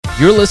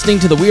You're listening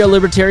to the We Are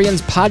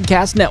Libertarians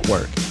Podcast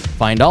Network.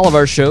 Find all of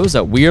our shows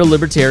at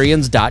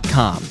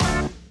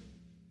wearelibertarians.com.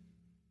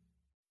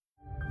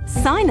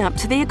 Sign up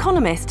to The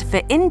Economist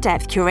for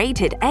in-depth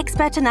curated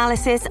expert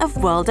analysis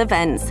of world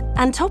events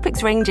and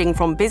topics ranging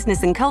from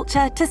business and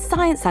culture to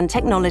science and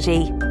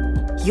technology.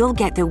 You'll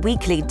get the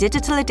weekly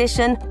digital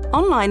edition,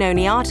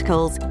 online-only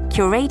articles,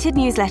 curated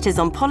newsletters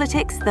on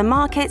politics, the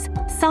markets,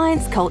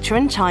 science, culture,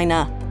 and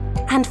China,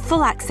 and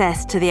full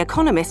access to The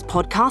Economist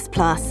Podcast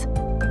Plus.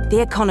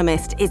 The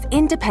Economist is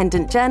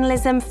independent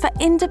journalism for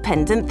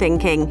independent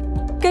thinking.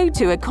 Go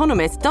to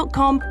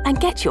economist.com and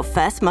get your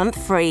first month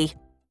free.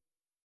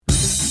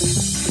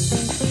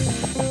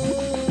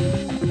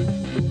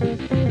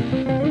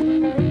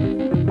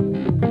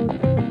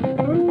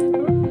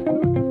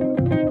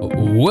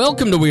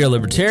 Welcome to We Are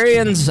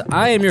Libertarians.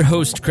 I am your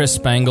host, Chris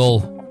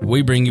Spangle.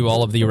 We bring you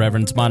all of the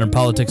irreverence modern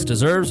politics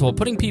deserves while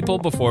putting people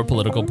before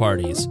political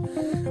parties.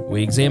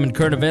 We examine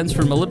current events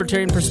from a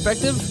libertarian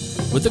perspective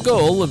with the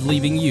goal of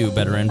leaving you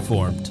better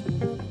informed.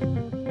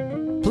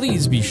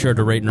 Please be sure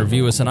to rate and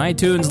review us on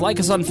iTunes, like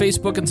us on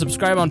Facebook, and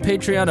subscribe on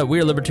Patreon at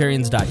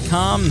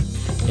wearelibertarians.com.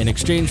 In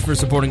exchange for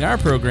supporting our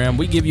program,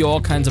 we give you all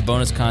kinds of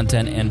bonus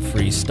content and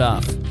free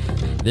stuff.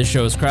 This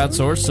show is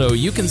crowdsourced, so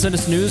you can send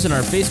us news in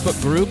our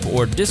Facebook group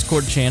or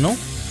Discord channel,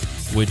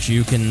 which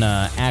you can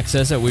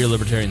access at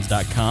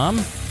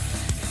wearelibertarians.com.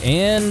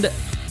 And,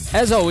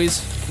 as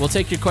always, we'll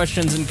take your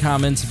questions and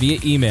comments via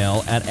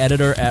email at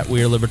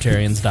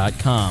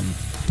editor@wearelibertarians.com.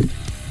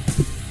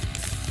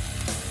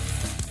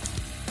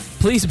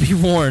 Please be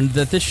warned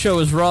that this show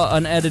is raw,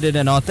 unedited,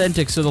 and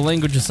authentic, so the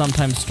language is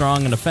sometimes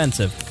strong and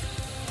offensive.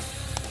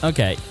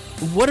 Okay,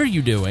 what are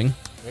you doing?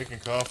 Making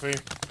coffee.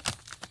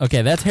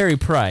 Okay, that's Harry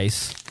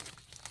Price.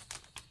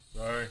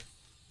 Sorry.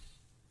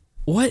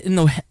 What in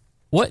the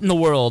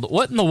world,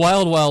 what in the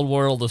wild, wild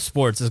world of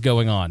sports is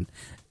going on?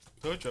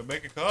 Coach, I'm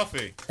making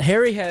coffee.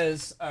 Harry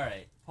has... All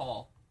right,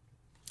 Paul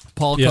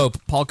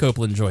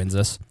Copeland joins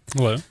us.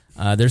 Hello.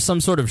 There's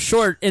some sort of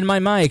short in my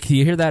mic. Do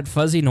you hear that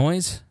fuzzy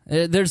noise?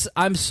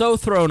 I'm so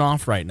thrown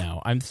off right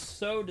now. I'm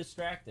so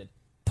distracted.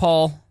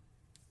 Paul,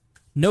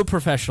 no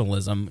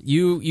professionalism.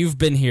 You've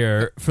been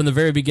here from the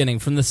very beginning,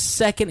 from the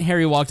second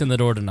Harry walked in the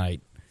door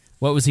tonight.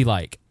 What was he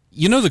like?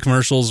 You know the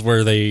commercials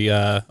where they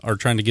are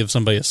trying to give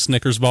somebody a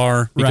Snickers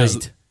bar? Because,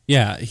 right.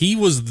 Yeah, he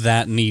was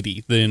that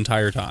needy the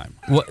entire time.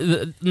 Well,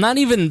 not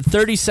even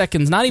 30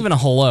 seconds, not even a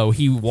hello.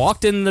 He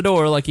walked in the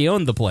door like he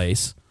owned the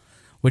place,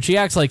 which he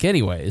acts like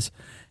anyways.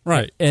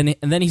 Right. And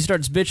then he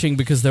starts bitching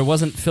because there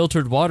wasn't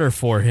filtered water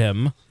for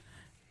him,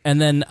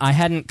 and then I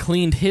hadn't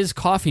cleaned his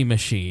coffee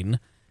machine,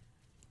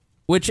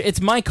 which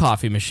it's my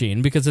coffee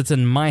machine because it's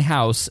in my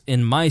house,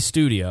 in my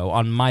studio,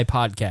 on my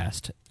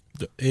podcast.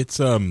 It's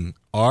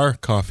our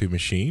coffee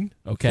machine.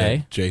 Okay.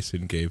 That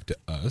Jason gave to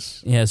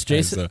us. Yes,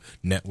 Jason. As a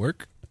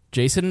network.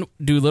 Jason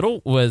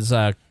Doolittle was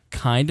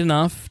kind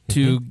enough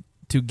to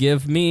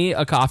give me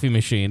a coffee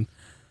machine.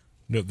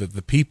 No,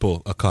 the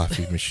people a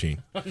coffee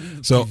machine.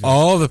 So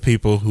all the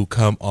people who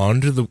come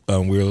onto the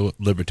We're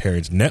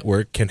Libertarians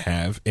network can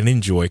have and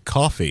enjoy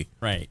coffee.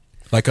 Right.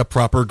 Like a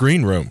proper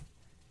green room.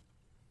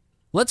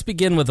 Let's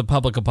begin with a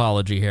public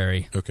apology,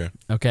 Harry. Okay.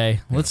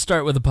 Okay? Yeah. Let's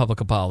start with a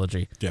public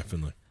apology.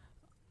 Definitely.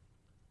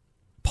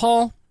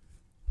 Paul,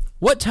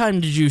 what time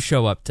did you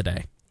show up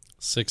today?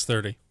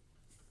 6:30.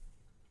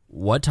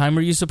 What time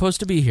were you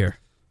supposed to be here?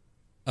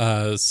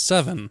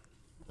 7.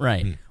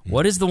 Right. Mm-hmm.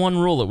 What is the one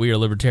rule that We Are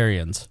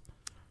Libertarians?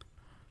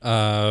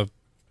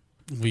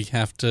 We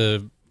have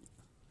to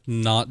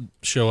not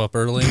show up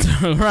early.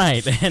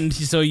 Right, and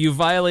so you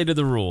violated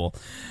the rule.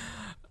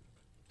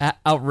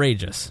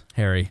 Outrageous,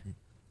 Harry.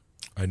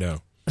 I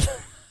know.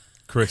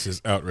 Chris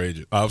is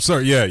outrageous. Oh,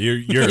 sorry. Yeah,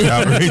 you're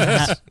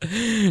outrageous.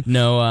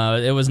 No,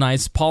 it was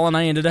nice. Paul and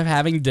I ended up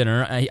having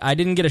dinner. I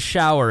didn't get a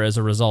shower as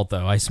a result,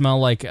 though. I smell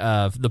like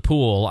the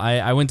pool.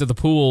 I went to the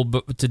pool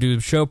to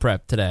do show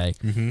prep today.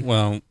 Mm-hmm.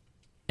 Well,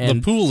 the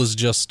pool is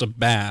just a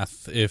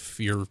bath if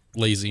you're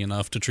lazy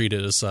enough to treat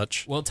it as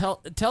such. Well,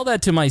 tell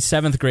that to my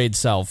 7th grade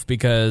self,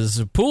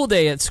 because pool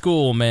day at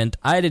school meant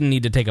I didn't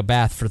need to take a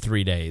bath for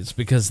 3 days,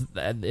 because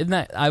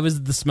I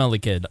was the smelly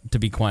kid, to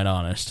be quite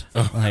honest.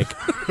 Oh. Like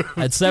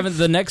at 7th,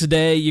 the next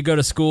day you go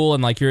to school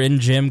and like you're in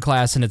gym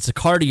class and it's a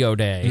cardio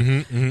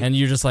day, and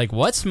you're just like,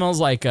 what smells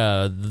like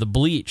the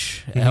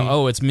bleach?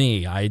 Oh, it's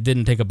me. I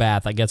didn't take a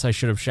bath. I guess I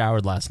should have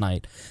showered last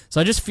night.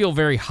 So I just feel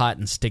very hot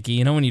and sticky.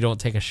 You know when you don't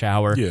take a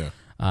shower? Yeah.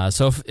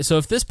 So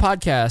if this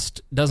podcast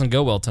doesn't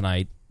go well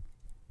tonight,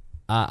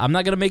 I'm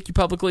not going to make you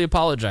publicly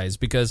apologize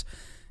because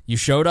you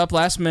showed up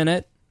last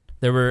minute.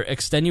 There were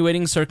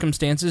extenuating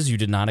circumstances. You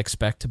did not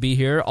expect to be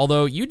here,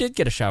 although you did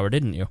get a shower,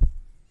 didn't you?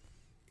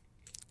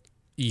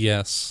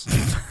 Yes.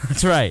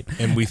 That's right.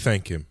 And we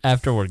thank him.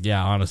 Afterward,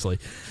 yeah, honestly.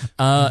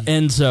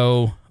 And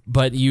so,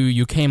 but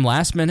you came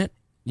last minute.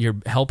 You're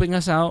helping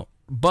us out.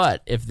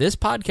 But if this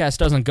podcast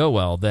doesn't go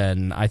well,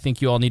 then I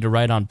think you all need to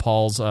write on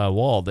Paul's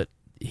wall that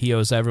he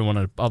owes everyone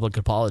a public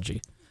apology.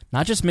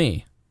 Not just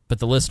me, but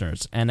the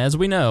listeners. And as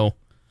we know,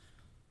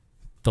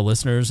 the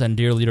listeners and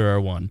Dear Leader are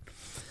one.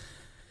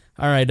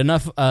 All right,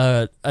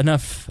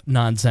 enough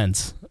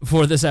nonsense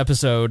for this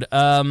episode.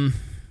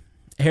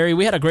 Harry,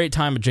 we had a great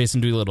time at Jason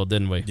Doolittle,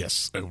 didn't we?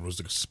 Yes, it was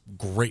a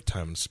great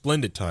time,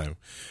 splendid time.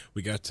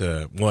 We got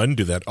to,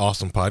 do that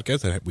awesome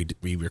podcast that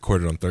we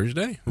recorded on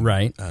Thursday.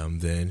 Right.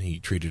 Then he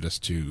treated us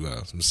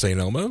to some St.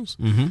 Elmo's,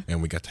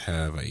 and we got to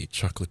have a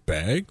chocolate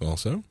bag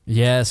also.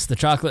 Yes, the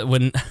chocolate,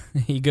 when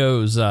he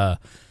goes,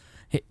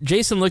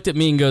 Jason looked at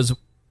me and goes,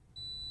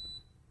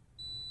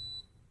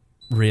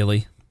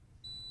 really?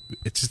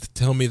 It's just to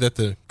tell me that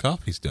the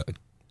coffee's done.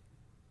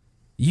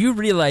 You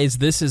realize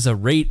this is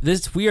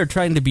we are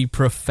trying to be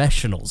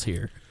professionals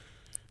here.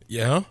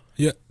 Yeah.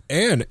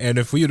 And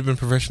if we would have been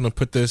professional and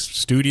put this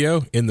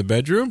studio in the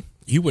bedroom,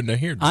 you wouldn't have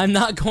heard it. I'm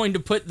not going to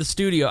put the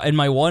studio in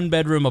my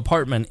one-bedroom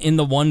apartment in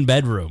the one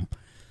bedroom.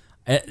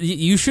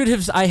 You should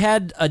have. I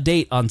had a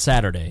date on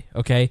Saturday,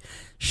 okay?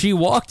 She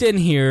walked in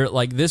here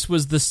like this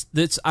was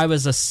I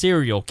was a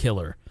serial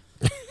killer.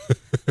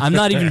 I'm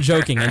not even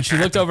joking. And she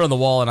looked over on the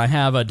wall, and I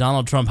have a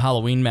Donald Trump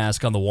Halloween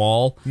mask on the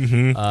wall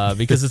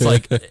because it's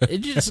like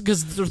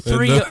because the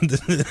three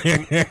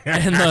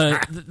and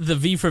the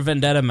V for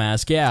Vendetta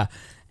mask, yeah.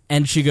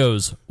 And she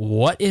goes,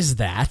 "What is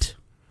that?"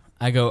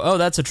 I go, "Oh,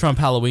 that's a Trump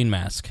Halloween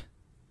mask."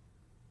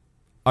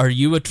 Are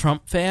you a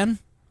Trump fan?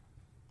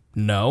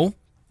 No,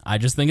 I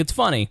just think it's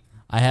funny.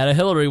 I had a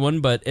Hillary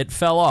one, but it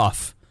fell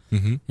off.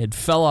 It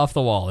fell off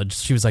the wall.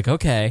 She was like,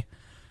 "Okay."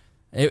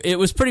 It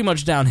was pretty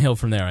much downhill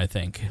from there, I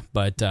think.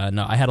 But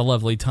no, I had a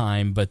lovely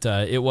time. But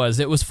it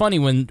was funny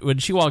when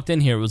she walked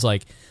in here. It was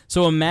like,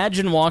 so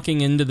imagine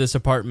walking into this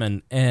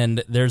apartment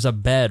and there's a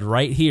bed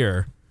right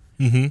here.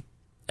 And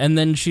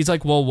then she's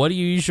like, well, what do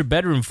you use your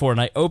bedroom for? And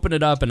I open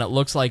it up and it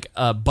looks like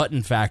a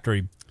button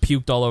factory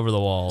puked all over the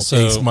wall. So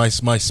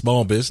it's my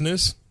small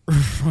business?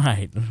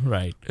 Right.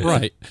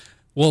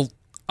 Well,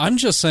 I'm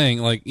just saying,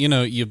 like,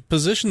 you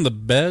position the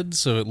bed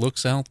so it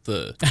looks out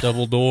the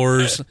double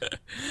doors.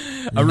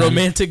 A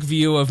romantic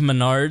view of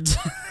Menards.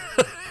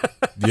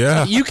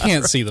 Yeah. You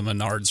can't see the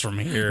Menards from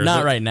here.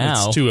 Not right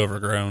now. It's too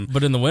overgrown.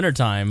 But in the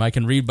wintertime, I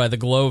can read by the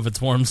glow of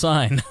its warm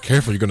sign.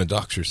 Careful, you're going to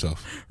dox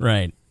yourself.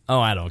 Right. Oh,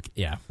 I don't.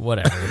 Yeah,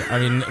 whatever. I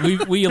mean,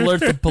 we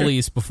alert the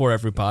police before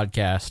every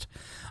podcast.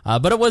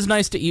 But it was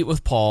nice to eat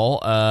with Paul.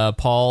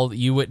 Paul,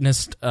 you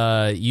witnessed,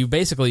 you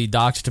basically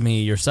doxed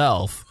me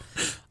yourself.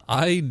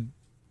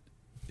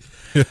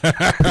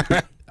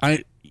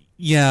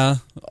 Yeah,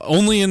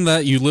 only in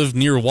that you live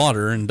near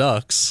water and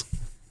ducks.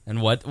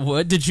 And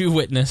what did you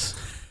witness?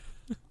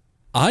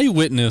 I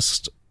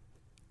witnessed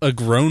a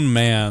grown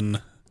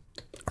man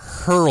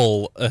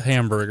hurl a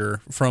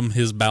hamburger from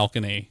his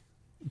balcony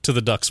to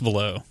the ducks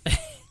below.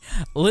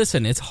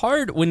 Listen, it's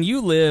hard when you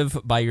live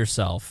by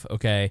yourself,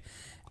 okay?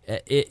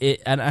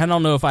 And I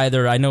don't know if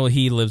either, I know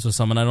he lives with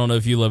someone, I don't know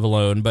if you live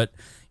alone, but,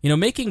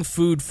 making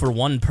food for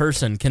one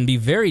person can be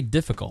very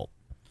difficult.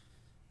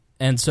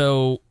 And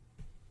so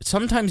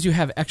sometimes you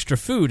have extra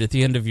food at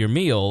the end of your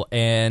meal,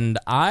 and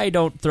I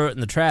don't throw it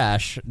in the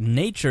trash.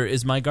 Nature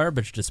is my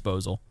garbage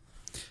disposal.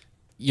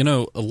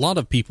 A lot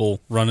of people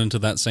run into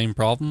that same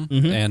problem,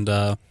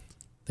 and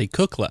they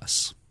cook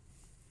less.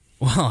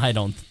 Well, I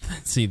don't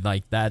see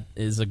like that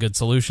is a good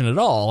solution at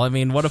all. I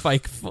mean, what if I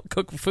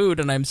cook food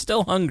and I'm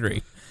still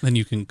hungry? Then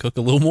you can cook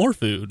a little more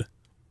food.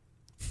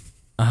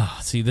 Oh,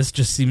 see, this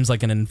just seems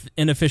like an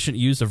inefficient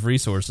use of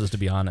resources, to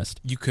be honest.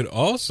 You could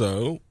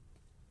also,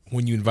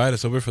 when you invite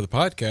us over for the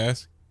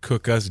podcast,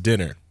 cook us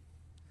dinner.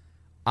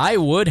 I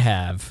would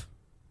have,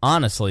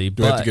 honestly.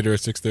 Do I have to get here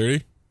at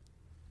 6:30?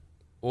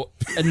 Well,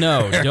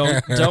 no,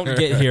 don't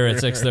get here at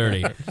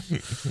 6:30.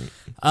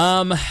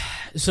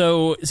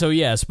 So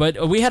yes,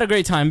 but we had a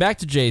great time. Back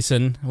to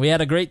Jason. We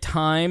had a great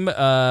time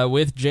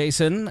with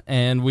Jason,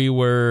 and we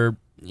were,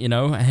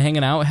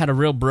 hanging out. Had a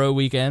real bro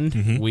weekend.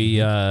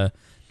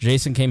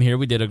 Jason came here.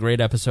 We did a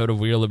great episode of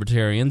We Are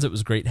Libertarians. It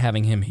was great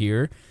having him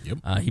here.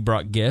 Yep. He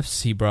brought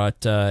gifts. He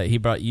brought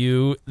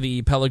you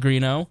the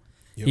Pellegrino.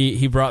 Yep.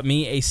 He brought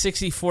me a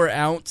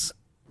 64-ounce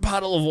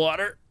bottle of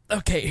water.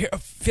 Okay, here,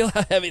 feel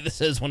how heavy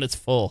this is when it's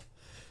full.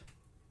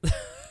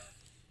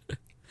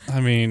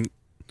 I mean,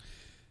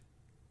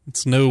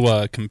 it's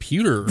no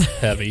computer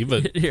heavy,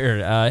 but here,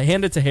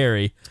 hand it to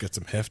Harry. It's got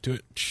some heft to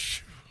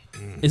it.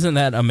 Isn't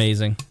that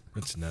amazing?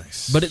 That's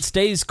nice. But it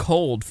stays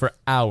cold for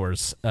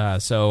hours,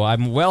 so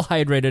I'm well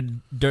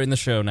hydrated during the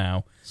show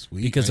now.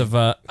 Sweet. Because of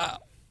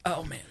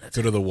oh man,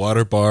 go to the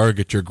water bar,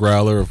 get your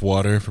growler of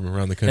water from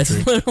around the country.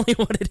 That's literally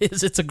what it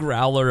is. It's a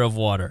growler of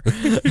water.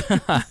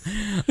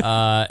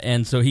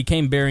 And so he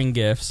came bearing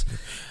gifts.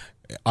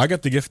 I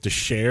got the gift to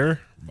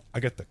share. I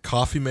got the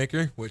coffee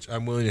maker, which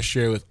I'm willing to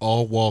share with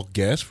all wall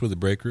guests for the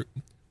break room.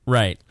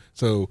 Right.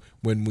 So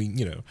when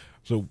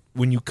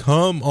when you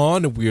come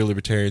on to We Are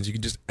Libertarians, you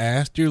can just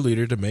ask your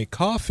leader to make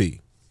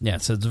coffee. Yeah,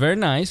 so it's very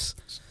nice.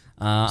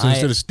 So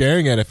instead of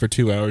staring at it for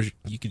 2 hours,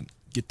 you can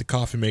get the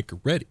coffee maker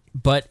ready.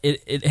 But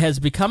it has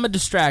become a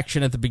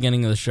distraction at the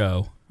beginning of the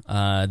show.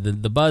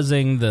 The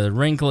buzzing, the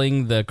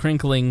wrinkling, the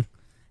crinkling,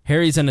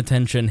 Harry's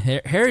inattention,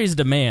 Harry's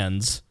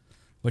demands,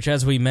 which,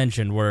 as we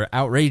mentioned, were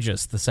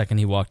outrageous the second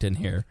he walked in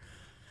here.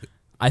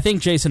 I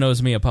think Jason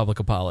owes me a public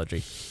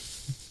apology.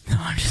 No,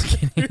 I'm just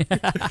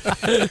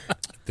kidding.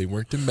 They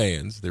weren't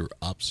demands; they were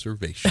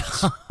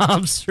observations.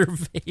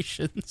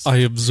 Observations. I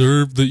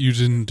observed that you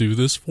didn't do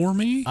this for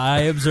me.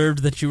 I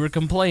observed that you were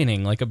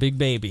complaining like a big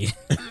baby.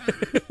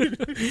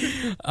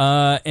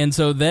 And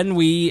so then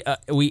we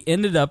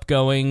ended up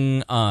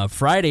going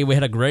Friday. We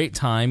had a great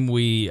time.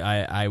 We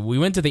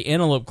went to the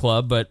Antelope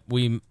Club, but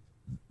we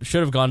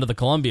should have gone to the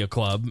Columbia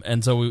Club,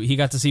 and so he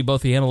got to see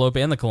both the Antelope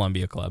and the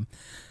Columbia Club.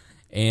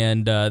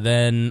 And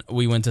then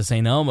we went to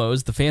St.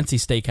 Elmo's, the fancy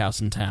steakhouse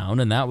in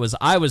town, and I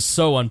was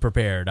so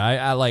unprepared.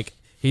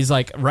 He's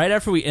like, right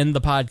after we end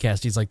the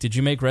podcast, he's like, "Did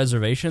you make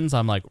reservations?"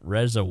 I'm like,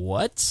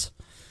 what?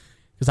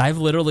 Because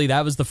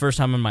that was the first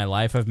time in my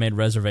life I've made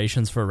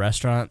reservations for a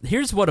restaurant.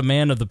 Here's what a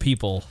man of the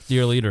people,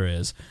 dear leader,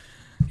 is.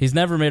 He's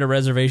never made a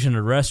reservation at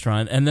a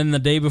restaurant, and then the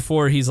day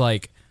before, he's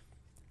like,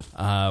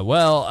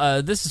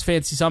 this is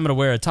fancy, so I'm going to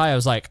wear a tie. I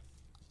was like,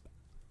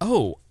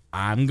 oh,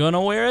 I'm going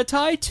to wear a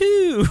tie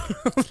too.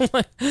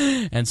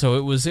 And so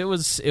it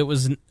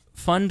was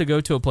fun to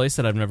go to a place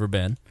that I've never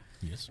been.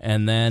 Yes.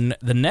 And then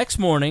the next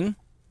morning,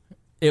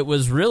 it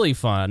was really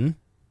fun.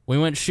 We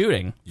went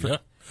shooting. Yeah.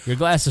 Your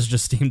glasses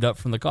just steamed up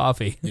from the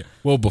coffee. Yeah.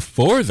 Well,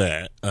 before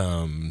that,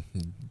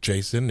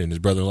 Jason and his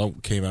brother-in-law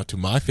came out to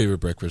my favorite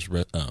breakfast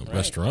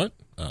restaurant,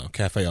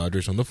 Cafe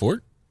Audrey's on the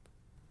Fort.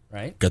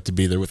 Right. Got to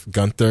be there with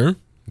Gunther.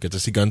 Get to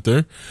see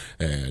Gunther,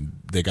 and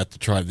they got to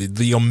try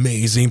the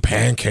amazing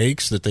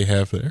pancakes that they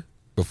have there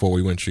before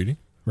we went shooting.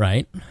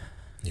 Right.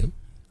 Yep.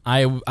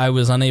 I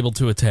was unable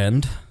to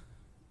attend.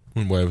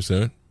 Why was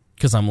that?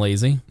 Because I'm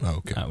lazy. Oh,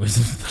 okay. I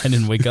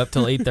didn't wake up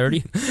till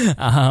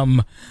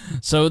 8:30.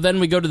 So then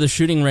we go to the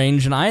shooting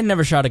range, and I had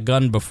never shot a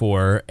gun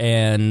before,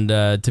 and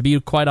to be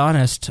quite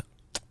honest,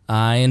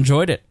 I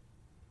enjoyed it.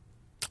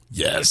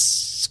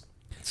 Yes.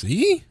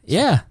 See?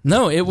 Yeah.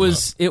 No, it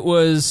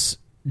was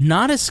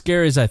not as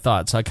scary as I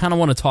thought. So I kind of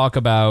want to talk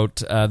about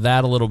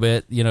that a little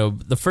bit. You know,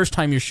 the first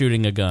time you're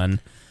shooting a gun,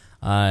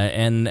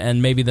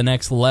 and maybe the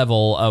next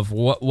level of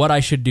what I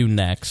should do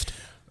next.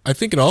 I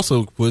think it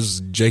also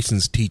was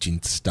Jason's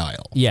teaching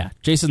style. Yeah,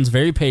 Jason's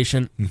very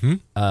patient,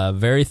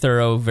 very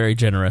thorough, very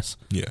generous.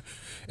 Yeah,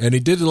 and he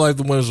did like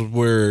the ones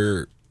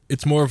where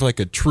it's more of like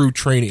a true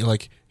training.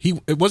 Like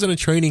it wasn't a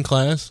training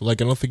class.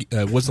 Like I don't think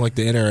it wasn't like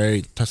the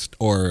NRA test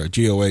or a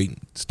GOA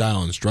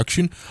style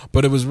instruction,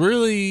 but it was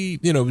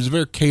really it was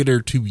very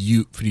catered to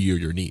you for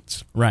your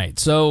needs. Right.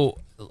 So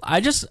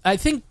I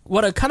think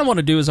what I kind of want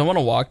to do is I want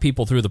to walk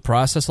people through the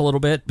process a little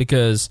bit,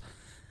 because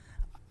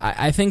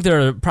I think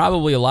there are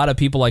probably a lot of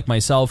people like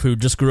myself who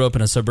just grew up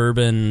in a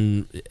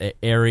suburban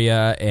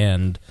area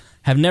and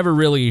have never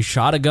really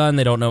shot a gun.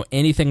 They don't know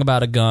anything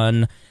about a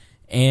gun,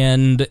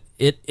 and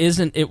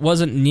it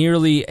wasn't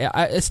nearly.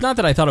 It's not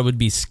that I thought it would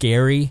be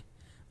scary,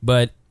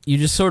 but you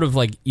just sort of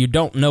like you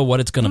don't know what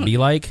it's going to be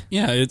like.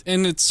 Yeah,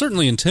 and it's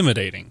certainly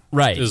intimidating.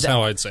 Right, is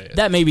how I'd say it.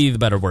 That may be the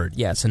better word.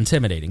 Yes,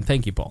 intimidating.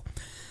 Thank you, Paul.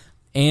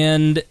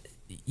 And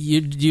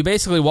you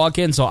basically walk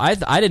in, so I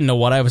didn't know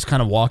what I was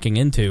kind of walking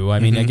into. I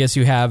mean, I guess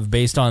you have,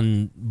 based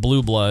on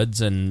Blue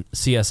Bloods and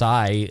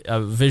CSI, a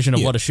vision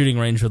of what a shooting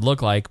range would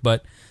look like,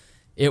 but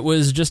it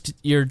was just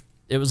it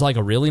was like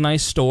a really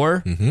nice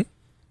store. It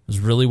was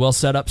a really well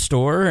set up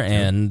store,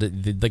 and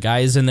the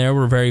guys in there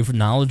were very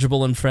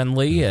knowledgeable and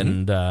friendly,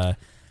 and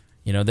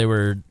they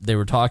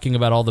were talking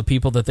about all the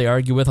people that they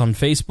argue with on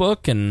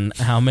Facebook and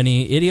how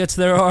many idiots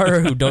there are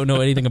who don't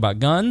know anything about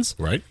guns.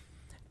 Right.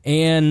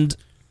 And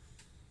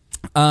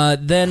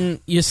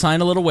then you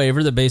sign a little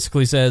waiver that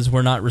basically says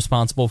we're not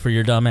responsible for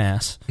your dumb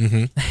ass.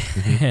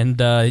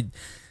 And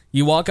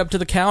you walk up to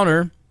the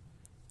counter,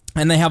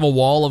 and they have a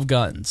wall of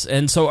guns.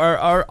 And so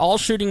are all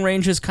shooting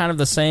ranges kind of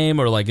the same,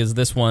 or like is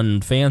this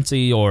one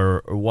fancy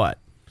or what?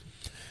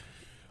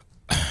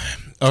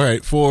 All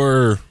right,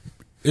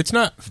 it's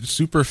not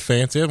super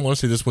fancy. I want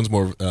to say this one's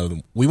more.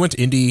 We went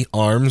to Indy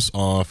Arms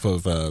off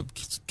of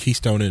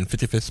Keystone and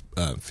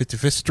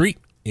 55th Street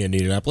in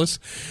Indianapolis.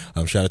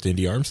 Shout out to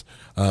Indy Arms.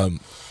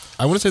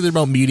 I want to say they're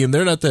about medium.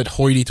 They're not that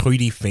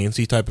hoity-toity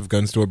fancy type of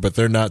gun store, but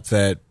they're not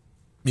that,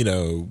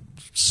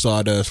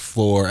 sawdust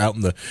floor out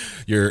in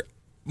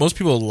most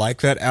people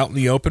like that out in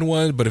the open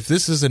one, but if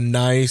this is a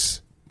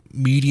nice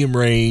medium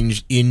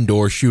range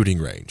indoor shooting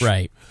range.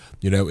 Right.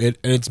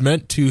 It's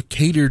meant to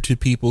cater to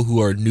people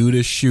who are new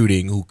to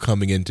shooting, who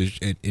coming in to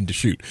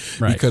shoot.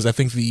 Right. Because I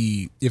think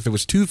if it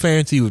was too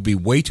fancy, it would be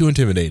way too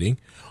intimidating,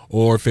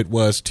 or if it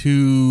was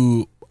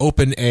too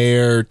open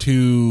air,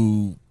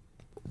 too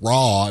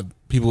raw,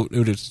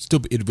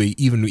 it'd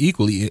be even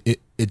equally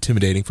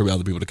intimidating for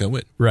other people to come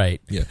in.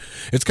 Right. Yeah.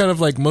 It's kind of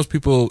like most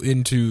people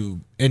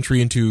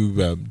entry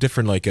into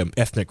different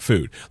ethnic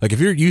food. Like if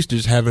you're used to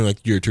just having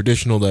like your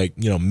traditional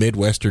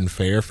Midwestern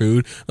fare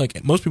food,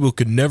 like most people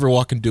could never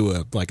walk into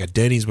a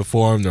Denny's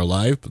before in their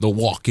life, but they'll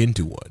walk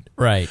into one.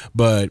 Right.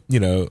 But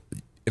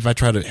if I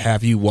try to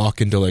have you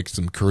walk into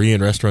some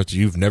Korean restaurants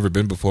you've never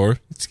been before,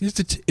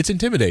 it's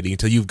intimidating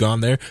until you've gone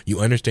there,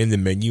 you understand the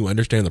menu,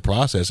 understand the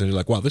process, and you're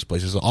like, wow, this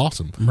place is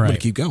awesome. I'm going to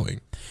keep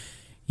going.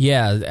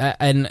 Yeah,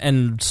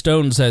 and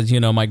Stone says,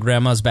 my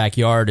grandma's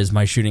backyard is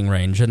my shooting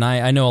range, and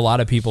I know a lot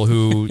of people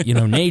who,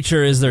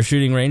 nature is their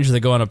shooting range. They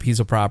go on a piece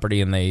of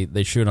property and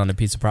they shoot on a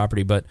piece of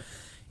property, but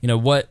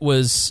what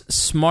was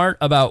smart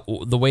about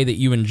the way that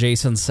you and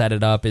Jason set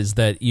it up is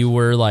that you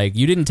were like,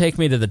 you didn't take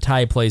me to the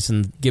Thai place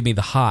and give me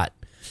the hot.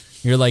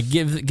 You're like,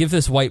 give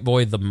this white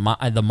boy the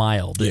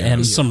mild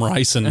and some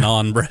rice and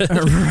naan bread.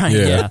 Right?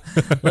 Yeah.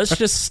 Let's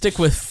just stick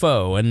with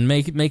pho and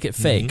make it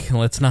fake.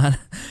 Let's not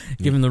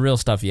give him the real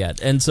stuff yet.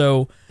 And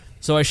so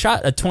I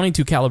shot a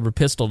 .22 caliber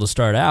pistol to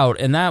start out,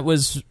 and that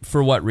was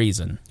for what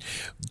reason?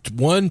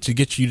 One, to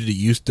get you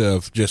used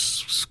to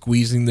just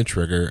squeezing the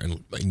trigger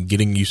and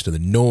getting used to the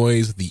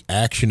noise, the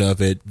action of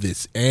it,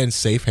 and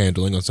safe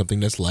handling on something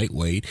that's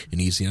lightweight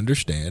and easy to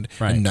understand,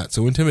 and not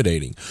so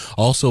intimidating.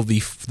 Also, the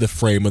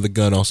frame of the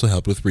gun also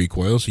helped with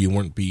recoil, so you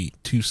wouldn't be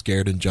too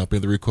scared and jump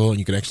into the recoil, and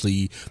you could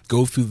actually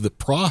go through the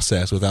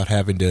process without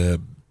having to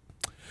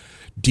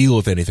deal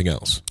with anything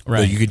else.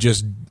 Right. So you could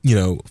just,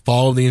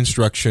 follow the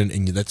instruction,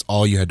 and that's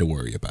all you had to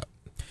worry about.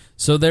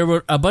 So there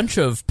were a bunch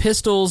of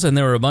pistols and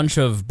there were a bunch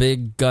of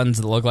big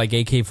guns that looked like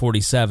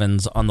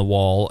AK-47s on the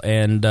wall,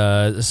 and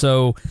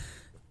so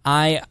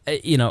I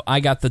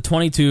got the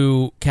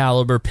 .22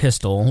 caliber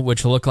pistol,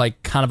 which looked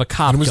like kind of a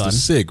cop gun. It was the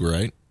SIG,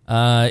 right?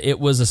 It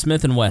was a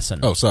Smith &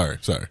 Wesson. Oh, sorry.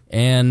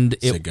 And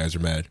SIG guys are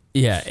mad.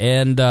 Yeah,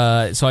 and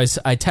so I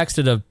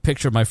texted a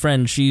picture of my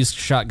friend. She's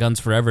shot guns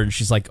forever, and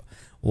she's like,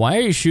 why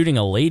are you shooting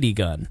a lady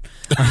gun?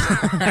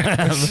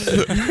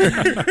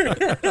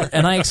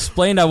 And I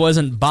explained I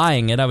wasn't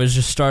buying it. I was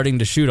just starting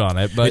to shoot on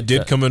it. But it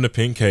did come in a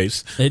pink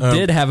case. It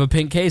did have a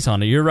pink case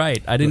on it. You're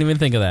right. I didn't even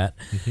think of that.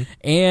 Mm-hmm.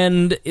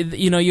 And,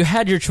 you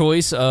had your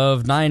choice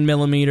of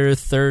 9mm,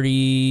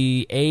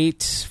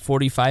 38,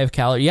 45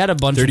 caliber. You had a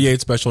bunch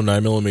 38 special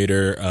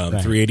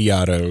 9mm, 380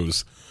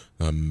 autos.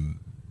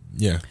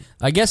 Yeah.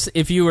 I guess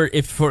if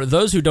for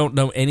those who don't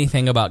know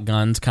anything about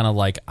guns, kind of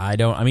like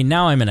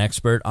now I'm an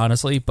expert,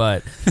 honestly,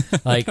 but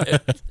like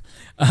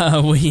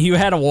you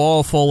had a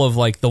wall full of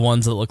like the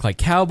ones that look like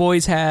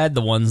cowboys had,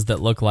 the ones that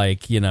look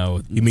like, He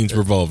means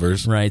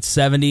revolvers. Right.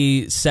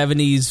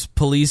 70s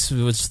police,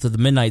 which is the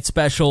midnight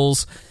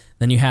specials.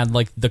 Then you had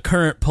like the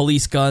current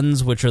police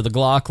guns, which are the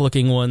Glock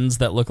looking ones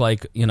that look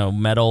like,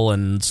 metal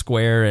and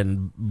square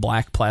and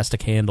black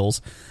plastic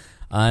handles.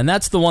 And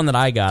that's the one that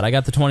I got. I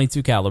got the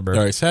 .22 caliber. All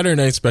right,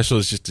 Saturday Night Special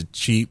is just a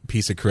cheap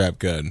piece of crap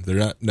gun. They're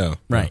not. No.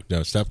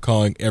 Stop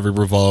calling every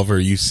revolver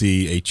you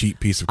see a cheap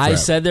piece of crap. I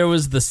said there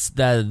was the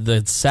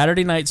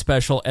Saturday Night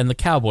Special and the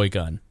cowboy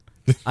gun.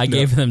 I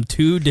gave them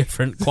two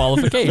different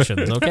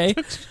qualifications. Okay,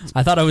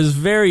 I thought I was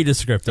very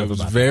descriptive. I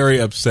was very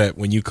upset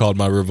when you called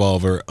my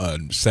revolver a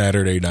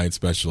Saturday Night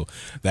Special.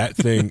 That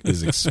thing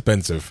is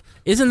expensive.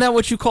 Isn't that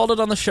what you called it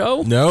on the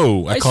show?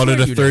 No, I called it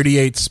a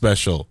 38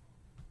 special.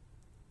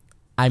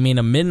 I mean,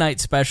 a midnight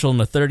special and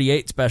a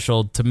 38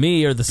 special to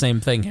me are the same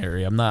thing,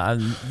 Harry.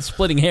 I'm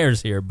splitting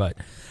hairs here, but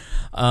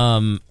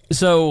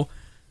so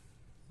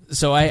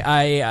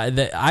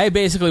I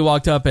basically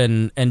walked up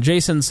and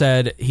Jason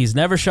said he's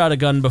never shot a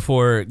gun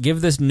before.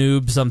 Give this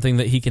noob something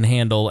that he can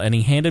handle, and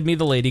he handed me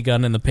the lady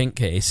gun in the pink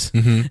case,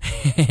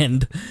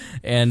 and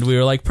we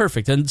were like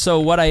perfect. And so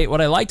what I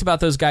liked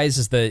about those guys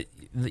is that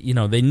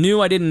they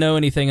knew I didn't know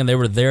anything, and they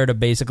were there to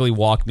basically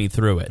walk me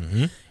through it.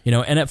 Mm-hmm.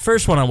 And at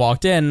first when I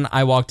walked in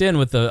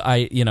with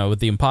the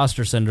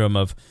imposter syndrome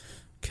of,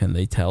 can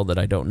they tell that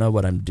I don't know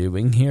what I'm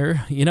doing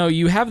here?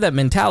 You have that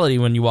mentality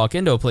when you walk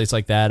into a place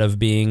like that of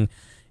being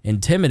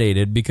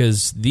intimidated,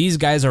 because these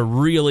guys are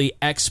really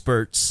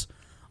experts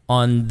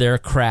on their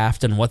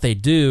craft and what they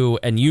do,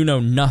 and you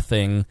know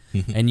nothing,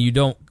 and you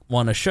don't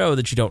want to show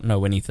that you don't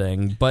know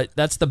anything, but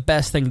that's the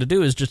best thing to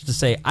do, is just to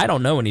say, I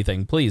don't know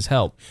anything, please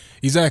help.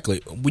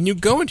 Exactly. When you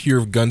go into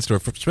your gun store,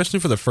 especially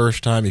for the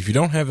first time, if you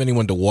don't have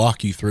anyone to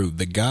walk you through,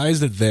 the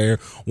guys that they're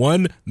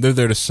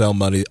there to sell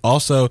money.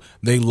 Also,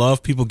 they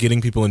love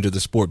getting people into the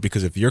sport,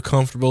 because if you're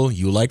comfortable,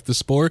 you like the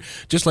sport,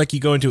 just like you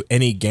go into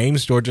any game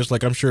store, just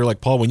like I'm sure,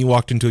 like Paul, when you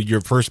walked into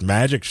your first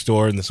Magic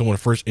store and someone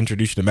first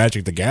introduced you to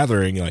Magic the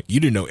Gathering,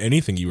 you didn't know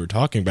anything you were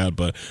talking about,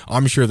 but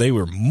I'm sure they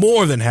were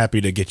more than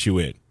happy to get you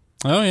in.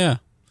 Oh, yeah.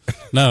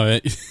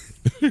 No,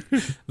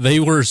 they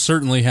were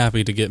certainly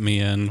happy to get me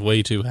in.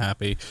 Way too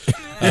happy.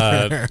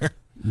 The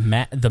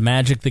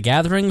Magic the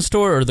Gathering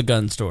store or the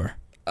gun store?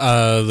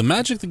 The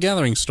Magic the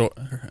Gathering store,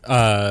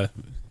 where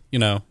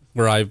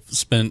I've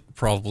spent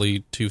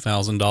probably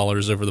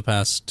 $2,000 over the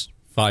past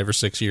 5 or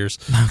 6 years.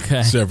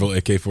 Okay. Several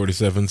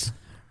AK-47s.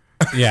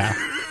 Yeah.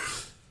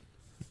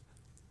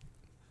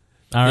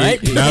 All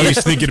right. Now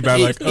he's thinking about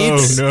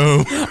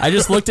no. I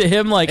just looked at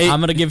him like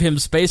I'm going to give him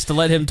space to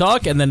let him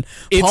talk, and then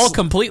Paul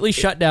completely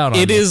shut down on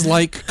me. It is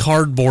like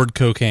cardboard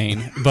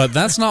cocaine, but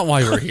that's not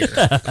why we're here.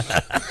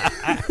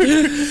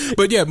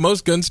 But yeah,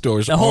 most gun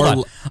stores hold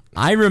on.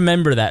 I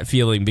remember that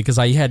feeling because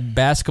I had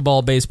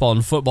basketball, baseball,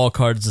 and football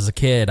cards as a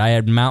kid. I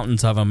had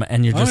mountains of them,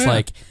 and you're just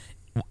like,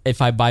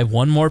 if I buy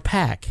one more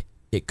pack,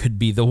 it could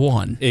be the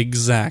one.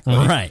 Exactly.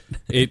 Right.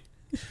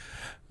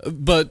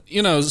 But,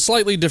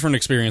 slightly different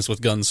experience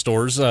with gun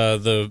stores.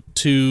 The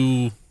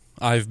two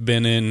I've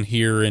been in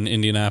here in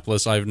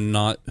Indianapolis, I've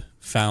not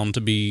found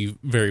to be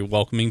very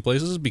welcoming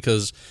places,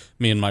 because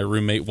me and my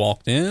roommate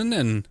walked in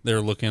and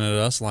they're looking at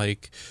us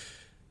like,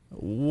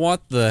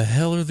 what the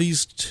hell are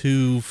these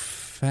two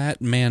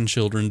fat man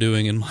children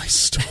doing in my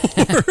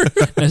store?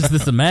 Is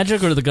this the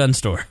Magic or the gun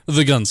store?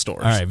 The gun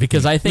stores. All right,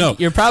 because I think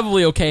you're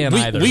probably okay in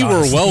either. We were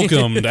honestly.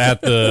 welcomed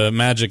at the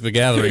Magic the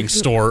Gathering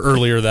store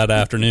earlier that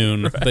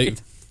afternoon. Right. They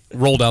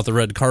rolled out the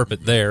red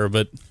carpet there,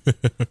 but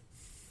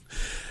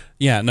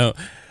yeah, no.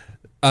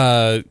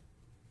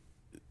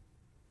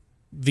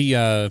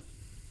 The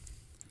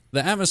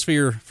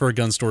atmosphere for a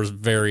gun store is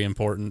very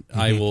important. Mm-hmm.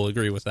 I will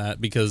agree with that,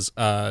 because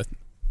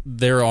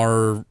there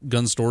are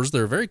gun stores that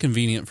are very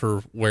convenient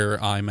for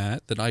where I'm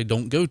at that I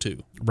don't go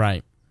to.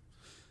 Right.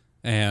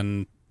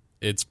 And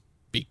it's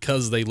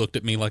because they looked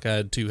at me like I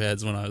had two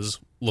heads when I was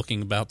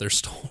looking about their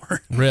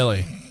store.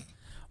 Really?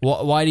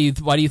 Well, why do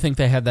you think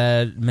they had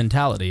that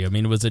mentality? I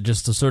mean, was it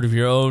just a sort of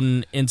your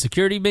own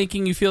insecurity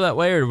making you feel that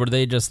way, or were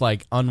they just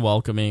like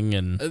unwelcoming?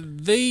 And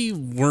they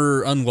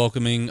were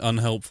unwelcoming,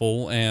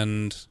 unhelpful,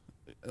 and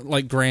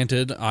like,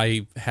 granted,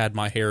 I had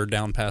my hair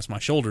down past my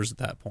shoulders at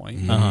that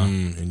point.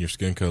 And your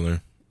skin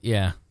color.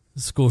 Yeah,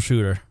 school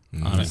shooter,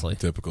 honestly.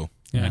 Typical.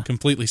 Yeah,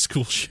 completely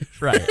school shooter.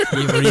 Right.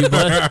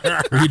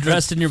 Were you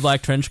dressed in your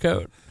black trench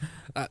coat?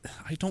 I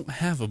don't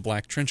have a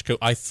black trench coat.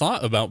 I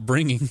thought about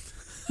bringing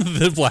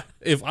the black.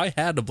 If I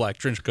had a black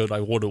trench coat,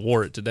 I would have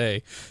wore it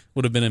today.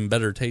 Would have been in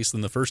better taste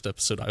than the first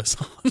episode I was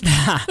on.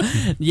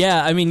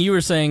 Yeah, I mean, you were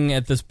saying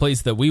at this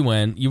place that we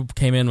went, you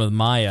came in with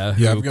Maya.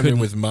 I've come in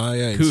with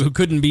Maya. Who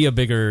couldn't be a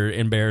bigger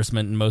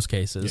embarrassment in most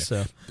cases.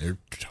 Yeah, so they're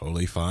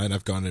totally fine.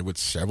 I've gone in with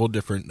several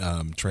different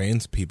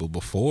trans people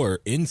before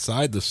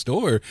inside the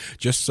store,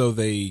 just so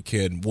they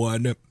can,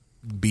 one,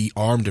 be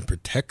armed and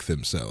protect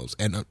themselves,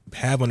 and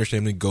have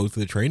understanding, go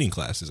through the training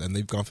classes. And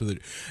they've gone through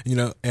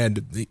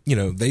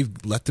they've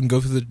let them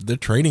go through the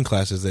training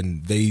classes,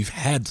 and they've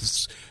had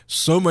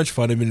so much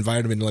fun and been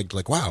invited them,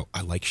 like wow, I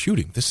like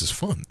shooting, this is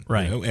fun,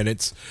 right? And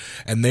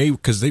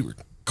because they were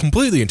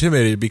completely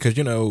intimidated, because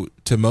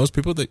to most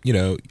people that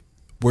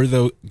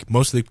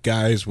most of the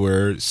guys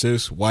were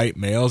cis white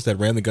males that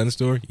ran the gun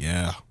store.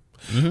 Yeah.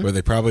 Mm-hmm. Were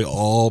they probably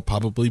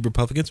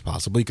Republicans,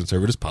 possibly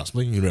conservatives,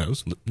 possibly, who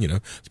knows? There's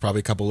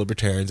probably a couple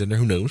libertarians in there,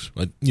 who knows?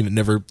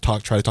 Never try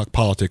to talk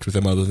politics with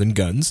them other than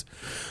guns.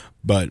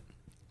 But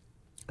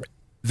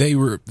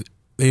they've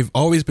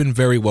always been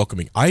very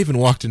welcoming. I even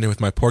walked in there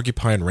with my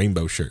porcupine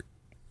rainbow shirt,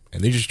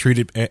 and they just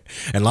treated, and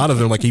a lot of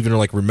them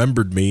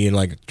remembered me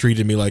and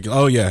treated me like,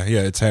 oh yeah,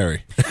 it's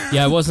Harry.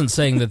 Yeah, I wasn't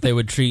saying that they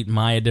would treat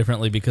Maya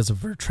differently because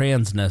of her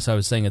transness. I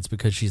was saying it's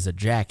because she's a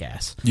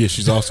jackass. Yeah,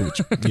 she's also.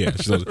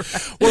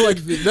 Well,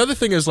 the other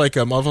thing is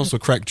I've also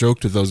cracked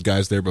jokes with those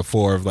guys there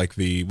before of I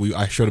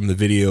showed them the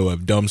video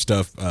of dumb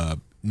stuff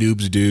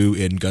noobs do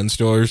in gun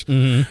stores.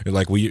 Mm-hmm. And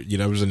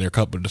I was in there a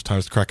couple of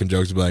times cracking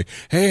jokes, and be like,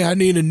 hey, I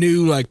need a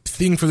new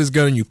thing for this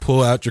gun, and you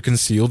pull out your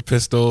concealed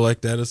pistol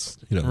like that. Is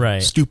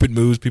right. Stupid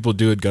moves people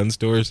do at gun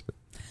stores.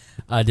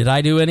 Did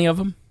I do any of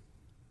them?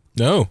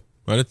 No.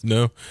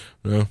 No.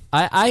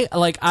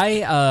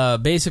 I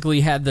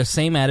basically had the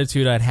same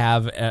attitude I'd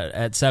have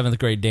at 7th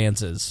grade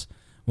dances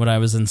when I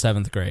was in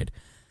 7th grade.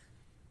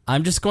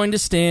 I'm just going to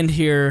stand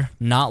here,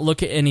 not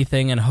look at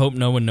anything, and hope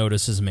no one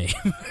notices me.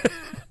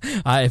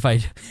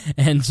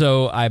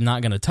 So I'm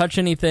not going to touch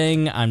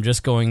anything.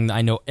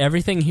 I know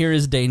everything here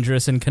is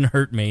dangerous and can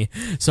hurt me,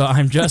 so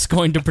I'm just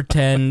going to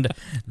pretend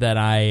that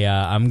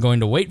I'm going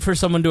to wait for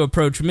someone to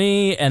approach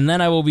me, and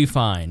then I will be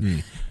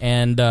fine.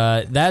 And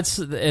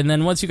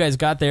then once you guys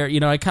got there,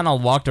 I kind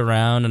of walked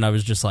around, and I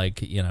was just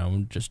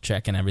just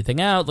checking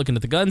everything out, looking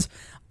at the guns.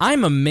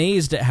 I'm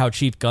amazed at how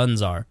cheap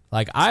guns are.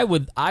 I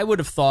would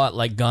have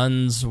thought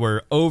guns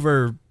were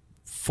over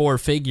 4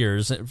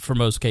 figures for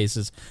most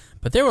cases,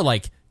 but they were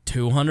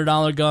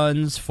 $200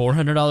 guns,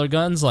 $400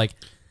 guns.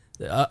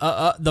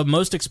 The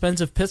most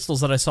expensive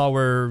pistols that I saw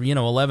were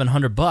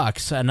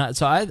 $1,100, and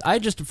so I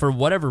just, for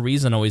whatever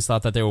reason, always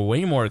thought that they were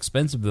way more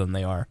expensive than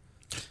they are.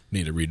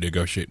 Need to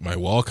renegotiate my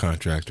wall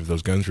contract if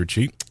those guns were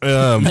cheap.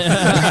 No,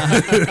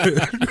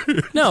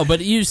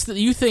 but you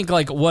think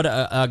what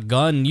a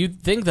gun? You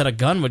think that a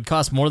gun would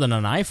cost more than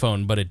an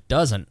iPhone, but it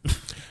doesn't.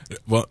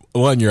 Well,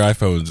 your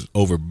iPhone's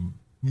over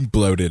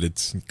bloated.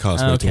 It's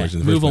cost way too much in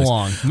the Move first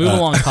along. place. Move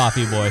along,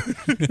 coffee boy.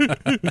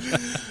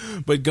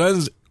 But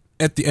guns,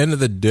 at the end of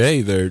the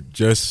day, they're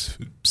just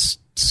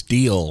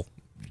steel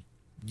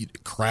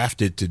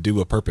crafted to do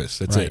a purpose.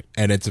 That's right. it.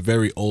 And it's a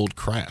very old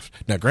craft.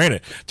 Now,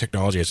 granted,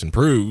 technology has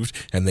improved,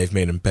 and they've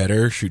made them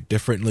better, shoot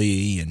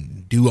differently,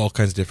 and do all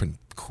kinds of different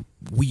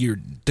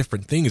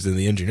different things in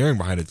the engineering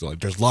behind it.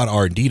 There's a lot of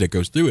R&D that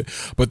goes through it,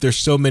 but there's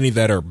so many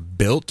that are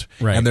built,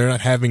 right, and they're not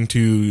having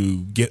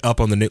to get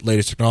up on the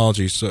latest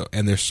technology.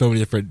 And there's so many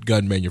different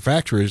gun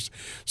manufacturers.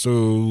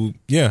 So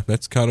yeah,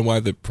 that's kind of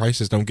why the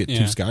prices don't get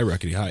too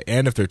skyrocketing high.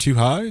 And if they're too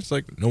high, it's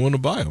no one will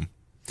buy them.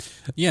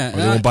 Yeah, or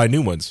they won't buy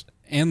new ones.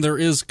 And there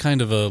is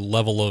kind of a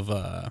level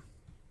of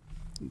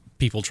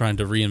people trying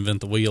to reinvent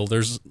the wheel.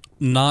 There's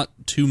not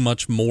too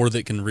much more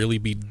that can really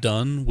be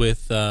done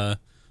with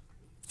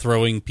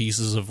throwing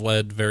pieces of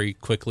lead very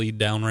quickly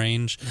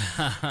downrange.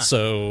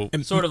 So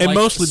Sort of And like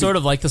mostly sort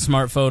of like the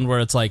smartphone, where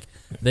it's like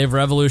they've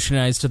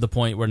revolutionized to the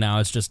point where now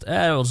it's just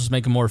we'll just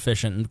make them more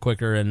efficient and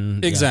quicker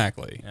and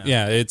exactly,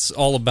 yeah. It's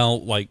all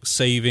about like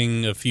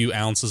saving a few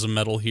ounces of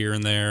metal here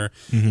and there,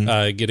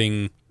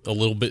 getting a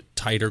little bit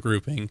tighter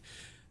grouping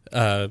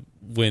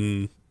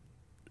when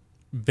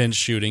bench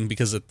shooting,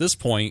 because at this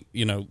point,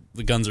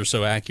 the guns are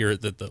so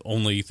accurate that the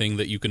only thing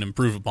that you can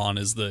improve upon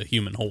is the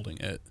human holding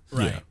it.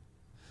 Right. Yeah.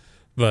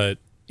 But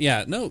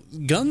yeah, no,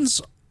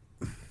 guns,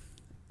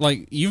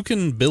 like, you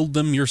can build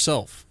them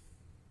yourself.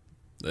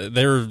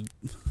 They're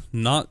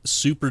not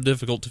super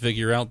difficult to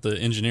figure out the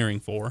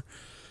engineering for,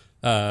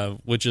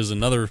 which is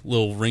another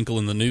little wrinkle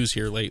in the news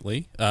here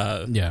lately.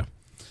 Yeah.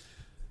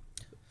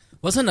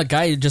 Wasn't a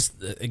guy just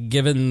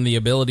given the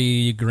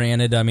ability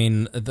granted? I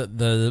mean,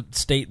 the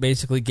state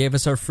basically gave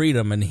us our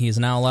freedom, and he's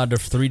now allowed to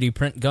 3D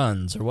print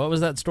guns. Or what was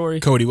that story?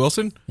 Cody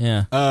Wilson?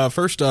 Yeah.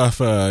 First off,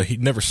 he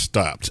never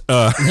stopped.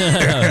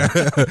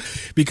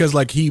 Because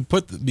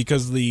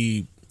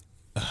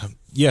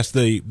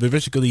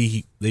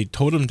basically they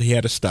told him he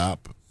had to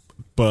stop,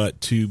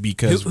 but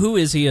because Who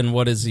is he and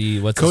what is he?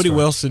 What's Cody the story?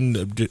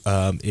 Wilson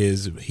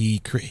is the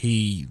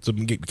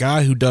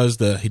guy who did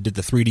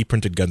the 3D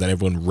printed gun that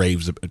everyone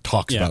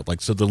talks about,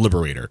 like, so the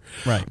Liberator,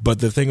 Right. But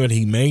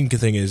the main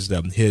thing is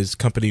his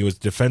company was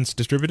Defense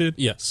Distributed.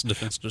 Yes,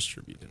 Defense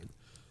Distributed.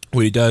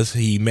 What he does,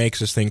 he makes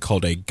this thing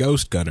called a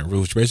Ghost Gunner,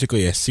 which is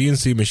basically a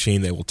CNC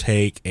machine that will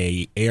take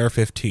a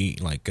AR-15,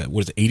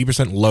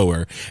 80%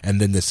 lower, and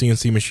then the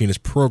CNC machine is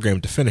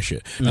programmed to finish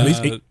it. Now,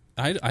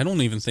 I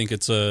don't even think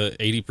it's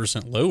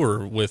 80%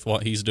 lower with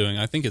what he's doing.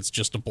 I think it's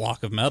just a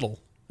block of metal,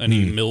 and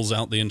he mills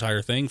out the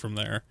entire thing from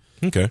there.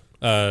 Okay.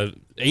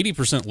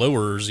 80%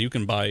 lowers you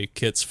can buy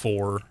kits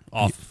for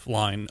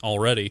offline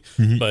already,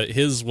 but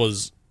his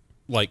was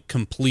like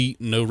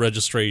complete, no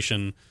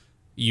registration.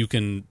 You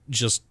can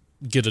just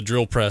get a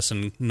drill press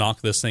and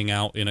knock this thing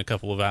out in a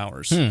couple of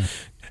hours.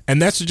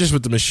 And that's just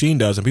what the machine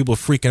does, and people are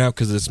freaking out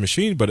because of this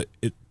machine, but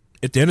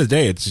at the end of the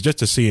day, it's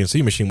just a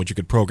CNC machine which you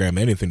could program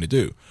anything to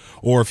do.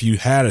 Or if you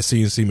had a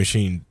CNC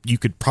machine, you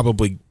could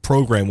probably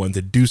program one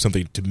to do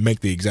something to make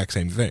the exact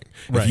same thing.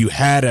 Right. If you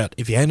had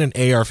an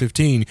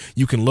AR-15,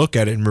 you can look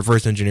at it and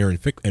reverse engineer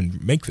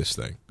and make this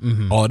thing.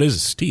 All it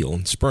is steel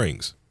and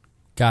springs.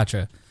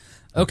 Gotcha.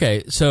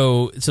 Okay,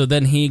 so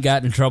then he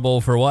got in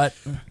trouble for what?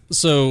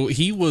 So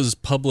he was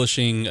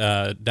publishing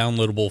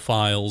downloadable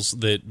files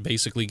that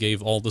basically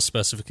gave all the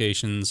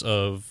specifications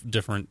of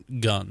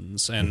different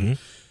guns, and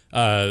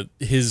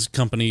his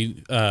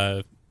company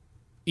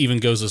even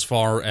goes as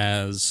far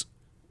as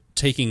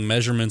taking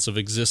measurements of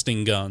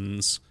existing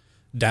guns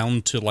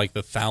down to like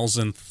the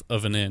 1,000th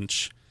of an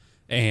inch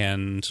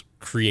and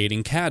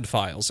creating CAD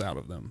files out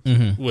of them,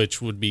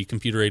 which would be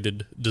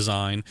computer-aided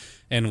design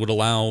and would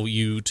allow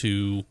you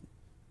to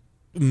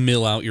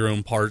mill out your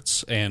own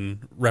parts and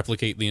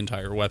replicate the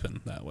entire weapon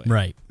that way.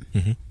 Right.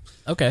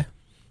 Okay.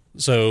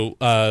 So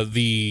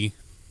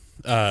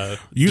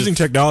Using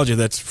technology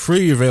that's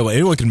freely available,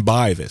 anyone can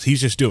buy this.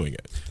 He's just doing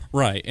it.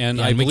 Right, and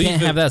Yeah, I we believe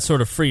can't have that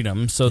sort of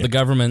freedom, so the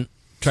government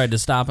tried to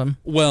stop him.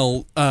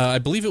 Well, I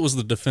believe it was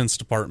the Defense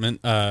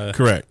Department.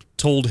 Correct.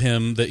 Told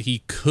him that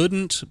he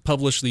couldn't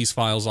publish these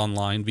files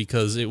online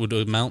because it would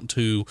amount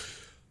to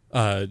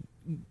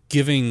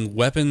giving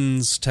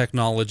weapons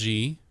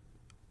technology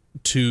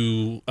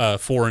to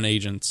foreign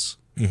agents.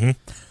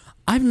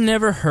 I've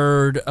never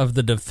heard of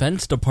the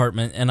Defense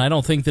Department, and I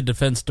don't think the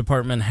Defense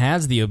Department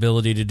has the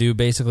ability to do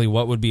basically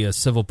what would be a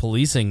civil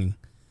policing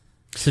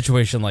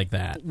situation like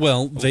that.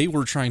 Well, they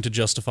were trying to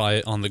justify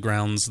it on the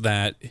grounds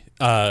that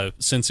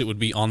since it would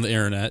be on the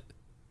internet,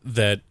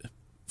 that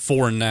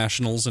foreign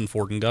nationals and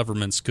foreign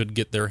governments could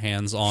get their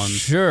hands on.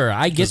 Sure,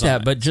 I get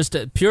that, but just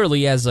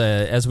purely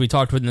as we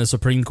talked with in the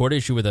Supreme Court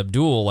issue with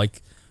Abdul,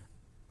 like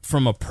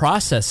from a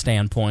process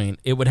standpoint,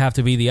 it would have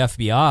to be the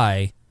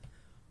FBI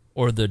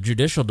or the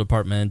Judicial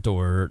Department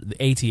or the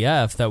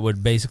ATF that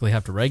would basically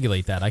have to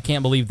regulate that. I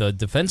can't believe the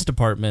Defense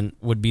Department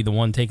would be the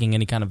one taking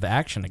any kind of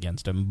action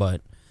against him,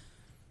 but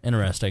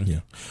interesting. Yeah.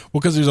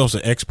 Well, because there's also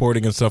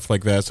exporting and stuff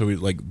like that. So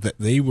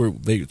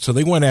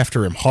they went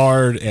after him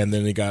hard, and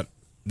then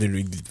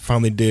he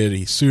finally did.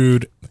 He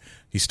sued.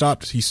 He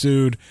stopped. He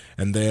sued,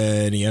 and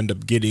then he ended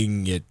up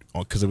getting it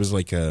because it was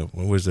like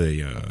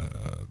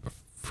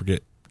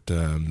forget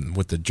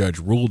what the judge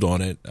ruled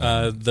on it.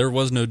 There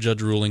was no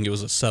judge ruling. It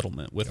was a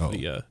settlement with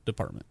the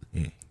department.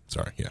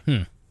 Sorry.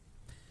 Yeah.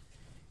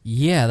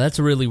 Yeah, that's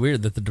really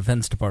weird that the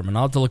Defense Department.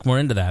 I'll have to look more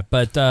into that.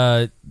 But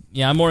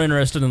yeah, I'm more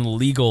interested in the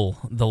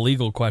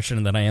legal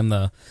question than I am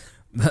the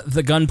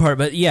gun part.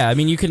 But yeah, I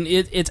mean, you can.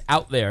 It's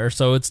out there,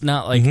 so it's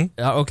not like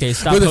okay,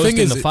 stop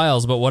posting the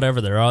files. But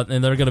whatever, they're on,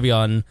 and they're going to be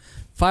on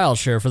file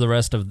share for the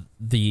rest of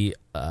the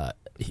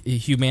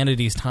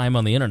humanity's time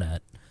on the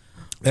internet.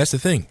 That's the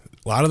thing.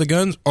 A lot of the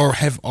guns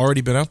have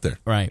already been out there.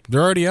 Right.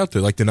 They're already out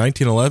there. Like the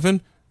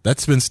 1911,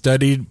 that's been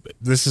studied.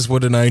 This is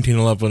what a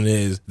 1911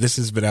 is. This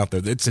has been out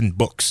there. It's in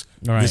books.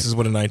 Right. This is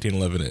what a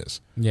 1911 is.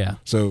 Yeah.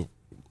 So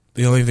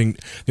The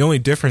only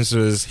difference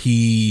is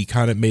he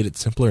kind of made it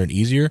simpler and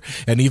easier.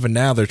 And even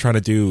now they're trying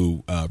to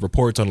do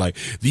reports on like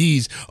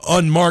these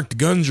unmarked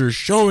guns are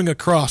showing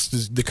across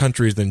the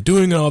countries, then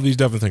doing all these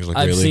different things. Like,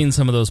 I've really? seen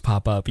some of those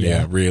pop up.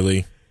 Yeah,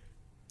 really.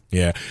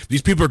 Yeah,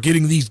 these people are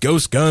getting these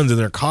ghost guns and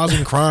they're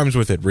causing crimes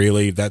with it.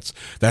 Really, that's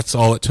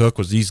all it took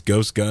was these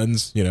ghost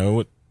guns. You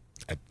know,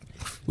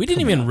 we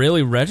didn't even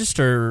really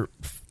register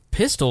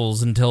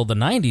pistols until the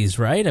 90s,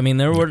 right? I mean,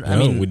 there were.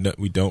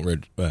 We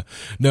don't.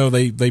 No,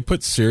 they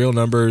put serial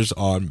numbers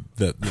on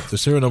the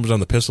serial numbers on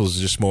the pistols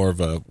is just more of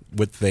a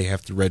what they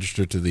have to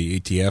register to the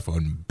ATF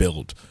on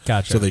build.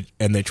 Gotcha. So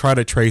they try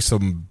to trace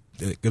them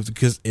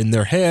because in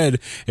their head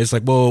it's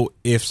like, well,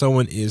 if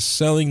someone is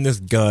selling this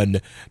gun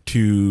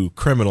to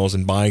criminals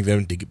and buying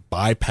them to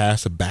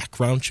bypass a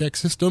background check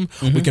system,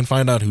 we can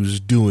find out who's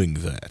doing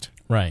that.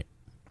 Right.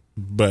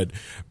 But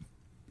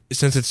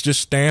since it's just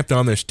stamped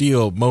on their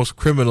steel, most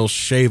criminals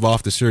shave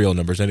off the serial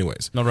numbers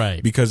anyways. All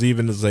right. Because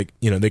even it's like,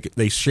 you know,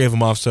 they shave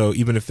them off, so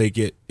even if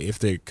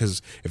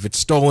it's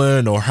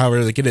stolen or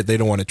however they get it, they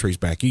don't want to trace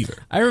back either.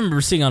 I remember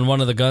seeing on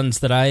one of the guns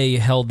that I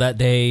held that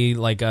day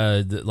like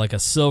a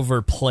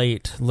silver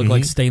plate, looked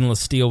like stainless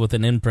steel with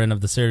an imprint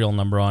of the serial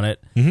number on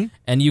it.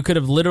 And you could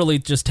have literally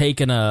just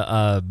taken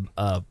a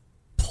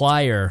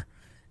plier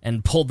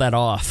and pulled that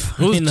off.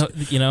 Well,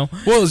 you know?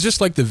 Well, it's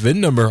just like the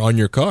VIN number on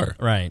your car.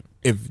 Right.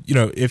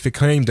 If it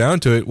came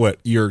down to it, what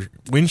your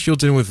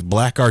windshield's in with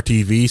black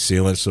RTV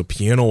sealant, so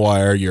piano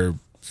wire your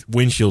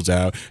windshield's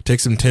out.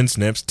 Take some tin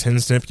snips,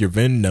 snip your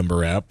VIN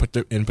number out, put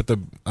the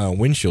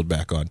windshield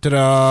back on.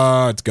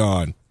 Ta-da! It's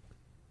gone.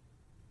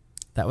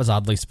 That was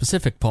oddly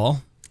specific,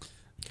 Paul.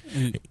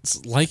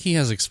 It's like he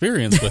has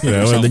experience with it.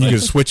 And then you can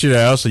switch it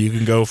out so you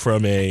can go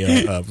from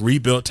a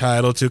rebuilt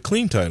title to a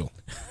clean title.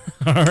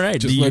 All right.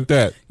 Just like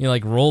that. You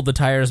like roll the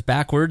tires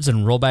backwards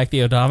and roll back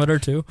the odometer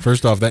too?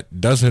 First off, that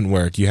doesn't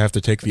work. You have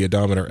to take the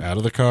odometer out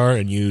of the car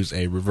and use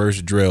a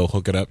reverse drill,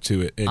 hook it up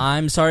to it.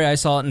 I'm sorry, I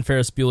saw it in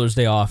Ferris Bueller's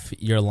Day Off.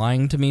 You're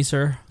lying to me,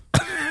 sir.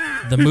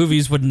 The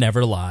movies would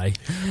never lie.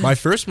 My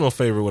personal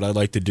favorite, what I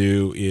like to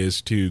do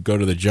is to go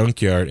to the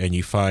junkyard and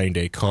you find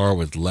a car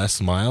with less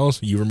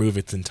miles. You remove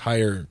its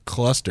entire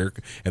cluster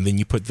and then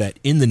you put that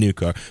in the new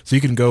car. So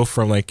you can go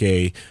from like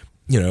a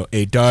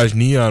Dodge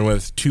Neon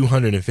with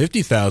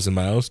 250,000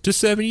 miles to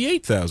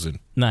 78,000.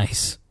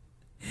 Nice.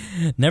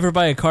 Never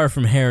buy a car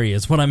from Harry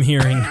is what I'm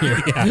hearing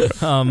here.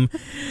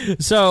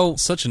 So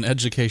such an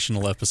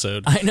educational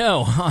episode. I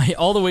know.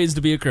 All the ways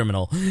to be a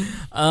criminal.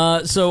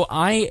 So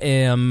I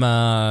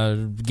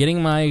am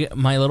getting my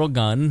little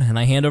gun, and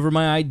I hand over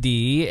my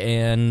ID,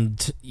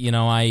 and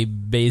I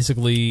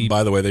basically.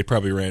 By the way, they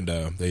probably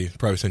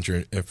sent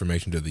your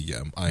information to the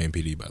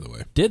IMPD. By the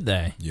way, did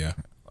they? Yeah.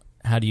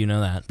 How do you know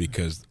that?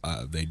 Because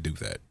they do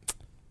that.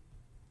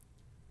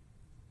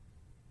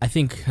 I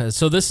think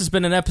so. This has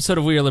been an episode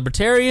of We Are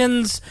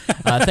Libertarians.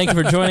 Thank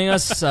you for joining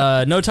us.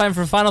 No time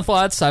for final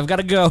thoughts. I've got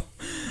to go.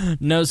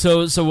 No,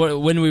 so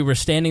when we were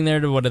standing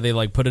there, what do they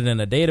like? Put it in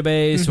a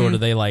database, or do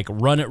they like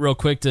run it real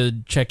quick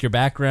to check your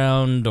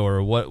background,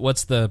 or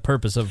what's the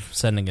purpose of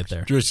sending it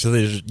there? Just so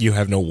you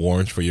have no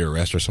warrants for your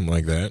arrest or something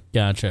like that.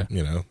 Gotcha.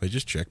 They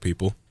just check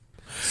people.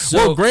 So,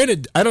 well,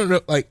 granted, I don't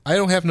know. Like, I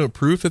don't have no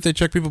proof that they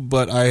check people,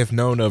 but I have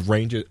known of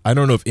Rangers. I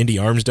don't know if Indy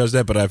Arms does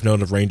that, but I've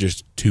known of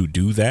Rangers to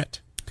do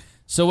that.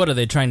 So what, are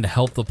they trying to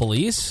help the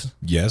police?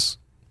 Yes.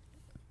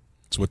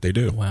 That's what they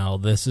do. Wow,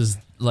 this is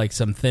like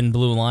some thin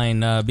blue line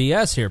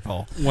BS here,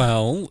 Paul.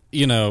 Well,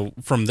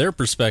 from their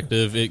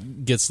perspective,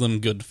 it gets them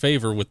good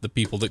favor with the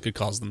people that could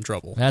cause them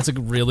trouble. That's a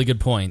really good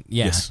point.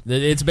 Yeah. Yes.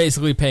 It's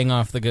basically paying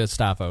off the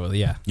Gestapo.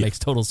 Yeah, makes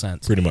total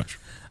sense. Pretty much.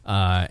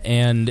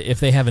 And if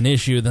they have an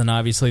issue, then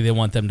obviously they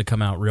want them to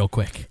come out real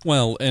quick.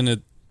 Well, and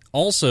it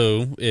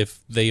also, if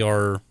they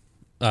are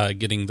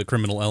getting the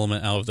criminal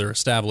element out of their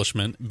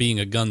establishment, being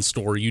a gun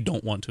store, you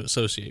don't want to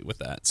associate with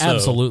that. So,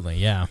 absolutely,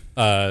 yeah.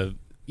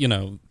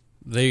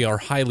 They are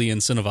highly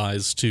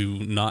incentivized to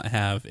not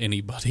have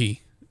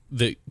anybody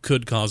that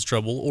could cause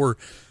trouble or,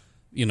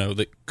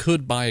 that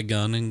could buy a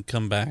gun and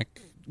come back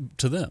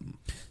to them.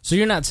 So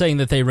you're not saying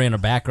that they ran a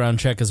background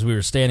check as we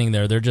were standing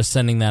there. They're just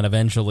sending that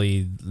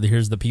eventually,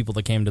 here's the people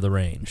that came to the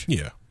range.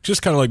 Yeah.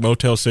 Just kind of like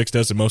Motel 6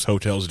 does and most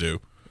hotels do.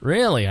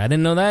 Really? I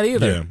didn't know that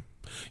either. Yeah.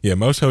 Yeah,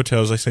 most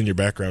hotels, they send your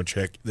background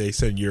check. They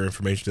send your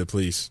information to the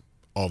police.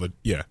 And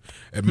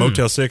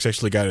Motel 6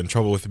 actually got in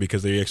trouble with it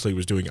because they actually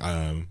was doing,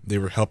 they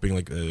were helping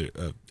like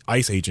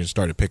ICE agents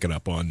started picking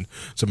up on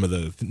some of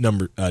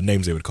the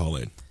names they would call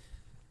in.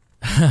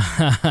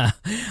 I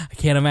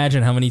can't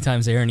imagine how many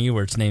times Aaron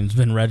Ewert's name's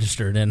been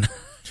registered in.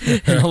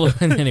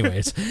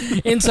 Anyways,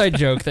 inside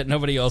joke that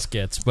nobody else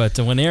gets, but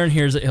when Aaron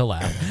hears it, he'll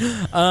laugh.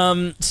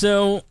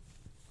 So,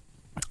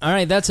 all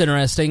right, that's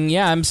interesting.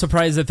 Yeah, I'm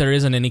surprised that there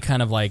isn't any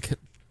kind of like.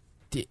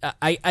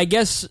 I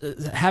guess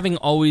having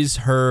always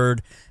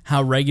heard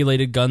how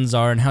regulated guns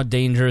are and how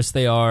dangerous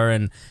they are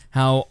and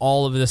how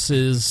all of this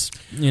is,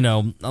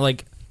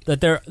 like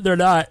that they're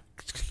not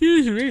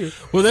Excuse me.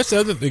 Well, that's the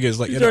other thing is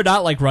like They're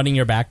not like running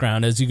your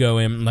background as you go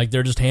in. Like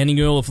they're just handing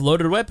you a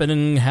loaded weapon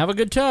and have a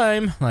good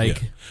time.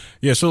 Like,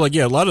 yeah. So like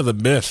a lot of the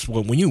myths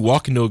when you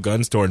walk into a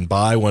gun store and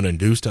buy one and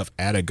do stuff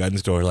at a gun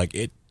store, like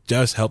it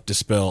does help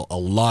dispel a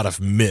lot of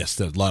myths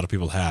that a lot of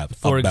people have.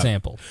 For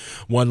example,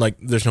 one, like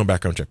there's no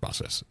background check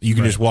process. You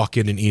can just walk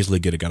in and easily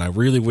get a gun. I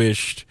really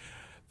wished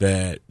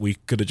that we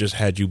could have just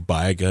had you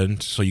buy a gun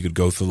so you could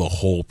go through the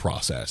whole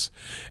process.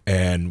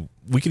 And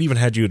we could even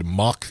had you to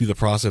mock through the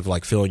process of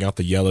like filling out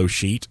the yellow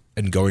sheet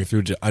and going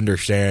through to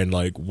understand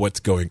like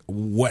what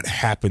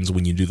happens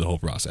when you do the whole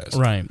process.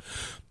 Right.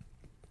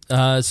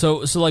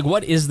 So like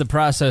what is the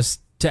process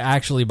to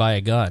actually buy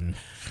a gun?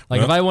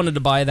 Like if I wanted to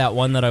buy that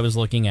one that I was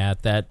looking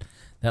at, that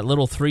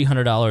little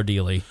 $300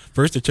 dealie.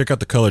 First, to check out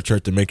the color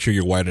chart to make sure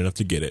you're white enough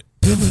to get it.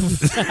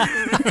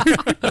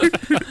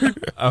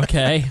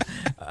 Okay.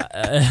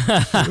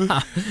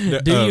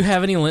 Do you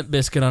have any Limp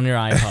Bizkit on your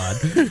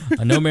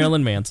iPod? No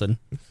Marilyn Manson.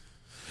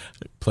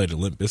 I played a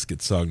Limp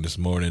Bizkit song this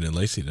morning, and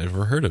Lacey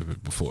never heard of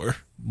it before.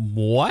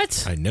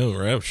 What? I know,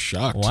 right? I was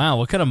shocked. Wow,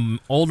 what kind of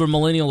older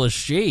millennial is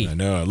she? I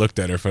know. I looked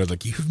at her and I was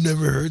like, "You've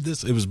never heard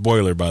this?" It was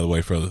Boiler, by the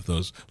way, for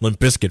those Limp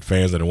Bizkit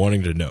fans that are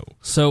wanting to know.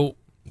 So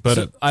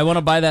I want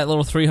to buy that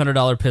little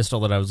 $300 pistol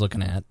that I was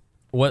looking at.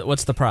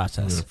 What's the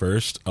process?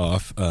 First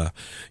off,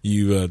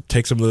 you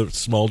take some of the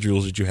small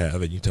jewels that you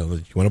have and you tell them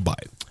that you want to buy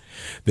it.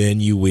 Then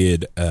you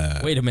would...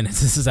 Wait a minute,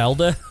 this is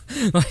Zelda?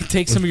 Like,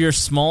 take some of your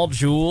small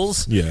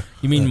jewels? Yeah.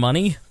 You mean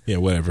money? Yeah,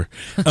 whatever.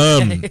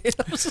 Some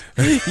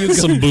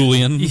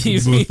bullion.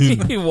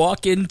 You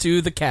walk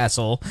into the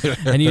castle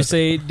and you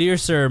say, "Dear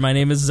sir, my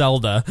name is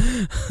Zelda."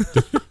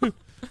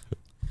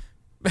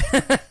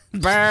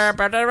 Zelda's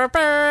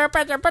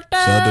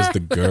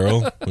the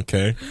girl.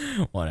 Okay.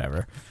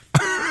 Whatever.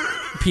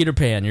 Peter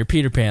Pan. You're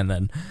Peter Pan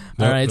then.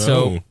 No, all right,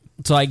 no.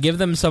 So I give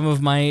them some of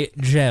my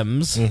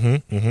gems.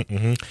 And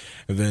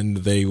then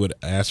they would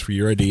ask for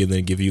your ID and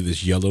then give you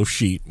this yellow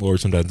sheet, or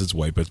sometimes it's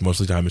white, but most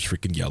of the time it's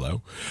freaking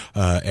yellow.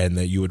 And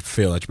that you would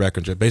fill out your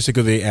background check.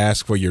 Basically, they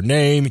ask for your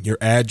name, your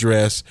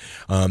address,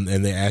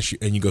 and they ask you,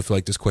 and you go through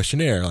like this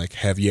questionnaire, like,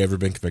 have you ever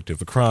been convicted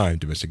of a crime,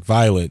 domestic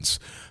violence,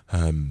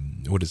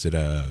 what is it,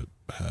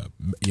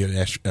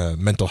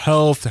 mental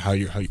health, how's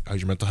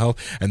your mental health,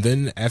 and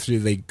then after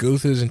they go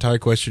through this entire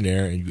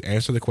questionnaire and you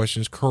answer the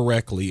questions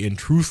correctly and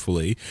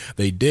truthfully,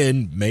 they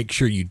then make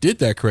sure you did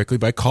that correctly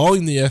by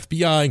calling the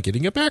FBI and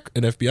getting an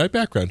FBI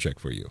background check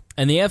for you.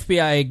 And the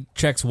FBI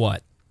checks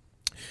what?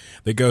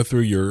 They go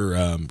through your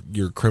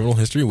criminal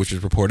history, which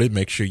is reported.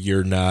 Make sure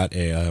you're not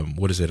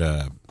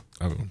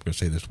I'm going to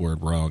say this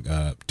word wrong,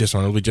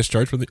 dishonorably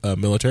discharged from the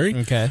military,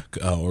 okay,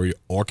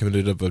 or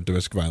committed of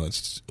domestic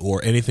violence,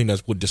 or anything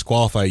that would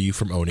disqualify you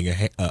from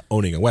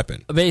owning a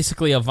weapon.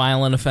 Basically, a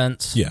violent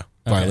offense. Yeah,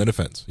 violent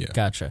offense. Yeah,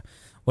 gotcha.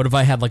 What if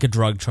I had like a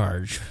drug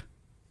charge?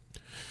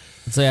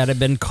 Let's say I'd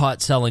been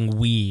caught selling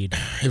weed.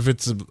 If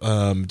it's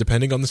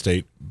depending on the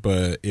state,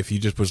 but if you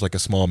just was like a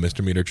small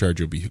misdemeanor charge,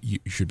 you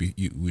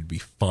would be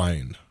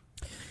fine.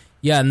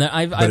 Yeah, and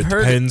I've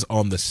heard... it depends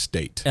on the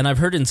state. And I've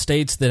heard in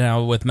states that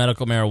now with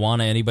medical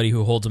marijuana, anybody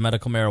who holds a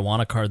medical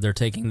marijuana card, they're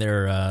taking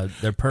their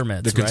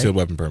permits, They're concealed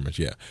weapon permits,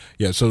 yeah.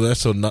 Yeah, so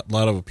a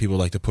lot of people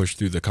like to push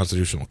through the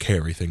constitutional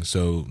carry thing,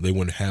 so they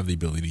wouldn't have the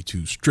ability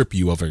to strip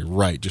you of a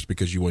right just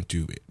because you want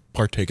to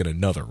partake in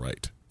another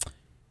right.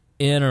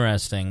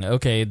 Interesting.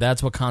 Okay,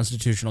 that's what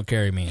constitutional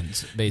carry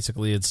means.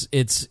 Basically, it's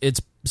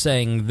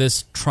saying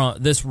this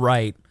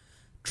right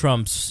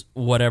trumps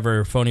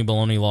whatever phony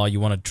baloney law you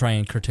want to try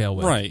and curtail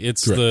with. Right.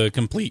 It's Correct. The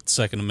complete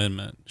Second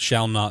Amendment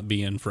shall not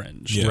be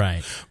infringed. Yeah.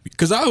 Right.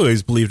 Because I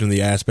always believed in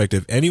the aspect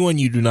of anyone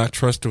you do not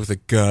trust with a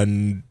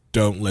gun,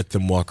 don't let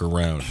them walk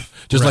around.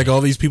 Just like all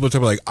these people talk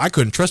about, like, I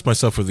couldn't trust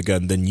myself with a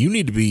gun, then you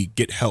need to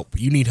get help.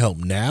 You need help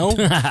now.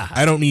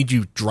 I don't need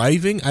you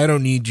driving. I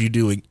don't need you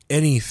doing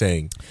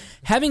anything.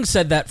 Having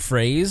said that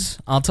phrase,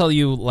 I'll tell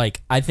you,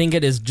 like, I think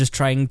it is just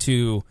trying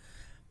to...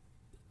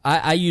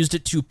 I used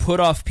it to put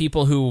off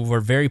people who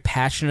were very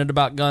passionate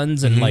about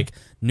guns and like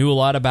knew a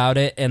lot about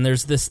it. And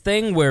there's this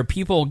thing where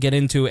people get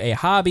into a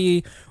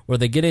hobby or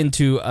they get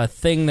into a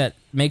thing that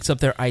makes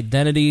up their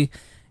identity,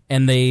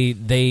 and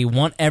they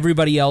want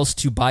everybody else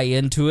to buy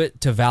into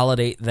it to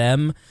validate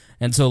them.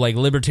 And so, like,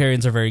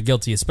 libertarians are very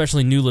guilty,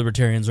 especially new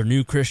libertarians or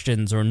new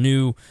Christians or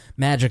new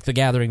Magic the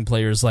Gathering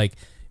players. Like,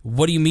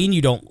 what do you mean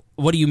you don't?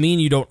 What do you mean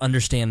you don't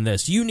understand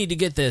this? You need to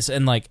get this.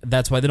 And, like,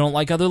 that's why they don't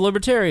like other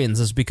libertarians,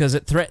 is because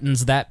it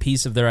threatens that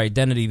piece of their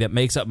identity that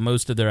makes up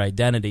most of their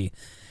identity.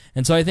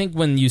 And so I think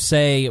when you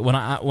say, when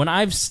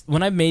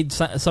I've made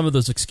some of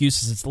those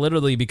excuses, it's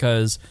literally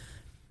because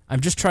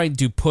I'm just trying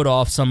to put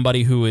off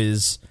somebody who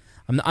is...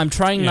 I'm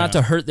trying not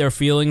to hurt their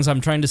feelings.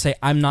 I'm trying to say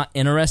I'm not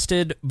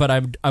interested, but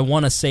I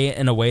want to say it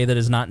in a way that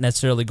is not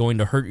necessarily going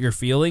to hurt your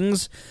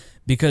feelings,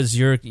 because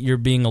you're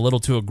being a little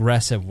too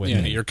aggressive with me.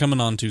 Yeah, you're coming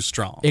on too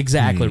strong.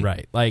 Exactly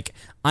right. Like,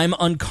 I'm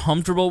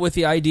uncomfortable with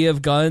the idea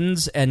of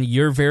guns, and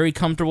you're very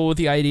comfortable with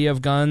the idea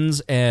of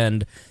guns,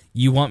 and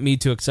you want me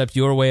to accept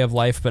your way of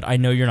life, but I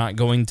know you're not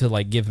going to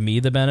like give me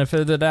the benefit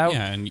of the doubt.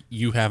 Yeah, and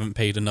you haven't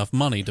paid enough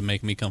money to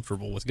make me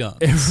comfortable with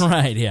guns.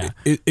 Right, yeah.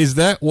 Is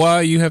that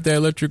why you have that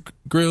electric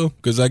grill?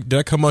 Because did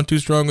I come on too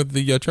strong with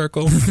the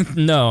charcoal?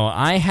 No,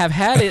 I have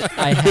had it.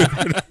 I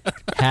have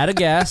had a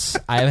gas.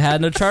 I have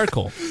had a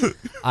charcoal.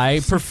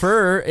 I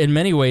prefer, in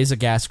many ways, a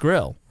gas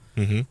grill.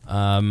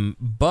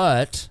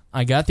 But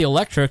I got the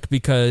electric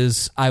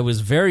because I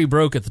was very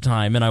broke at the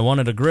time and I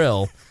wanted a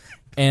grill,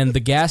 and the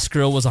gas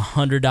grill was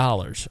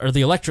 $100, or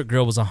the electric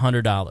grill was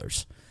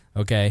 $100.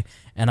 Okay,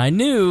 and I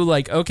knew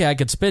like, okay, I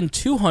could spend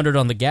 $200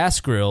 on the gas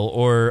grill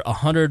or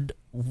 $100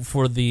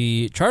 for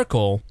the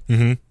charcoal,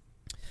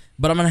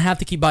 but I'm gonna have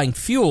to keep buying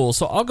fuel,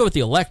 so I'll go with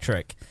the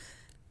electric.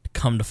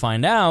 Come to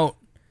find out,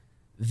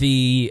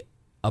 the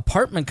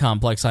apartment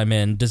complex I'm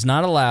in does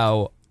not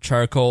allow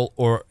charcoal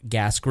or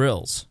gas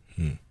grills.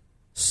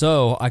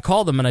 So I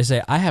called them and I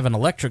say, I have an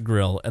electric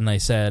grill, and they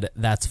said,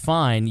 that's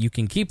fine, you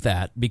can keep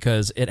that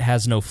because it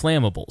has no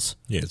flammables.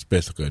 Yeah, it's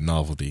basically a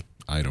novelty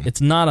item.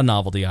 It's not a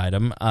novelty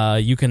item.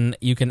 You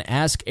can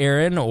ask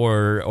Aaron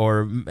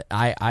or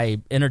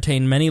I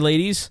entertain many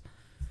ladies.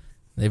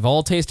 They've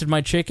all tasted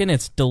my chicken.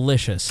 It's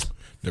delicious.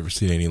 Never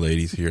seen any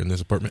ladies here in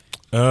this apartment.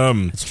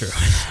 It's true.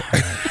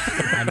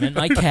 I meant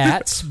my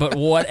cats, but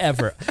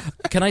whatever.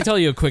 Can I tell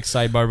you a quick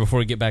sidebar before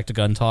we get back to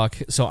gun talk?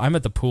 So I'm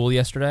at the pool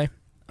yesterday.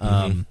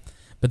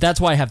 But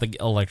that's why I have the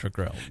electric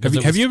grill.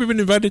 Have you ever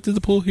been invited to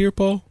the pool here,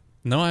 Paul?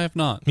 No, I have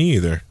not. Me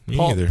either.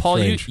 Paul,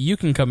 you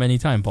can come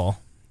anytime, Paul.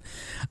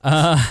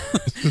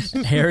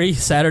 Harry,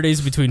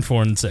 Saturdays between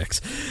 4 and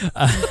 6.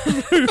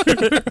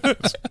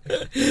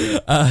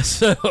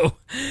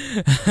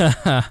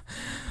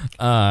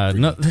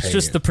 No, that's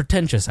just the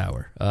pretentious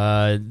hour.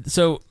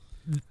 So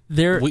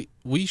there,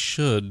 we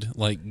should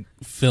like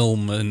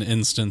film an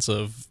instance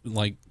of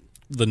like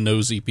the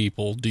nosy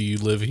people. Do you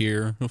live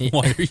here?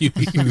 Why are you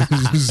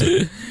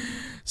here?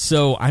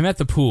 So I'm at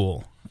the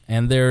pool,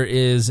 and there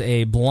is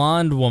a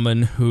blonde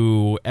woman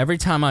who, every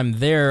time I'm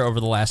there over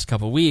the last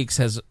couple of weeks,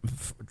 has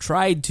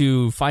tried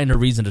to find a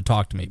reason to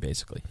talk to me,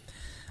 basically.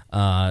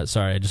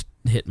 Sorry, I just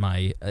hit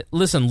my...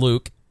 listen,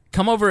 Luke,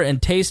 come over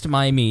and taste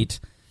my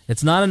meat.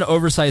 It's not an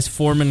oversized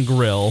Foreman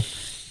grill.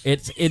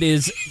 It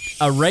is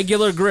a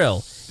regular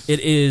grill.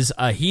 It is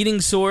a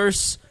heating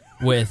source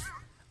with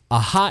a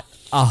hot...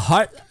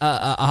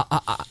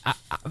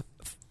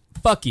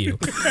 fuck you.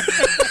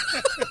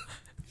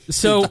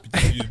 So,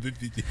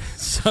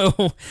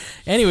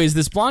 anyways,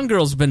 this blonde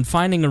girl's been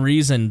finding a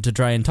reason to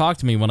try and talk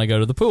to me when I go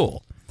to the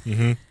pool.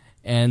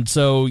 And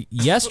so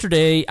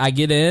yesterday I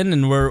get in,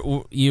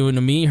 and you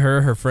and me,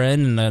 her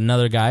friend, and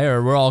another guy,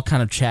 we're all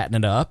kind of chatting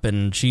it up,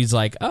 and she's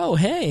like, "Oh,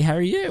 hey, how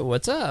are you?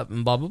 What's up?"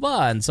 And blah blah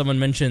blah. And someone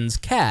mentions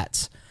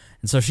cats,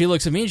 and so she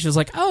looks at me and she's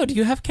like, "Oh, do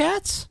you have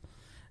cats?"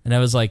 And I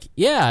was like,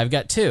 "Yeah, I've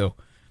got 2.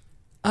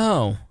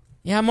 "Oh,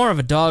 yeah, I'm more of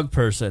a dog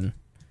person.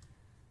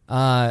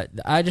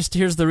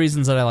 Here's the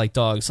reasons that I like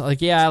dogs."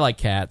 Like, yeah, I like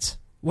cats.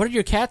 "What are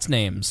your cats'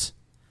 names?"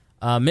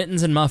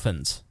 "Mittens and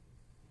Muffins."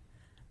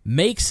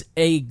 Makes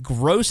a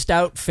grossed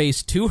out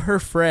face to her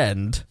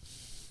friend,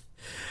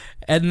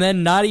 and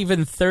then not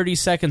even 30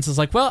 seconds is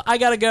like, "Well, I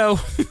gotta go."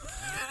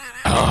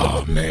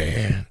 Oh,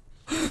 man.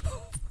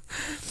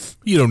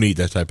 You don't need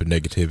that type of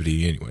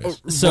negativity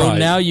anyways. So Right.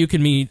 now you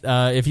can meet,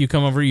 if you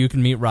come over, you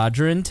can meet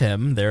Roger and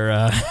Tim. They're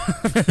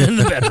in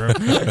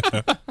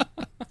the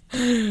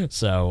bedroom.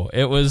 So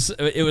it was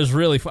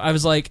really fun. I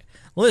was like,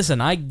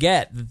 listen, I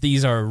get that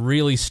these are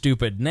really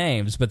stupid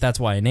names, but that's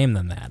why I name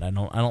them that. I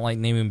don't like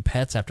naming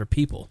pets after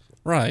people.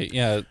 Right,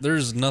 yeah.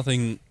 There's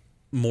nothing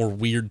more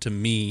weird to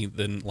me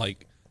than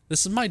like,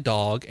 this is my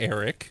dog,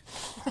 Eric.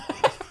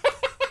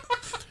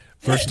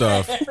 First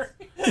off,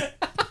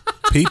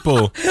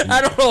 people...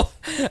 I don't know.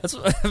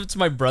 It's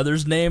my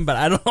brother's name, but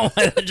I don't know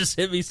why that just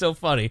hit me so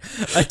funny.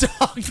 A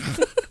dog.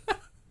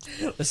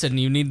 Listen,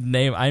 you need to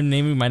name. I'm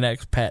naming my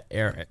next pet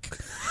Eric,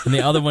 and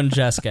the other one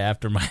Jessica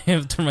after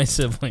my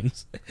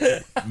siblings.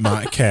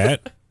 My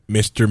cat,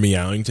 Mr.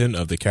 Meowington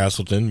of the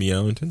Castleton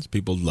Meowingtons.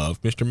 People love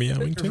Mr.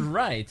 Meowington.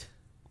 Right.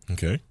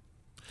 Okay.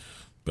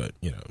 But,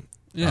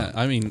 Yeah,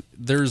 I mean,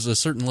 there's a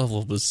certain level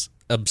of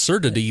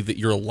absurdity that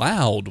you're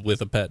allowed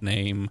with a pet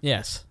name,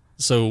 Yes.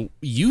 so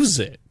use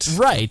it.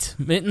 Right.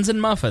 Mittens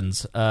and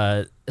Muffins.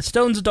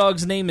 Stone's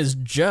dog's name is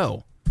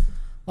Joe.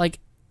 Like,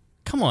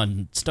 come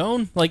on,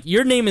 Stone. Like,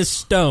 your name is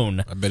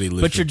Stone. I bet he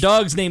lives But your with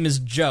dog's name is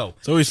Joe.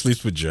 So he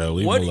sleeps with Joe.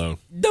 Leave him alone.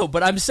 No,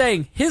 but I'm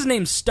saying his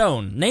name's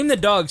Stone. Name the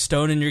dog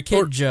Stone and your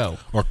kid Joe.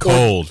 Or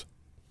Cold.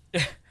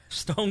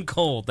 Stone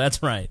Cold.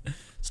 That's right.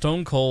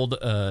 Stone Cold.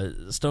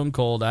 Stone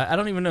Cold. I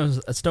don't even know.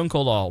 Stone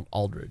Cold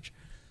Aldridge.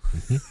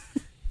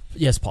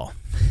 Yes, Paul.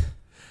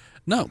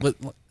 No, but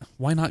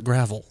why not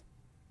gravel?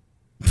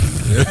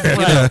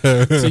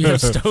 So you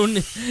have Stone.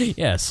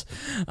 Yes.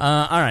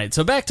 All right.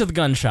 So back to the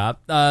gun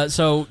shop.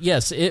 So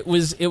yes, it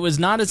was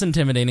not as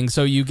intimidating.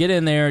 So you get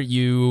in there.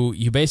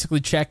 You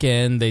basically check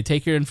in. They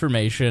take your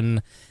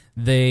information.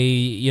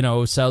 They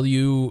sell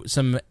you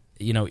some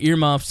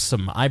earmuffs,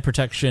 some eye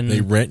protection.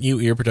 They rent you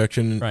ear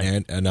protection Right.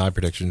 and an eye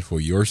protection for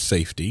your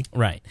safety.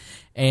 Right.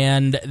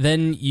 And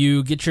then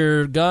you get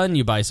your gun,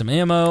 you buy some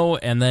ammo,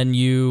 and then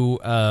you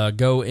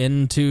go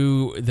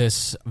into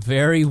this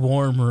very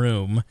warm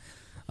room,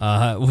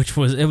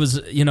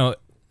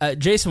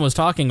 Jason was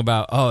talking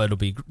about,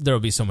 there'll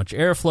be so much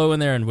airflow in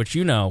there, and which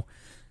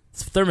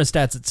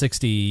thermostat's at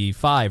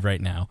 65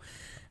 right now.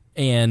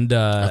 And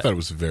I thought it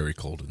was very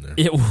cold in there.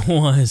 it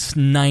was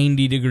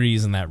 90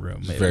 degrees in that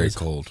room. It Very was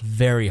cold.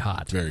 Very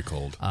hot. Very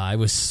cold. I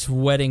was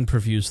sweating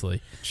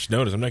profusely. Just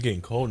notice I'm not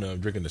getting cold now. I'm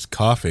drinking this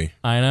coffee.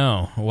 I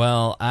know.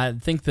 Well, I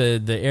think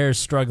the air is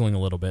struggling a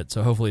little bit,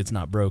 so hopefully it's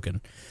not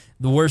broken.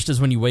 The worst is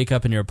when you wake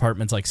up and your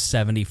apartment's like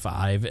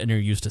 75 and you're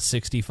used to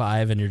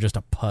 65 and you're just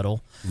a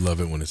puddle.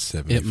 Love it when it's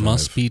 75. It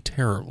must be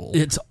terrible.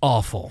 It's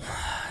awful.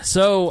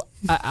 So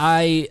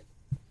I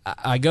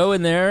go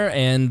in there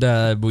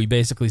and we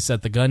basically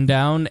set the gun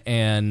down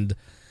and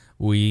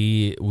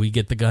we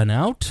get the gun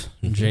out.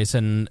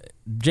 Mm-hmm.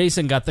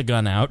 Jason got the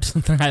gun out.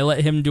 I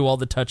let him do all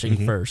the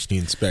touching first. He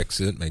inspects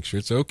it, make sure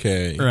it's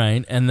okay.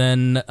 Right, and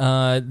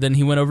then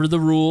he went over the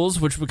rules,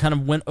 which we kind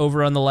of went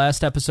over on the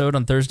last episode,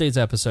 on Thursday's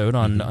episode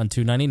on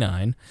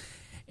 299,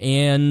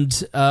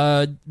 and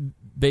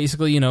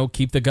basically,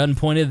 keep the gun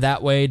pointed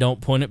that way,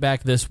 don't point it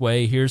back this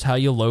way. Here's how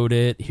you load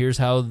it. Here's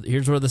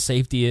where the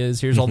safety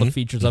is. Here's all the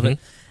features of it.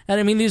 And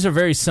I mean, these are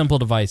very simple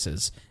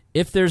devices.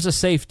 If there's a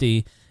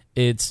safety,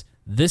 it's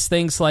this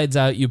thing slides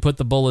out, you put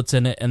the bullets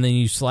in it, and then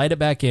you slide it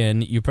back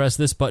in, you press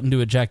this button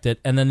to eject it,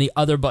 and then the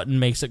other button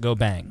makes it go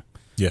bang.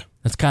 Yeah.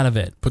 That's kind of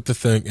it. Put the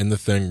thing in the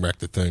thing, rack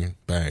the thing,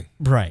 bang.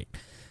 Right.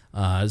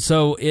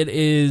 So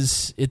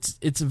it's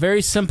a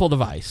very simple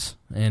device.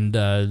 And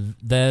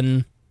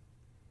then,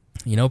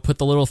 put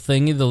the little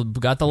thingy,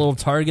 got the little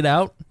target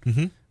out,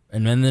 and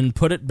then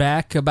put it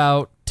back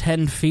about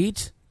 10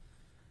 feet.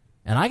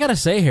 And I got to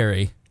say,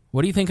 Harry,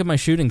 what do you think of my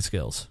shooting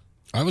skills?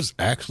 I was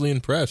actually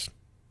impressed.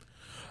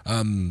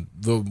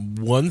 The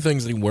one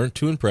things that weren't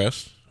too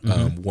impressed.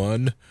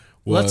 One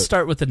was, Let's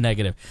start with the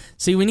negative.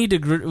 See, we need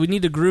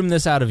to groom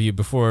this out of you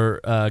before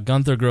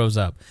Gunther grows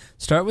up.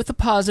 Start with the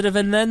positive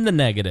and then the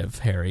negative,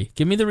 Harry.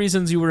 Give me the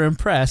reasons you were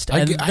impressed.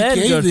 I gave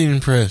the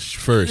impressed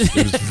first.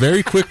 It was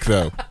very quick,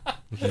 though.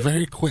 It was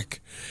very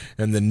quick.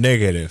 And the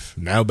negative.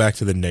 Now back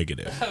to the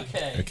negative.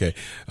 Okay.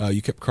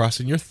 You kept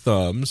crossing your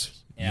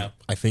thumbs. Yeah.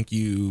 I think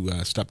you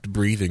stopped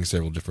breathing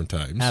several different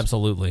times.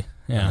 Absolutely.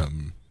 Yeah.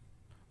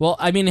 Well,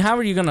 I mean, how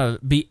are you going to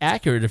be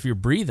accurate if you're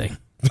breathing?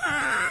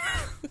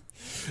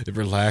 It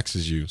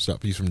relaxes you.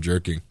 Stops you from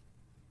jerking.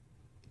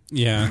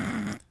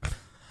 Yeah.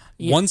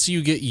 Once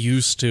you get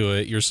used to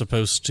it, you're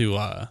supposed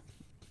to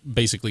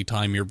basically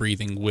time your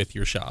breathing with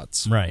your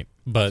shots. Right.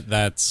 But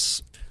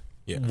that's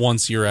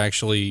once you're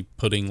actually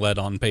putting lead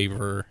on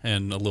paper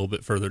and a little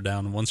bit further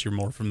down, once you're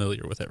more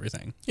familiar with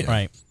everything. Yeah.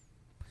 Right.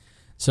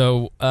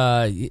 So,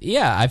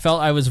 I felt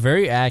I was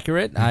very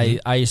accurate.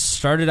 I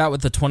started out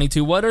with the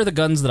 22. What are the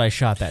guns that I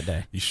shot that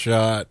day? You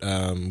shot,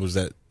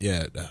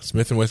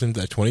 Smith & Wesson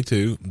at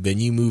 22. Then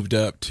you moved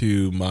up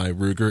to my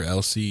Ruger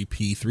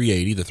LCP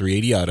 380, the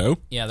 380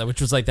 Auto. Yeah,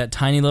 which was like that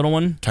tiny little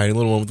one. Tiny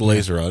little one with the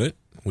laser on it,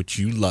 which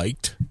you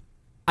liked.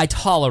 I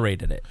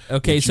tolerated it.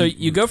 Okay, so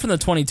you go from the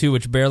 22,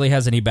 which barely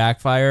has any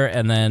backfire,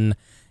 and then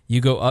you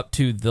go up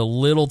to the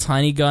little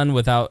tiny gun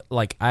without,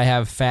 like, I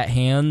have fat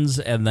hands,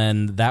 and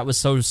then that was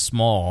so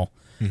small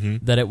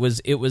that it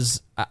was.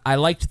 I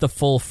liked the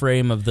full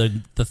frame of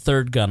the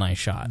third gun I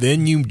shot.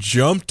 Then you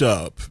jumped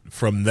up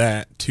from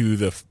that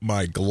to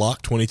my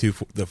Glock 22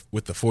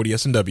 with the 40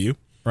 S&W.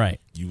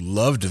 Right. You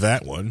loved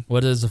that one.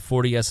 What does a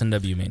 40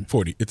 S&W mean?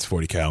 40. It's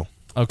 40 cal.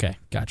 Okay,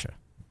 gotcha.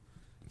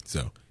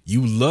 So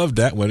you loved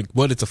that one.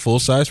 But it's a full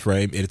size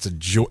frame, and it's a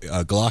joy.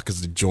 Glock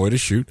is a joy to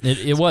shoot.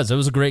 It was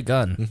a great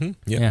gun.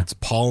 Yeah, it's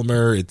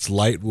polymer. It's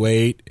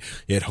lightweight.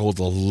 It holds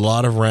a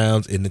lot of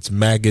rounds in its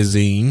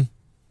magazine.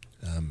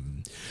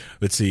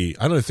 Let's see.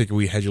 I don't think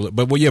we had you,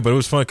 but it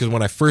was fun because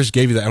when I first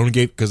gave you that, I only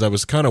gave because I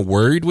was kind of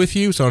worried with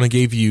you, so I only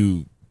gave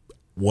you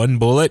one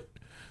bullet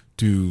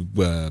to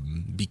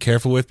be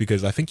careful with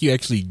because I think you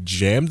actually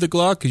jammed the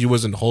Glock because you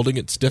wasn't holding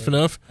it stiff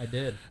enough. I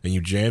did, and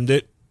you jammed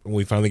it. And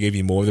we finally gave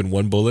you more than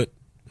one bullet.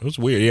 It was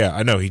weird. Yeah,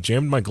 I know. He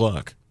jammed my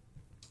Glock.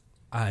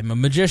 I'm a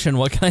magician.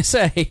 What can I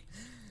say?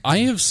 I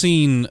have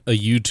seen a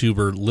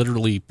YouTuber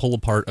literally pull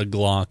apart a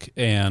Glock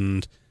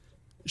and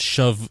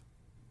shove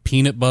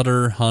peanut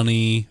butter,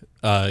 honey,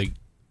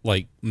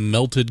 like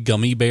melted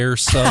gummy bear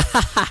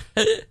stuff,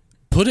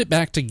 put it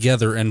back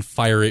together and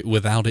fire it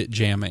without it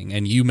jamming,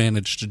 and you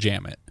managed to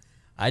jam it.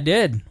 I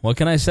did. What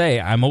can I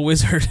say? I'm a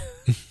wizard.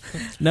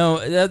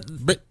 No,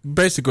 but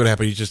basically what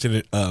happened, he just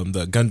didn't.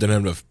 The gun didn't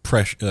have enough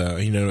pressure.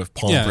 He didn't have enough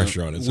palm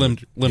pressure on it.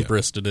 Limp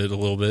wristed it a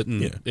little bit,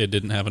 and it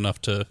didn't have enough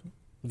to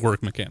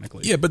work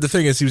mechanically. Yeah, but the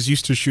thing is, he was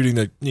used to shooting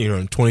the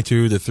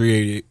 22, the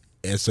 380,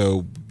 and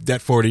so that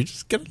 40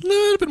 just got a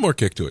little bit more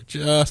kick to it,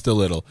 just a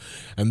little.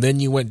 And then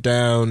you went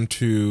down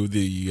to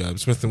the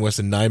Smith &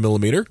 Wesson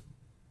 9mm,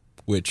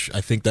 which I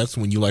think that's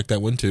when you liked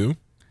that one too.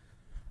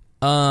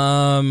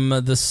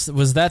 This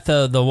was that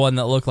the one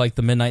that looked like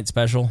the Midnight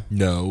Special?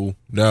 No.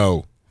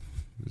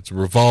 It's a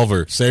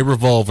revolver. Say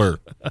revolver.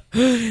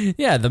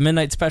 Yeah, the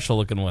Midnight Special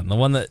looking one. The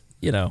one that,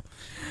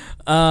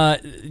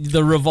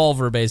 the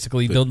revolver,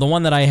 basically. The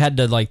one that I had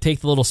to, like, take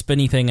the little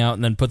spinny thing out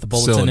and then put the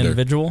bullets in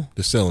individual?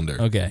 The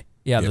cylinder. Okay.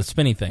 Yeah, the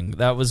spinny thing.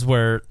 That was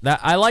where...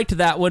 I liked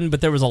that one,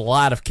 but there was a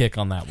lot of kick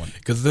on that one.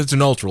 Because it's an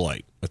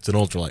ultralight. It's an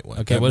ultralight one.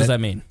 Okay, what does that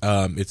mean?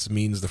 It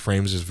means the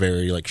frame's just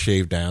very, like,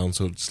 shaved down,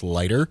 so it's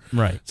lighter.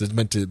 Right. So it's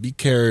meant to be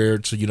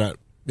carried so you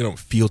don't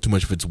feel too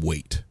much of its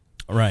weight.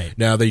 Right.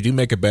 Now, they do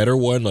make a better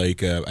one.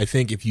 Like, I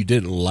think if you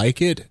didn't like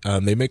it,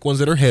 they make ones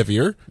that are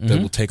heavier, that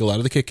will take a lot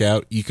of the kick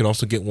out. You can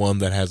also get one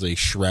that has a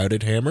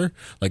shrouded hammer.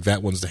 Like,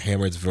 that one's the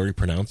hammer. It's very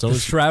pronounced. The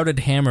shrouded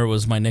hammer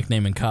was my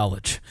nickname in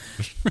college.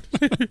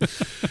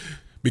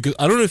 Because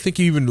I don't think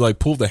you even, like,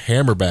 pulled the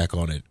hammer back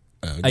on it.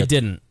 I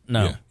didn't,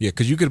 no. Yeah,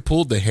 because you could have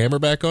pulled the hammer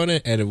back on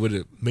it, and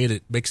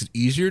it makes it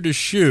easier to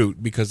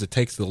shoot because it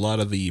takes a lot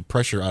of the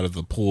pressure out of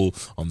the pull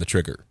on the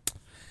trigger.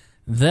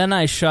 Then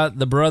I shot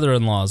the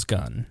brother-in-law's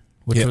gun,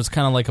 which was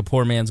kind of like a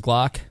poor man's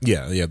Glock.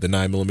 Yeah, the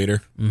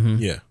 9mm. Mm-hmm.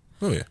 Yeah.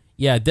 Oh, yeah.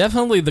 Yeah,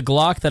 definitely the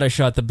Glock that I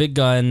shot, the big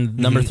gun,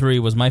 number 3,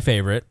 was my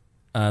favorite.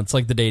 It's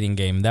like the dating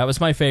game. That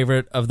was my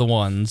favorite of the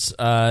ones.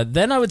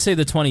 Then I would say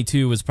the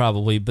 22 was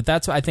probably, but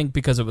that's, I think,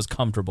 because it was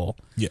comfortable.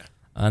 Yeah.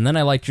 And then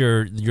I liked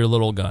your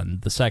little gun,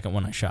 the second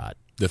one I shot.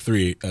 The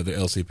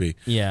LCP.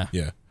 Yeah.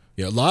 Yeah.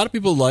 Yeah, a lot of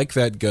people like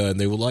that gun.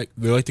 They like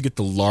to get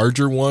the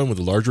larger one with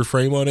a larger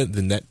frame on it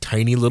than that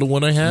tiny little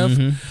one I have.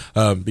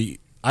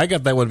 I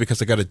got that one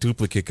because I got a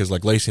duplicate because,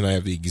 like, Lacey and I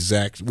have the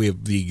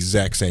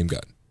exact same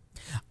gun.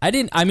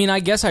 I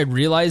guess I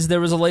realized there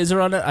was a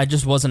laser on it. I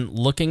just wasn't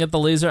looking at the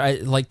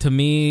laser. To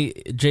me,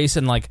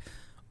 Jason, like,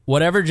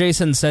 whatever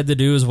Jason said to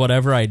do is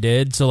whatever I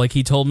did. So, like,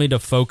 he told me to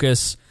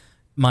focus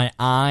my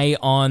eye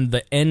on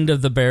the end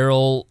of the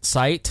barrel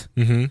sight.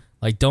 Mm-hmm.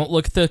 Like, don't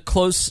look at the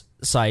close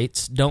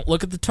sights. Don't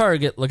look at the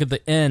target. Look at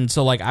the end.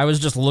 So, like, I was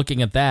just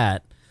looking at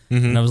that,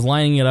 and I was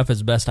lining it up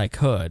as best I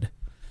could.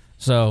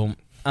 So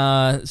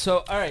all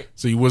right.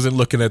 So you wasn't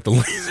looking at the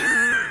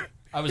laser?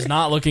 I was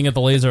not looking at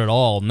the laser at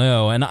all,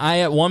 no. And I,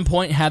 at one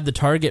point, had the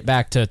target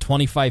back to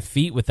 25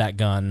 feet with that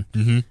gun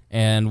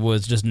and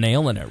was just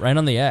nailing it right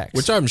on the X.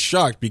 Which I'm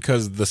shocked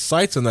because the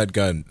sights on that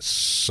gun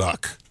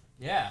suck.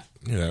 Yeah.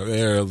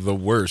 They're the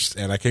worst.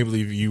 And I can't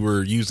believe you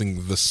were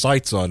using the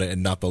sights on it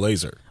and not the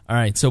laser. All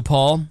right, so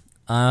Paul,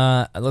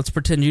 let's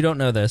pretend you don't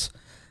know this.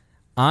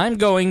 I'm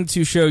going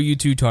to show you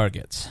 2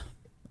 targets.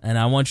 And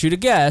I want you to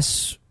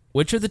guess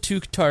which of the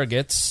 2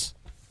 targets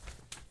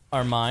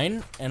are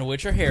mine and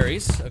which are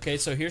Harry's. Okay,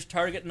 so here's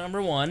target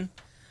number 1.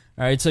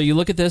 All right, so you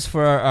look at this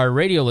for our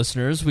radio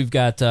listeners. We've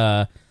got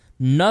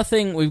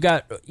nothing. We've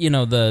got,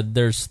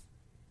 there's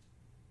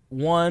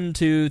 1,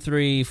 2,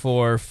 3,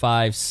 4,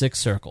 5, 6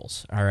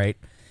 circles. All right,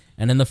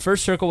 and in the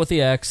first circle with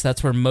the X,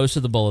 that's where most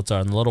of the bullets are,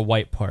 in the little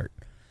white part.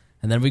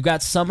 And then we've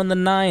got some in the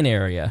 9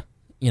 area,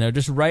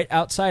 just right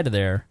outside of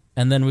there.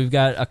 And then we've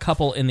got a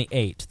couple in the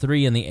 8,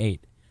 3 in the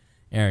 8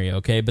 area,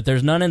 okay? But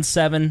there's none in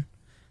 7.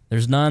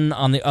 There's none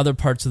on the other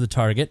parts of the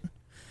target.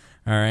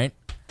 All right.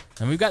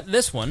 And we've got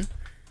this one.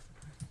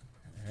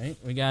 All right.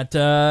 We got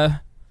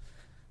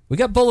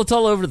bullets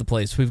all over the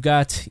place. We've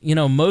got,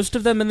 most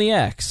of them in the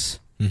X.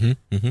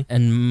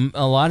 And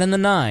a lot in the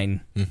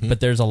 9. But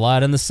there's a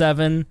lot in the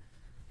 7.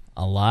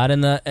 A lot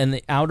in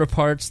the outer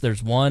parts.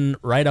 There's one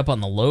right up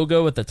on the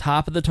logo at the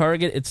top of the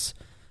target.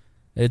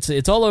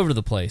 It's all over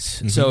the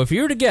place. So if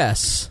you were to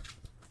guess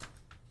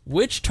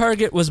which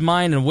target was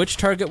mine and which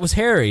target was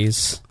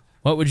Harry's,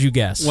 what would you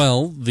guess?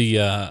 Well,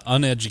 the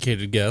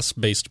uneducated guess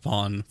based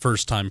upon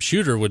first-time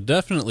shooter would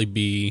definitely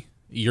be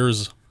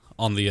yours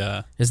on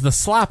the... is the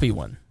sloppy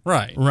one.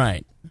 Right.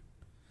 Right.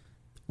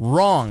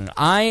 Wrong.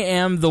 I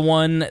am the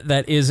one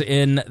that is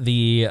in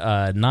the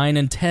 9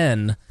 and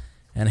 10,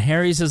 and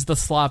Harry's is the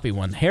sloppy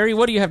one. Harry,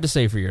 what do you have to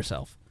say for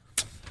yourself?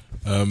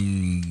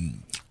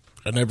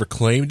 I never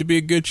claimed to be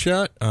a good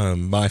shot.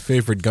 My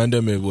favorite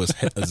Gundam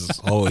is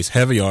always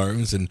Heavy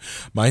Arms, and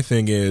my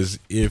thing is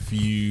if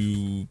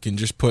you can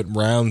just put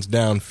rounds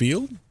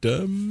downfield,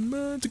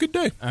 it's a good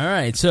day. All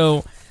right,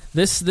 so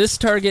this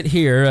target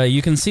here,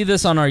 you can see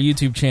this on our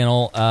YouTube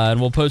channel,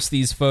 and we'll post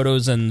these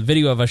photos and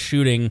video of us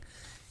shooting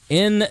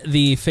in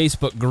the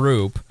Facebook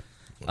group.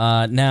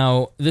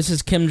 Now, this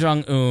is Kim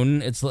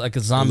Jong-un. It's like a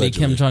zombie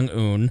Allegedly. Kim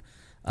Jong-un.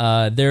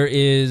 There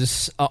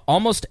is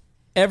almost...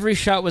 every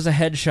shot was a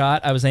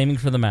headshot. I was aiming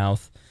for the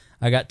mouth.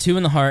 I got 2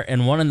 in the heart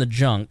and 1 in the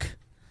junk.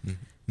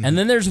 And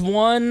then there's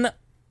one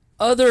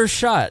other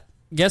shot.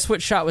 Guess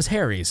what shot was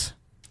Harry's?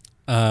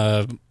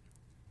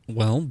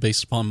 Well,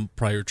 based upon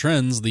prior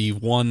trends, the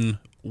one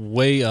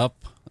way up...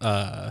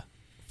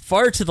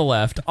 far to the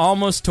left,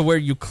 almost to where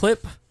you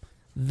clip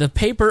the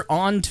paper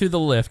onto the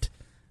lift,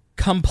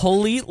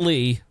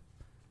 completely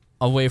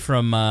away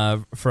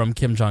from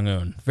Kim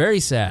Jong-un. Very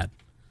sad.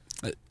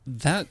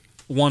 That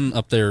one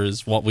up there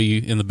is what we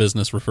in the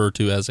business refer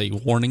to as a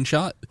warning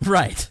shot.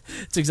 Right.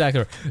 It's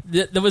exactly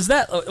right. There was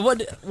that.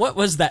 What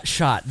was that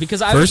shot?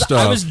 Because I First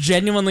off, was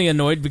genuinely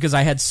annoyed because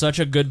I had such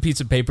a good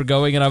piece of paper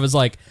going, and I was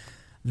like,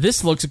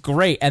 "This looks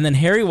great." And then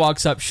Harry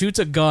walks up, shoots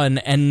a gun,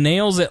 and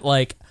nails it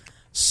like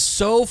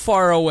so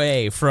far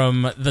away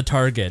from the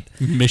target.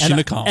 Mission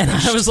accomplished.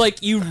 And I was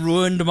like, "You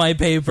ruined my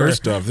paper."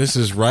 First off, this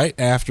is right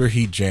after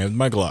he jammed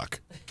my Glock.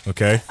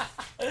 Okay?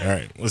 All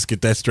right, let's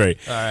get that straight.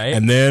 All right.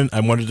 And then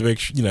I wanted to make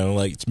sure,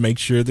 to make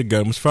sure the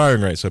gun was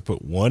firing right. So I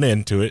put one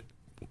into it,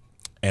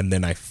 and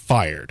then I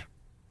fired.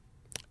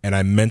 And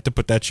I meant to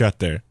put that shot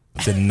there,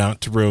 to not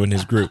to ruin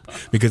his group,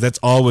 because that's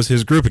all was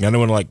his grouping. I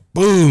don't want to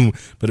boom,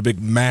 put a big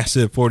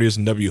massive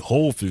 40S&W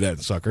hole through that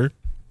sucker.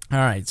 All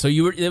right, so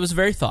it was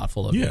very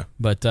thoughtful of you. Yeah.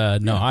 But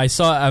no, I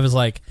was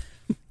like,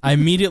 I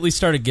immediately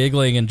started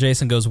giggling, and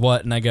Jason goes,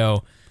 "What?" And I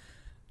go,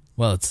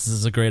 "Well, this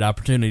is a great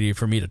opportunity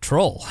for me to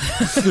troll."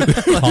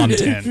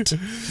 Content.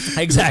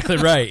 Exactly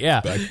right,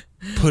 yeah. I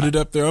put it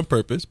up there on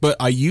purpose, but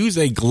I use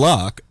a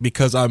Glock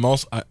because I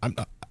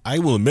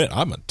will admit,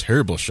 I'm a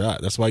terrible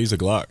shot. That's why I use a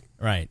Glock.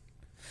 Right.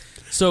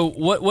 So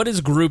what does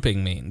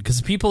grouping mean?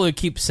 Because people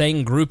keep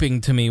saying grouping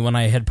to me when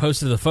I had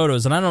posted the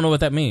photos, and I don't know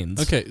what that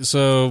means. Okay,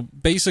 so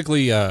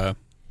basically,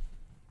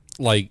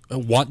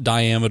 what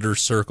diameter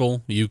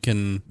circle you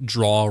can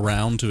draw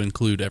around to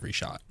include every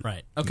shot.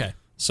 Right, okay.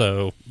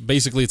 So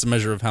basically, it's a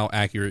measure of how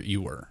accurate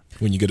you were.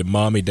 When you get a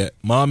mommy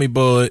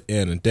bullet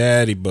and a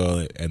daddy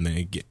bullet, and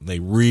they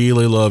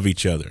really love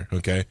each other.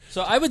 Okay.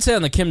 So I would say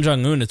on the Kim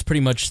Jong-un, it's pretty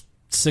much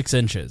 6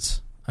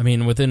 inches. I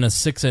mean, within a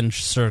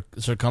 6-inch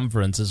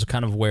circumference is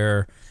kind of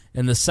where,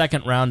 in the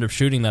second round of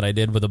shooting that I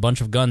did with a bunch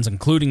of guns,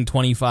 including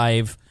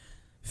 25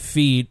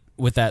 feet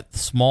with that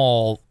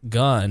small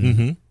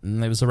gun,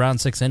 and it was around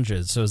 6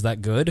 inches. So is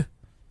that good?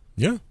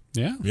 Yeah.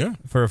 Yeah. Yeah.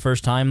 For a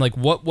first time? Like,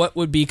 what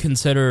would be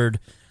considered...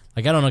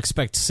 Like, I don't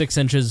expect 6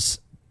 inches...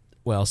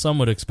 Well, some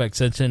would expect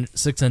 6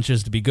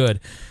 inches to be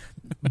good,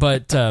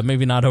 but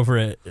maybe not over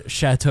at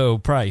Chateau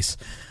Price.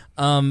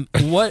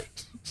 What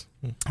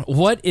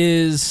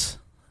is...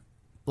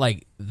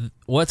 Like,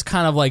 what's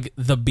kind of like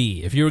the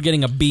B? If you were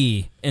getting a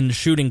B in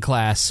shooting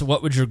class,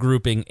 what would your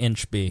grouping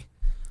inch be?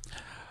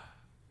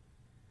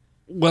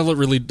 Well, it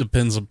really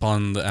depends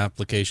upon the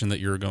application that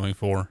you're going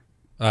for.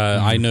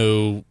 I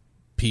know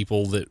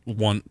people that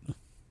want,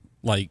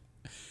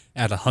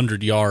 at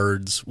 100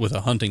 yards with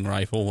a hunting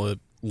rifle, a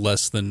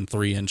less than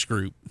 3-inch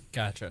group.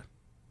 Gotcha.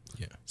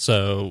 Yeah.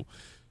 So,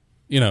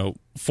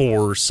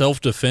 for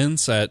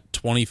self-defense at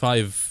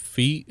 25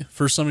 feet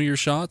for some of your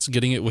shots,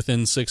 getting it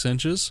within 6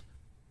 inches...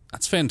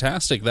 That's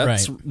fantastic.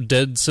 That's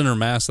dead center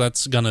mass.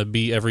 That's going to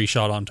be every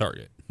shot on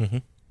target. Mm-hmm.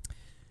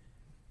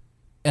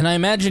 And I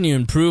imagine you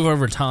improve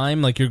over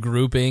time, like your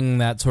grouping,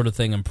 that sort of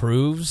thing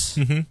improves.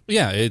 Mm-hmm.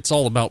 Yeah, it's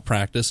all about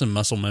practice and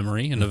muscle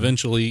memory, and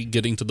eventually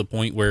getting to the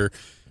point where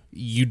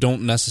you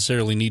don't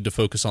necessarily need to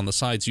focus on the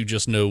sides. You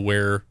just know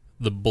where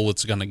the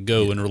bullet's going to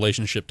go in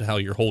relationship to how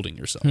you're holding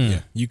yourself.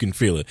 Yeah, you can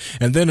feel it.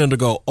 And then it'll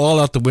go all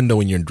out the window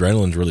when your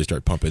adrenaline's really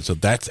start pumping. So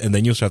and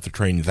then you'll have to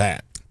train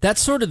that. That's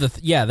sort of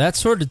that's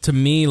sort of to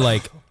me,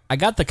 like, I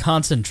got the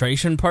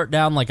concentration part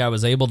down, like I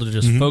was able to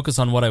just focus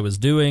on what I was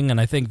doing,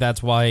 and I think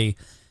that's why,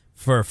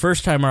 for a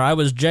first-timer, I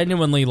was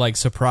genuinely,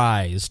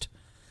 surprised,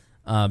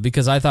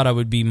 because I thought I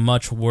would be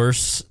much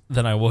worse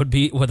than I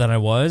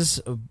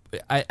was.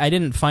 I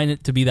didn't find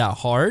it to be that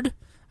hard,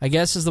 I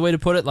guess is the way to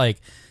put it. Like,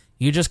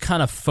 you just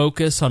kind of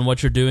focus on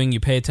what you're doing, you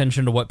pay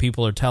attention to what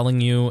people are telling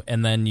you,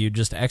 and then you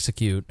just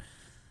execute.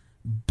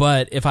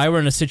 But if I were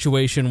in a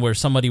situation where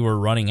somebody were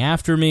running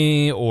after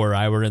me, or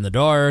I were in the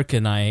dark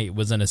and I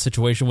was in a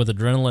situation with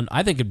adrenaline,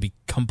 I think it'd be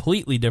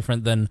completely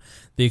different than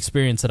the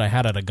experience that I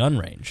had at a gun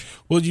range.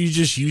 Well, you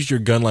just use your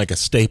gun like a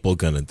staple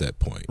gun at that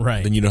point.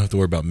 Right. Then you don't have to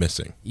worry about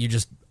missing. You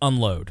just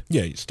unload.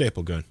 Yeah,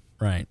 staple gun.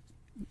 Right.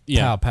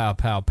 Yeah. Pow, pow,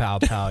 pow, pow,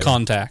 pow.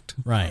 Contact.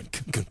 Right.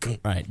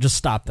 Right. Just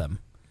stop them.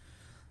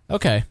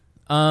 Okay.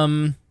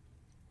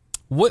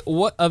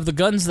 What of the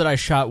guns that I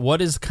shot,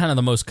 what is kind of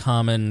the most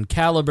common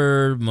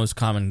caliber, most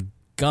common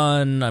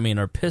gun? I mean,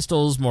 are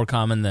pistols more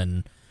common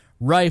than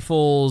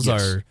rifles?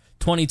 Yes. Are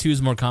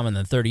 22s more common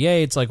than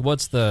 38s? Like,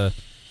 what's the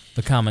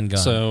common gun?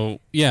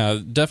 So, yeah,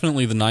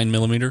 definitely the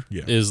 9mm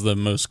Yeah. is the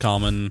most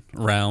common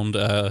round.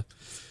 A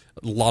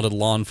lot of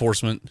law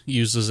enforcement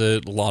uses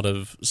it. A lot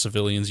of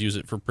civilians use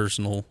it for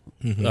personal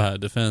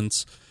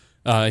defense.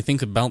 I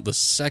think about the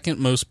second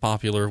most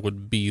popular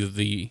would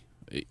be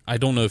I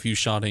don't know if you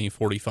shot any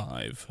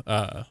 45.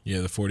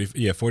 Yeah,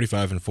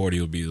 45 and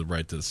 40 would be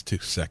right to 2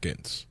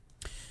 seconds.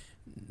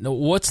 No,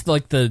 what's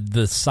like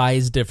the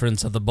size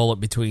difference of the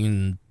bullet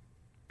between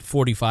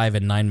 45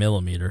 and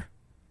 9mm?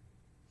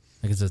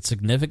 Like, is it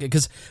significant?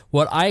 Because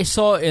what I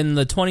saw in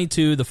the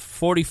 22, the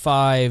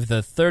 45,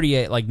 the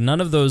 38, like, none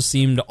of those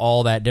seemed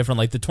all that different.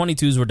 Like, the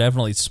 22s were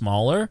definitely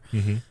smaller,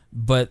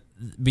 but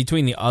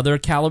between the other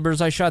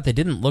calibers I shot, they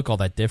didn't look all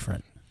that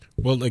different.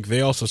 Well,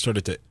 they also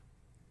started to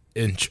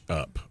inch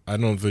up. I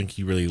don't think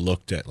he really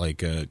looked at,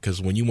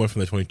 because when you went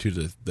from the 22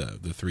 to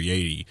the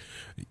 380,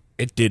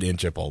 it did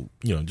inch up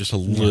just a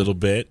little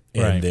bit,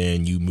 and Right.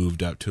 then you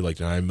moved up to like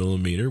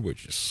 9mm,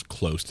 which is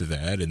close to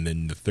that, and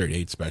then the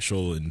 38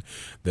 special, and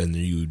then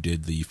you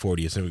did the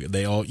 40.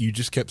 You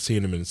just kept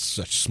seeing them in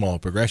such small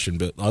progression.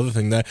 But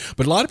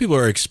a lot of people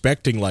are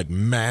expecting like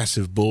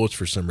massive bullets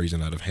for some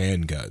reason out of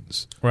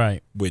handguns.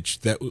 Right. Which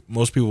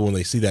most people, when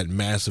they see that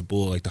massive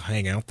bullet like to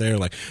hang out there,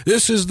 like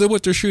this is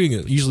what they're shooting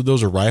at. Usually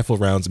those are rifle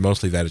rounds.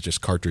 Mostly that is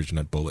just cartridge,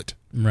 not bullet.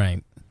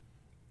 Right.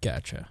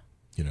 Gotcha.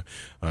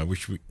 We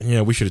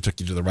should have took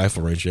you to the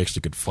rifle range. You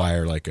actually could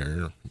fire like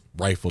a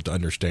rifle to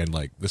understand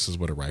like this is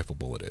what a rifle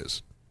bullet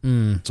is.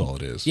 That's all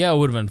it is. Yeah, it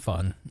would have been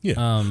fun.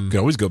 Yeah, you can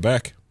always go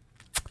back.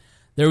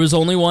 There was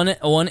only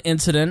one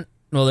incident.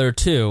 Well, there were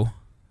two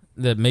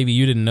that maybe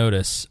you didn't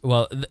notice.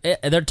 Well,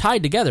 they're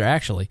tied together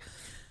actually.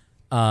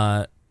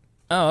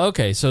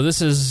 Okay. So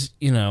this is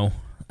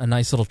a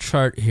nice little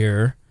chart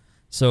here.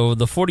 So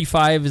the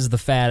 45 is the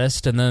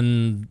fattest, and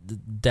then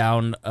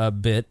down a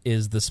bit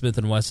is the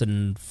Smith &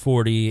 Wesson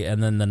 40,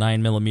 and then the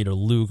 9mm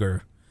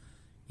Luger.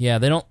 Yeah,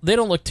 they don't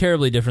look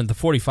terribly different. The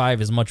 45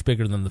 is much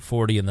bigger than the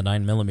 40 and the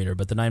 9mm,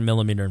 but the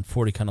 9mm and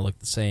 40 kind of look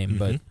the same.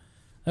 But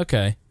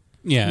okay,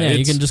 yeah,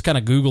 you can just kind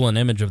of Google an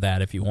image of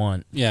that if you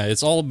want. Yeah,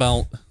 it's all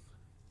about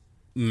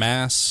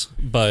mass,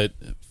 but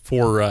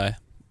for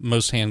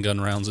most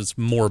handgun rounds, it's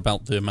more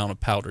about the amount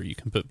of powder you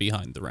can put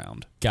behind the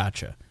round.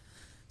 Gotcha.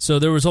 So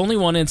there was only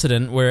one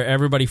incident where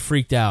everybody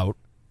freaked out,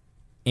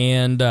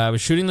 and I was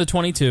shooting the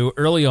 22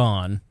 early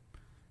on,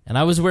 and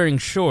I was wearing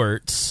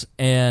shorts,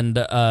 and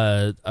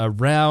a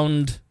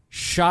round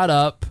shot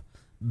up,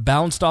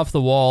 bounced off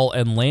the wall,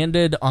 and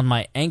landed on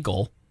my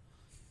ankle,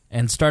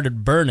 and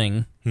started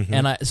burning.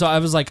 And I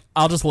was like,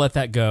 I'll just let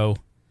that go.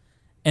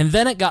 And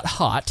then it got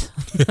hot,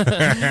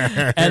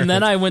 and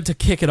then I went to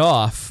kick it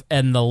off,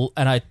 and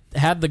I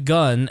had the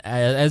gun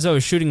as I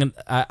was shooting it.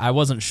 I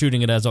wasn't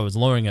shooting it as I was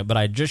lowering it, but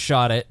I just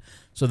shot it,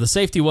 so the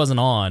safety wasn't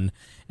on,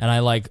 and I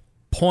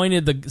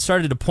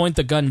started to point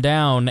the gun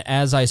down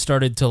as I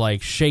started to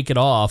like shake it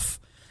off,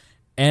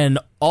 and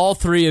all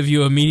three of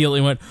you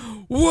immediately went,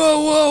 "Whoa,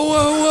 whoa,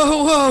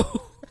 whoa, whoa,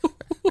 whoa!"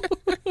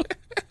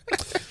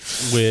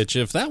 Which,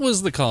 if that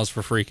was the cause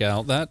for freak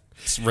out,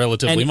 that's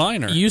relatively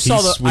minor. He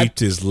sweeped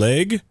his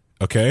leg,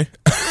 okay,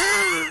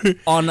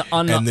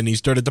 and then he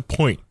started to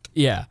point.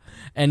 Yeah,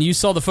 and you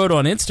saw the photo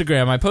on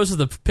Instagram. I posted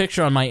the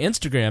picture on my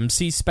Instagram,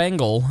 C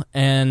Spangle,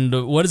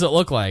 and what does it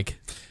look like?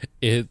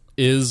 It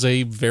is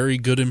a very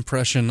good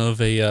impression of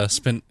a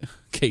spent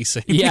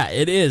casing. Yeah,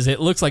 it is. It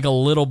looks like a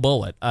little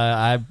bullet.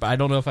 I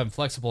don't know if I'm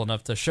flexible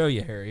enough to show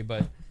you, Harry,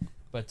 but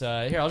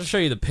here, I'll just show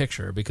you the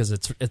picture because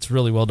it's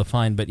really well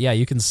defined. But yeah,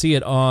 you can see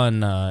it on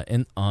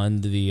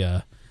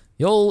the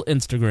old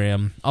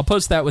Instagram. I'll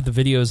post that with the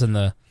videos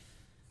and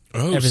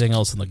everything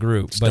else in the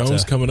group.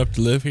 Stone's coming up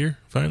to live here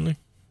finally.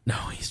 No,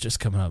 he's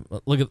just coming up.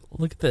 Look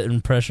at the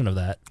impression of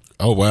that.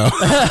 Oh wow!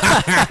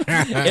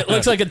 It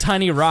looks like a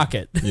tiny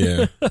rocket.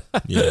 Yeah.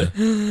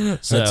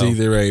 So that's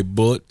either a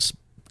bullet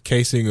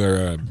casing or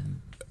a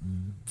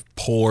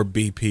poor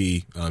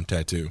BP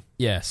tattoo.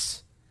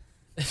 Yes.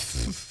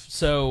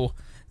 So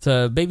it's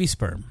a baby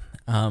sperm.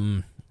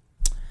 But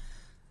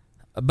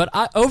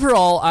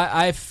overall,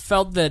 I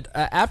felt that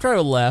after I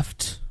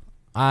left,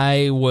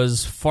 I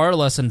was far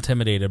less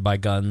intimidated by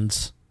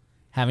guns,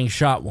 having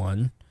shot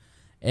one.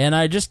 And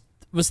I just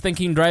was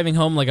thinking, driving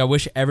home, like I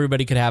wish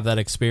everybody could have that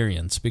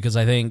experience, because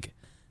I think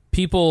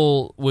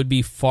people would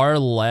be far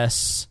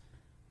less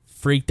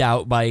freaked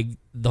out by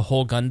the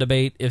whole gun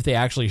debate if they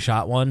actually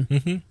shot one.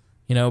 Mm-hmm.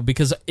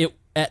 Because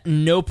at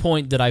no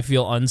point did I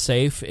feel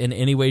unsafe in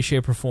any way,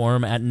 shape, or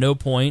form. At no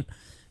point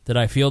did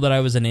I feel that I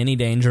was in any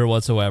danger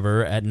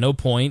whatsoever. At no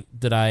point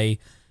did I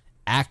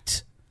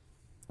act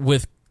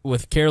with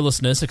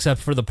carelessness, except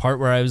for the part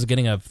where I was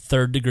getting a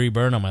 3rd-degree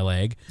burn on my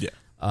leg. Yeah.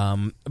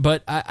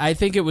 But I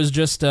think it was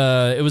just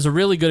it was a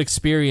really good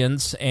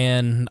experience,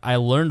 and I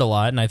learned a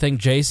lot. And I thank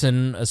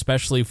Jason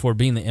especially for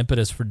being the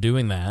impetus for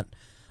doing that,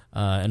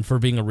 and for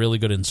being a really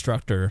good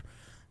instructor.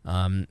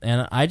 And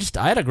I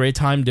had a great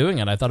time doing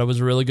it. I thought it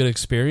was a really good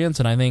experience,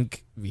 and I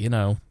think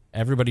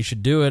everybody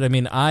should do it. I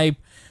mean, I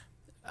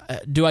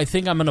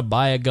think I'm going to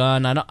buy a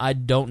gun. I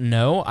don't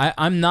know.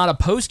 I'm not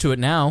opposed to it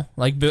now.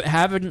 Like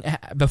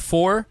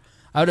before,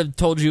 I would have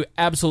told you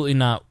absolutely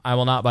not. I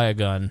will not buy a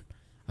gun.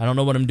 I don't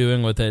know what I'm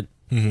doing with it.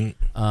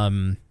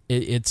 Mm-hmm.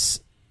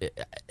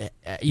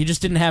 You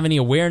just didn't have any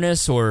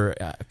awareness or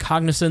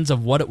cognizance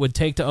of what it would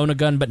take to own a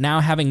gun. But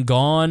now, having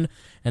gone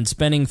and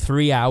spending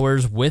 3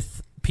 hours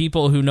with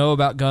people who know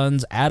about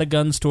guns at a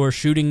gun store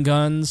shooting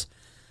guns,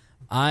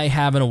 I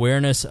have an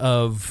awareness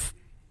of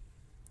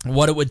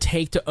what it would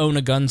take to own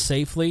a gun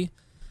safely.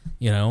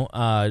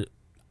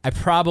 I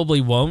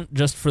probably won't,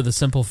 just for the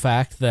simple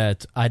fact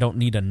that I don't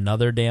need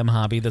another damn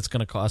hobby that's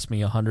going to cost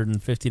me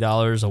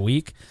 $150 a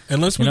week.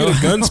 Unless we get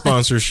a gun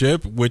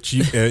sponsorship, which,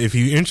 if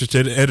you're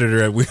interested,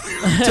 editor at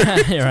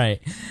Right.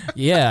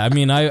 Yeah, I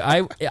mean,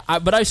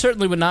 but I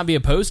certainly would not be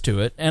opposed to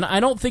it. And I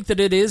don't think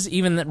that it is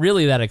even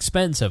really that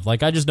expensive.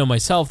 Like, I just know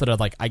myself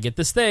that I get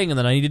this thing, and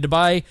then I needed to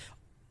buy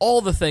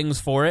all the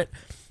things for it.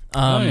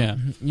 Yeah.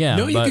 Yeah,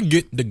 No, you but, can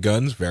get the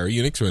guns very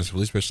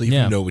inexpensively, especially if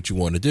Yeah. you know what you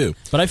want to do.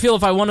 but I feel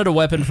if I wanted a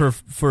weapon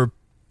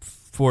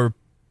for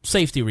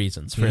safety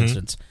reasons, for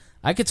instance,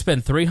 I could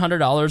spend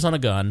 $300 on a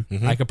gun.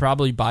 I could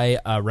probably buy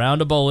a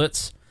round of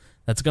bullets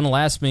that's going to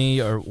last me,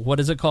 or what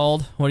is it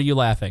called? What are you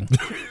laughing?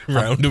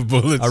 Round of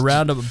bullets.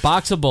 A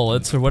box of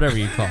bullets, or whatever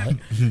you call it.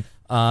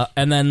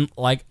 And then,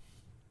 like,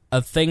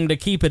 a thing to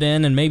keep it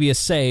in and maybe a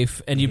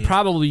safe, and you'd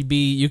probably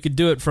you could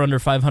do it for under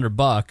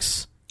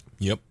 $500.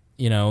 Yep.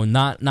 You know,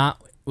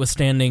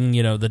 notwithstanding,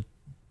 you know, the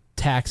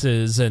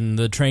taxes and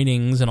the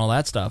trainings and all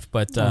that stuff.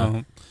 But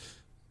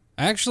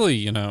Actually,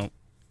 you know,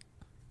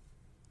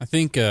 I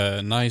think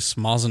a nice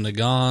Mosin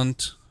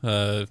Nagant,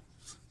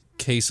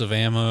 case of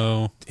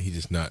ammo. He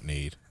does not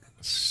need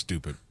a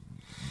stupid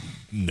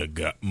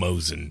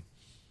Mosin.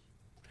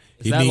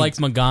 is that like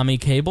Mogami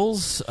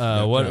cables?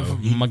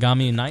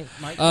 Mogami Night?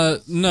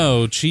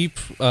 No, cheap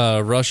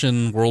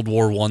Russian World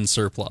War I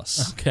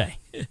surplus. Okay.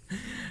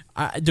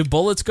 Do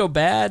bullets go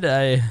bad?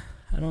 I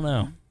don't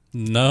know.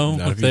 No,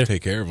 Not if you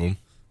take care of them.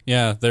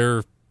 Yeah,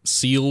 they're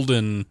sealed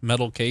in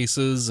metal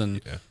cases,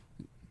 and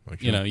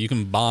you know, you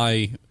can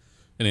buy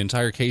an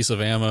entire case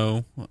of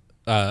ammo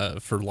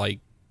for like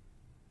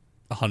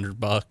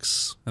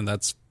 $100, and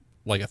that's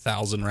like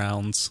 1,000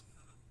 rounds.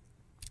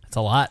 It's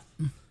a lot.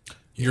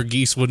 Your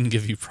geese wouldn't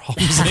give you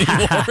problems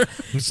anymore.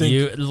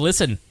 You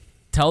listen.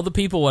 Tell the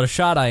people what a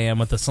shot I am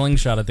with the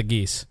slingshot at the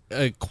geese.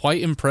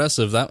 Quite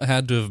impressive. That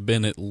had to have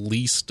been at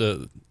least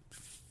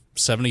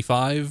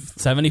 75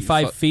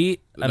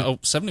 feet? No,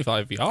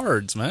 75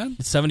 yards, man.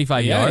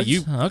 75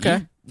 yards?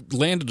 Okay. You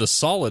landed a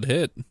solid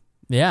hit.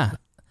 Yeah.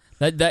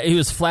 That he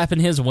was flapping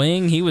his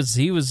wing. He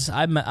was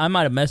I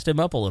might have messed him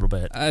up a little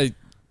bit.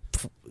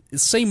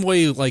 Same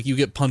way like you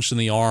get punched in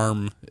the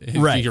arm.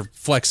 Right. You're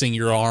flexing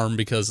your arm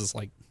because it's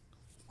like,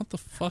 what the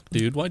fuck,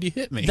 dude? Why'd you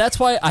hit me? That's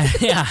why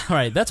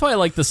That's why I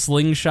like the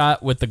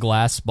slingshot with the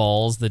glass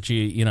balls that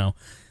you know,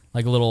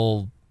 like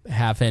little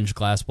half-inch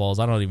glass balls.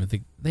 I don't even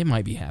think they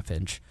might be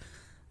half-inch.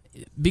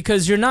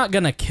 Because you're not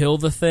going to kill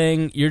the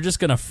thing, you're just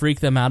going to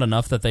freak them out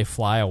enough that they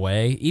fly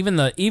away. Even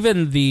the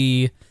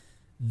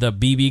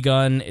BB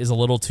gun is a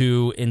little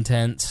too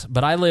intense,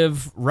 but I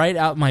live right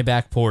out my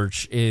back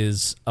porch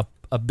is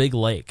a big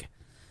lake.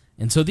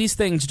 And so these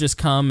things just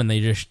come and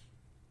they just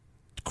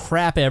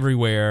crap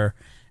everywhere,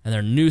 and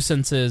they're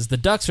nuisances. The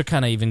ducks are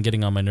kind of even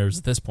getting on my nerves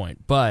at this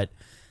point. But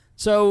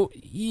so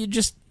you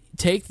just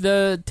take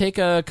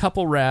a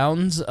couple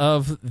rounds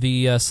of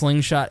the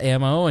slingshot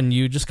ammo, and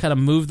you just kind of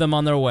move them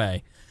on their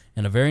way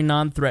in a very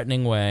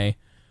non-threatening way.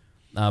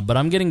 But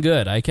I'm getting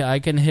good. I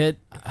can hit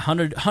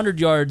 100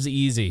 yards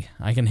easy.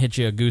 I can hit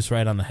you a goose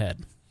right on the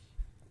head.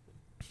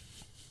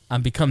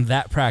 I've become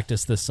that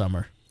practiced this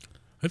summer.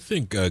 I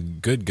think a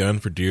good gun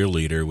for deer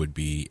leader would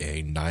be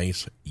a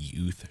nice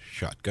youth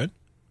shotgun.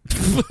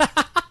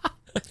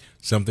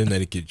 Something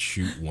that it could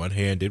shoot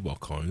one-handed while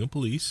calling the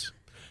police.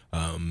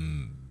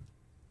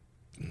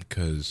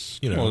 Because,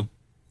 you know... Well,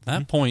 at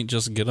that point,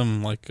 just get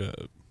them like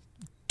a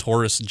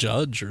Taurus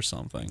Judge or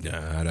something.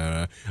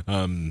 The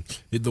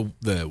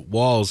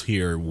walls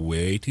here are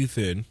way too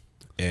thin.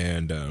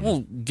 And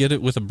Well, get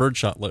it with a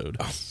birdshot load.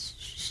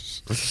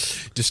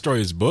 destroy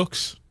his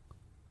books.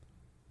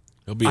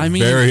 He'll be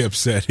very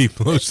upset. He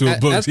blows to a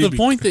book. At the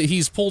point that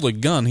he's pulled a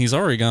gun, he's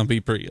already going to be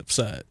pretty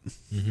upset.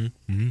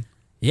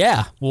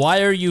 Yeah,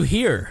 why are you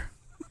here?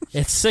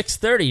 It's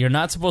 6:30. You're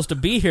not supposed to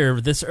be here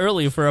this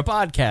early for a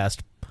podcast.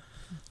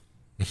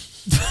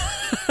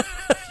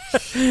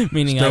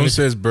 Meaning, Stone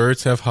says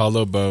birds have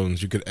hollow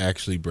bones. You could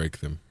actually break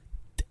them.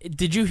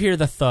 Did you hear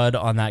the thud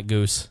on that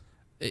goose?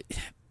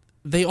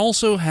 They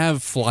also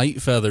have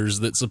flight feathers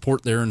that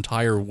support their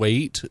entire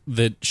weight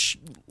that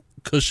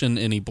cushion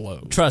any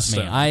blow. Trust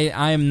me,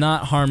 I am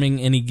not harming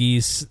any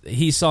geese.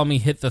 He saw me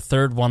hit the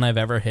third one I've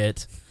ever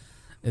hit.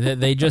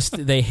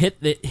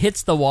 It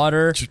hits the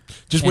water.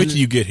 Just wait till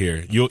you get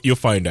here. You'll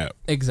find out.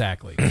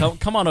 Exactly.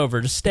 Come on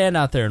over. Just stand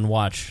out there and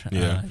watch.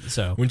 Yeah.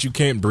 So once you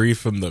can't breathe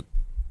from the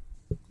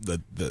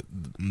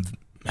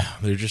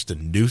they're just a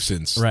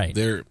nuisance. Right.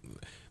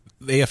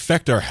 They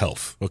affect our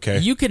health. Okay.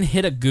 You can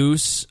hit a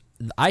goose.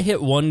 I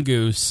hit one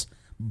goose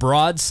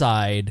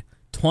broadside,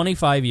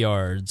 25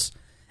 yards,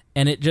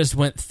 and it just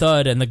went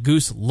thud, and the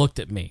goose looked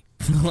at me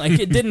like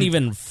it didn't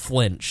even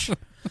flinch.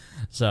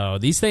 So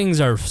these things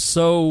are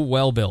so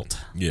well built.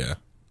 Yeah.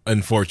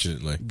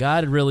 Unfortunately.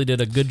 God really did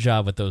a good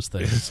job with those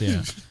things.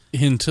 Yeah.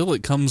 Until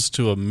it comes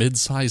to a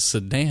mid-sized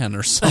sedan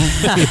or something.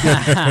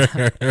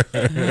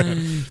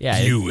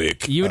 Yeah.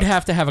 Buick. You would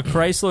have to have a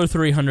Chrysler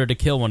 300 to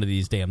kill one of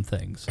these damn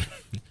things.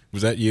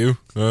 Was that you?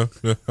 No,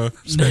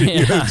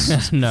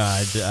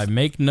 I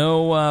make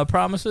no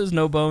promises,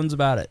 no bones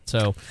about it.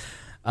 So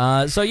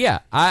yeah,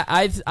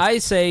 I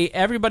say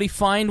everybody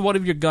find one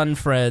of your gun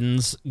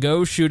friends,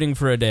 go shooting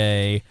for a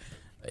day.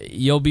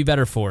 You'll be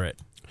better for it.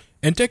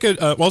 And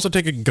also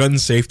take a gun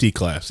safety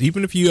class.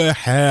 Even if you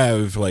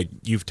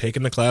you've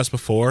taken the class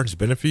before, it's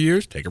been a few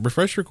years, take a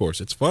refresher course.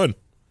 It's fun.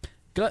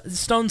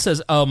 Stone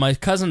says, "Oh, my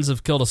cousins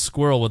have killed a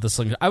squirrel with a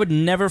slingshot. I would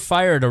never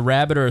fire at a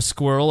rabbit or a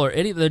squirrel or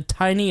any. They're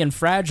tiny and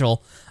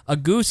fragile. A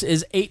goose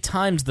is 8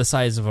 times the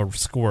size of a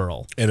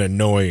squirrel. And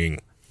annoying.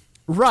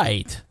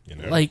 Right? You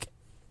know? Like,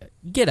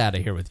 get out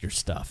of here with your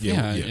stuff.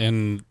 Yeah.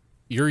 And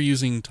you're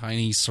using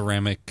tiny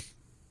ceramic.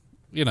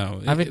 You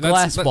know, I mean,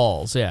 glass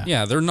balls. Yeah,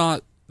 yeah. They're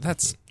not.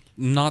 That's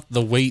not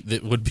the weight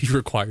that would be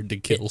required to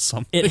kill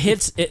something. It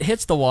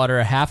hits the water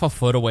a half a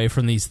foot away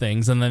from these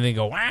things, and then they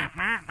go. Wah,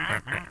 wah, wah,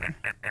 wah.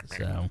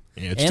 So,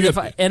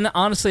 and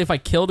honestly, if I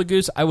killed a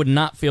goose, I would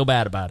not feel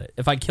bad about it.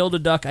 If I killed a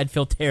duck, I'd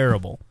feel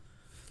terrible.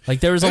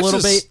 Like there was a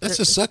little bit. That's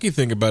the sucky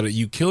thing about it.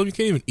 You kill them, you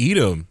can't even eat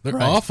them. They're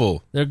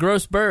awful. They're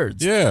gross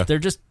birds. Yeah, they're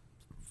just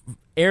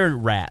air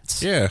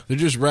rats. Yeah, they're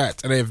just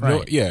rats, and they have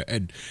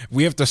and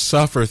we have to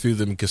suffer through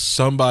them because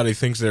somebody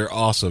thinks they're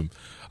awesome.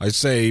 I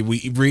say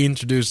we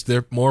reintroduce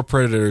more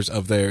predators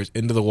of theirs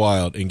into the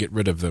wild and get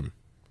rid of them.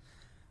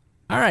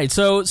 All right,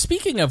 so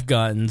speaking of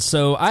guns,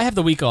 so I have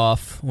the week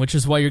off, which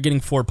is why you're getting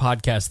 4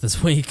 podcasts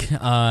this week.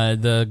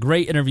 The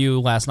great interview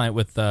last night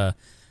with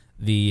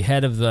the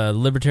head of the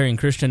Libertarian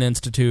Christian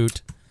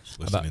Institute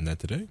about that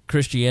today.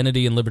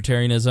 Christianity and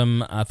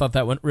libertarianism. I thought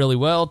that went really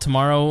well.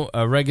 Tomorrow,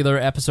 a regular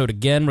episode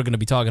again. We're going to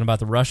be talking about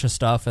the Russia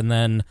stuff, and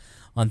then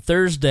on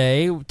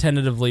Thursday,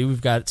 tentatively,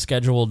 we've got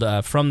scheduled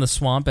From the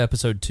Swamp,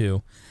 episode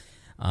 2.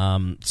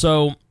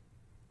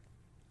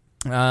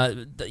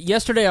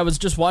 Yesterday I was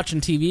just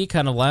watching TV,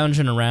 kind of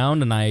lounging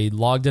around, and I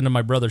logged into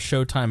my brother's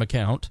Showtime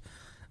account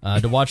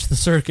to watch the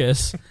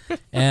circus.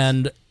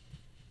 And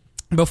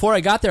before I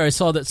got there, I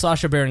saw that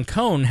Sacha Baron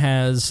Cohen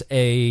has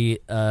a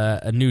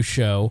new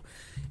show,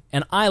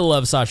 and I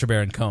love Sacha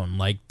Baron Cohen.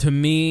 Like, to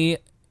me,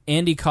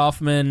 Andy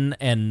Kaufman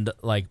and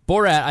like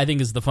Borat, I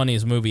think is the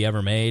funniest movie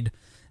ever made.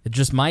 It's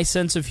just my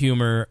sense of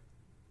humor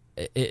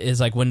is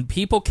like when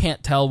people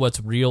can't tell what's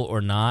real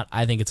or not,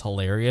 I think it's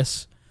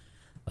hilarious.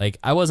 Like,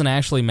 I wasn't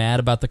actually mad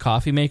about the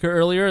coffee maker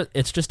earlier.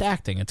 It's just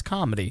acting. It's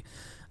comedy.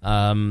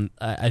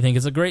 I think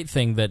it's a great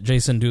thing that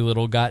Jason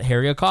Doolittle got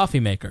Harry a coffee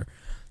maker.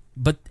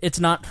 But it's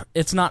not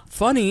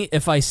funny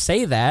if I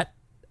say that.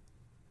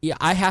 Yeah,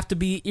 I have to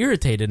be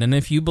irritated. And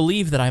if you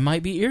believe that I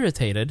might be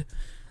irritated,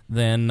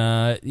 then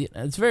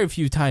it's very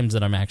few times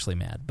that I'm actually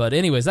mad. But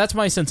anyways, that's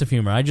my sense of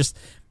humor. I just,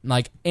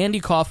 like, Andy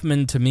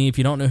Kaufman, to me, if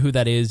you don't know who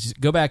that is,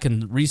 go back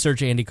and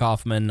research Andy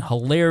Kaufman.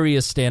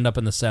 Hilarious stand-up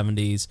in the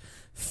 70s.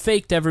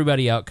 Faked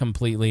everybody out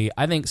completely.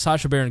 I think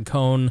Sacha Baron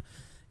Cohen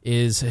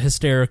is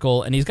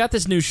hysterical. And he's got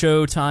this new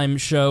Showtime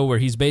show where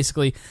he's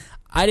basically...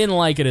 I didn't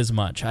like it as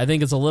much. I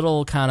think it's a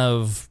little kind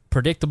of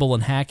predictable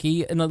and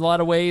hacky in a lot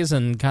of ways,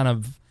 and kind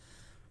of...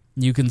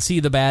 You can see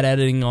the bad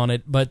editing on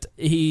it, but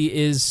he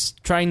is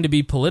trying to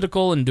be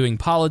political and doing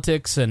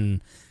politics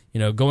and, you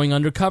know, going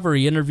undercover.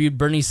 He interviewed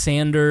Bernie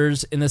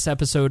Sanders in this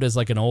episode as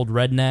like an old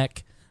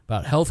redneck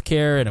about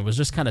healthcare, and it was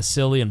just kind of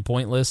silly and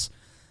pointless.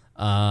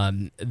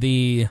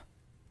 Who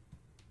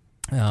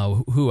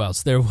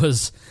else? There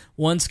was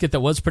one skit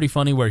that was pretty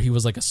funny where he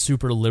was like a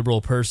super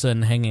liberal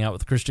person hanging out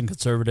with Christian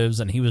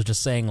conservatives, and he was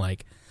just saying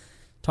like,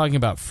 talking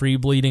about free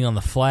bleeding on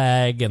the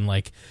flag and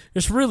like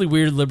just really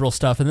weird liberal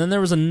stuff. And then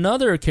there was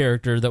another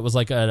character that was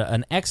like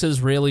an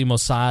ex-Israeli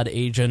Mossad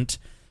agent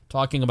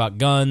talking about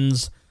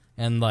guns,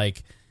 and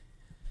like,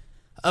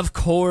 of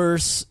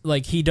course,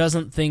 like, he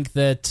doesn't think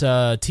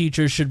that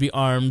teachers should be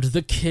armed.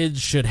 The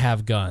kids should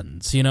have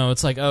guns. You know,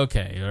 it's like,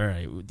 okay, all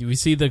right. Do we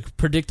see the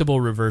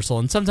predictable reversal?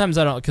 And sometimes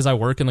I don't, because I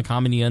work in the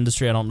comedy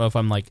industry, I don't know if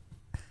I'm like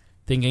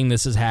thinking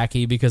this is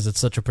hacky because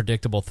it's such a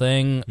predictable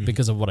thing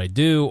because of what I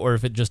do, or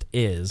if it just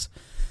is.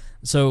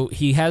 So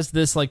he has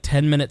this like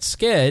 10-minute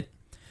skit,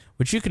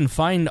 which you can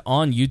find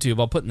on YouTube.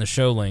 I'll put in the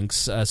show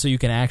links so you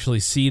can actually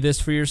see this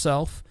for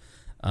yourself.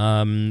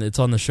 It's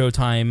on the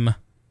Showtime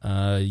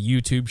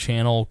YouTube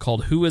channel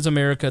called Who is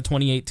America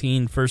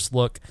 2018 First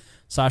Look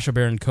Sacha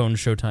Baron Cohen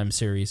Showtime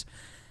series.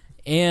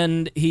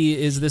 And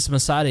he is this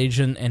Mossad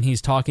agent, and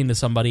he's talking to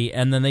somebody,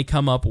 and then they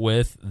come up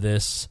with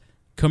this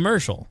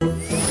commercial.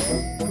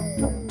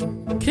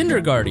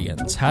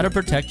 Kindergartens, how to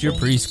protect your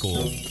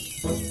preschool.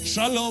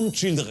 Shalom,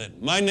 children.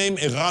 My name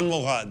is Eran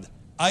Morad.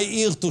 I'm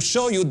here to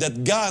show you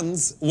that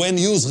guns, when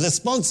used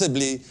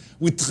responsibly,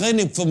 with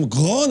training from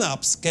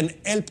grown-ups, can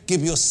help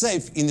keep you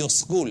safe in your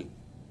school.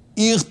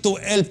 Here to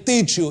help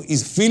teach you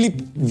is Philip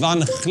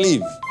Van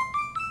Cleave.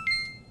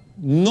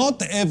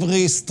 Not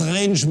every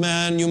strange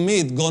man you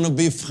meet gonna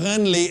be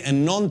friendly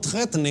and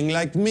non-threatening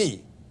like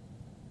me.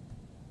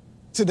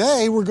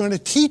 Today, we're going to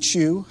teach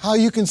you how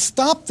you can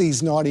stop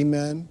these naughty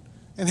men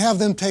and have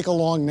them take a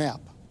long nap.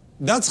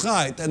 That's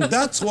right, and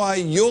that's why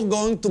you're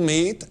going to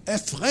meet a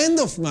friend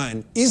of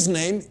mine. His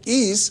name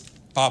is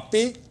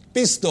Papi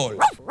Pistol.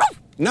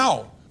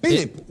 Now,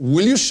 Philip,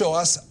 will you show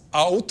us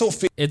how to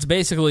feed... It's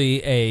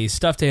basically a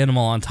stuffed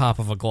animal on top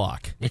of a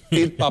Glock.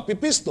 Feed Papi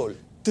Pistol.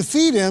 To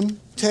feed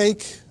him,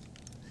 take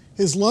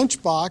his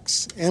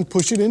lunchbox and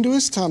push it into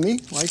his tummy,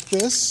 like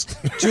this.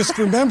 Just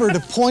remember to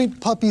point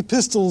Puppy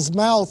Pistol's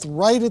mouth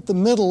right at the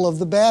middle of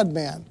the bad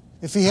man.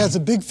 If he has a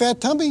big fat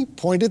tummy,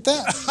 point at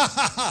that.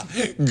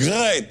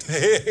 Great.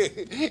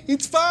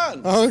 It's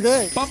fun.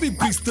 Okay. Puppy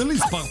Pistol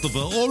is part of a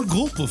whole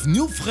group of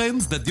new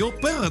friends that your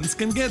parents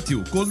can get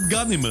you, called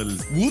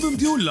Gunnimals.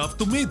 Wouldn't you love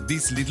to meet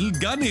this little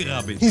Gunny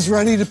rabbit? He's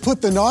ready to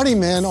put the naughty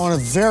man on a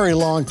very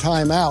long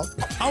time out.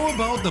 How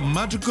about the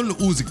magical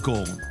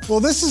Uzicorn? Well,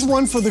 this is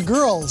one for the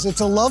girls.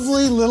 It's a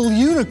lovely little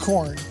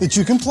unicorn that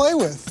you can play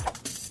with.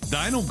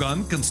 Dino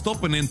Gun can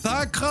stop an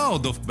entire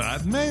crowd of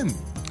bad men.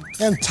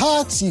 And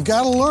Tots, you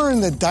gotta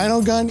learn that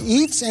Dino Gun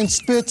eats and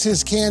spits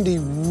his candy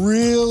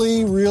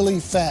really,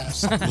 really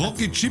fast.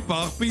 Rocket Ship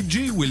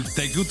RPG will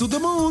take you to the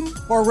moon.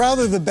 Or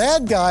rather, the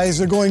bad guys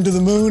are going to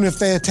the moon if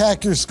they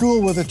attack your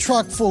school with a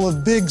truck full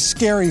of big,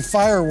 scary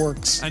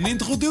fireworks. And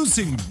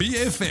introducing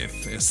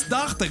BFF, a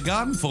starter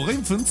gun for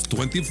infants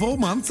 24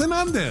 months and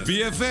under.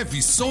 BFF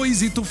is so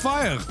easy to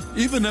fire,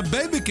 even a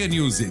baby can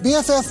use it.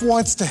 BFF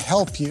wants to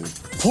help you.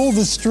 Pull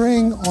the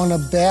string on a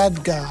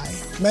bad guy.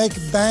 Make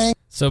bang,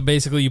 So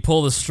basically, you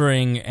pull the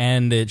string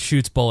and it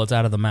shoots bullets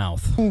out of the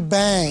mouth.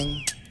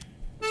 bang.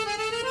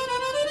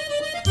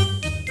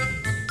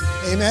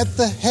 Aim at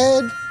the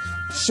head,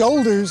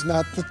 shoulders,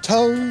 not the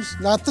toes,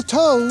 not the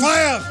toes.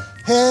 Fire!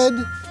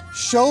 Head,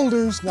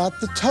 shoulders, not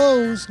the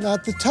toes,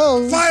 not the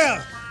toes.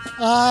 Fire!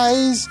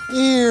 Eyes,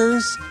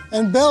 ears,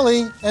 and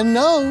belly and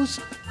nose.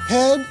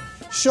 Head,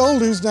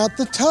 shoulders, not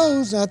the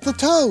toes, not the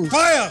toes.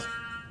 Fire!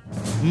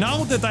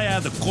 Now that I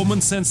had a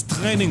common sense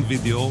training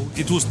video,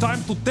 it was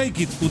time to take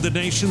it to the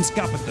nation's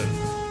capital.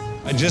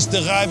 I just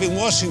arrived in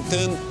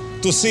Washington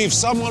to see if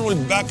someone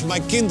will back my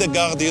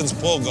kindergarten's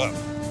program.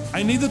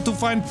 I needed to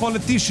find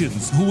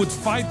politicians who would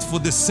fight for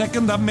the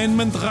Second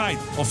Amendment right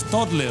of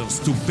toddlers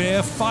to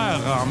bear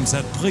firearms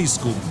at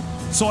preschool.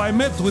 So I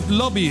met with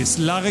lobbyist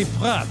Larry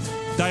Pratt,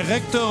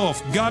 director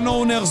of Gun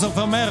Owners of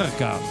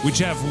America, which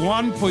have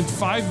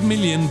 1.5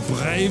 million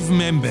brave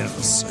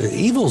members. The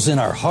evil's in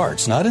our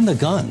hearts, not in the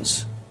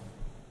guns.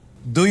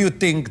 Do you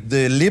think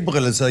the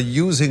liberals are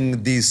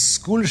using these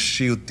school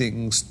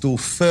shootings to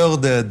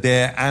further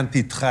their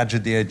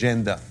anti-tragedy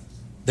agenda?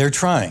 They're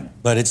trying,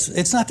 but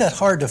it's not that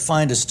hard to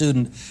find a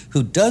student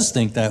who does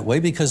think that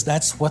way because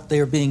that's what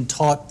they're being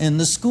taught in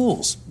the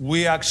schools.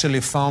 We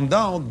actually found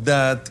out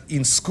that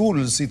in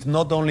schools, it's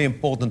not only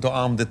important to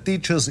arm the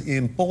teachers, it's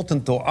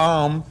important to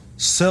arm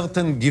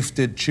certain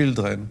gifted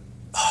children.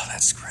 Oh,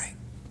 that's great.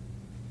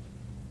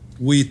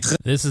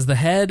 This is the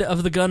head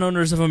of the Gun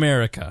Owners of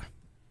America.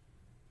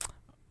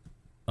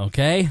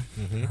 Okay?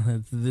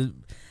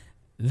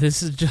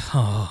 This is just...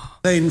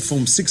 Train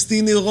from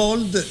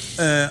 16-year-old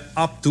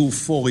up to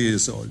 4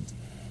 years old.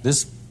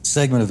 This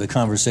segment of the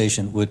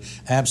conversation would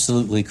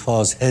absolutely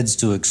cause heads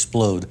to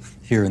explode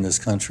here in this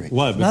country.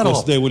 Why? Not all.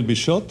 Because they will be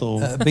shot?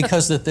 Or?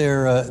 Because that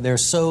they're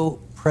so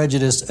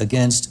prejudiced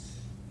against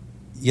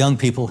young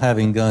people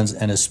having guns,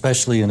 and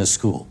especially in a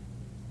school.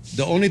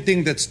 The only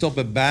thing that stops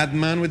a bad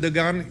man with a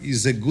gun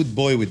is a good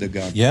boy with a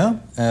gun. Yeah,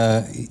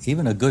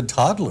 even a good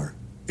toddler.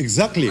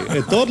 Exactly.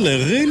 A toddler,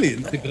 really.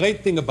 The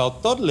great thing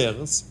about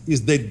toddlers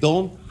is they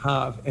don't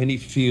have any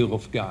fear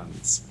of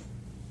guns.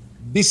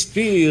 This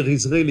fear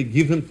is really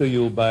given to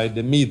you by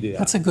the media.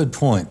 That's a good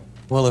point.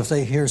 Well, if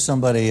they hear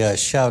somebody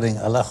shouting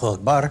Allahu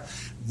Akbar,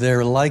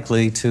 they're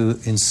likely to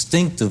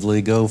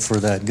instinctively go for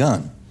that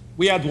gun.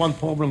 We had one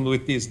problem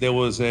with this. There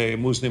was a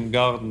Muslim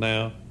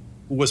gardener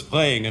who was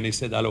praying and he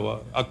said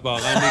Allahu Akbar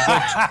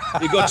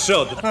and he got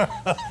shot.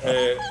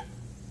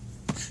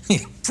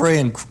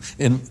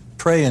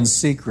 Pray in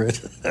secret.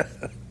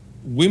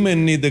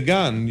 Women need a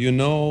gun, you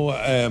know.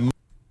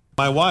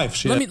 My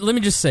wife, let me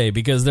just say,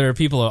 because there are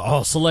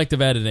people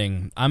selective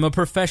editing. I'm a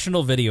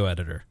professional video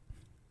editor.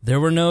 There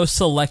were no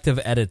selective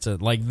edits.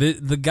 Like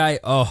the guy,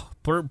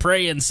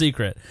 pray in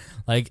secret.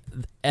 Like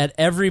at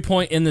every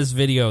point in this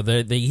video,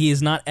 he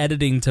is not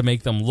editing to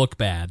make them look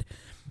bad.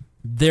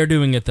 They're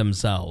doing it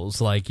themselves.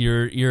 Like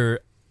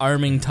you're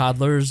arming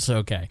toddlers.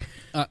 Okay,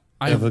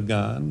 I have a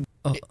gun.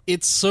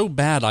 It's so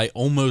bad, I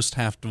almost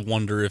have to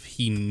wonder if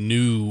he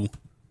knew,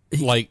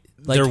 like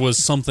there was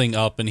something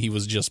up and he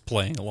was just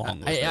playing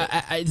along with it.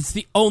 It's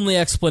the only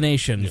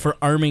explanation for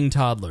arming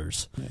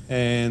toddlers.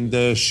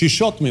 And she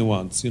shot me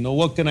once. You know,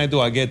 what can I do?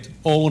 I get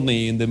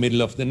horny in the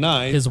middle of the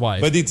night. His wife.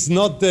 But it's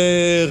not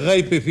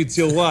rape if it's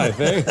your wife,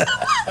 eh?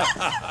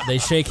 They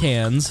shake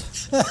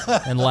hands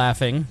and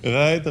laughing.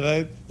 Right.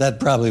 That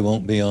probably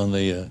won't be on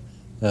the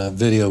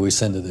video we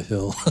send to the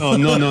Hill. Oh,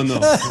 no.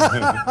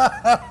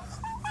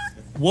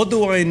 What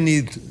do I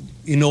need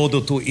in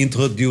order to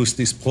introduce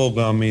this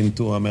program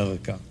into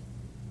America?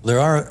 There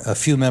are a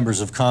few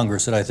members of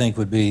Congress that I think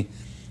would be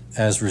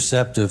as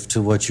receptive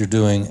to what you're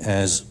doing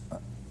as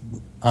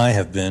I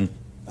have been.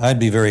 I'd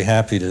be very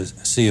happy to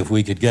see if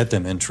we could get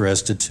them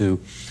interested to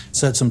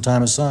set some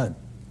time aside.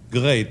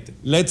 Great.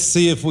 Let's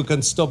see if we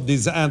can stop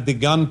these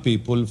anti-gun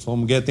people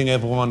from getting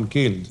everyone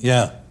killed.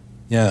 Yeah,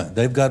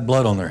 they've got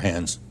blood on their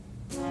hands.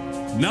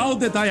 Now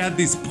that I had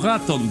this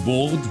Pratt on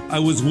board, I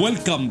was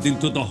welcomed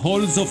into the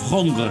halls of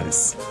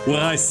Congress, where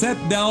I sat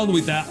down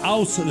with a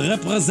House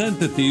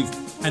representative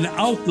and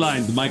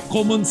outlined my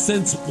common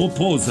sense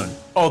proposal.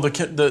 Oh,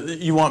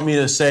 you want me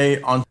to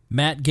say on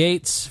Matt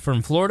Gaetz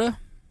from Florida.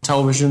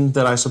 Television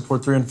that I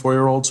support 3- and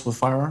 4-year-olds with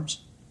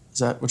firearms? Is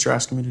that what you're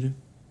asking me to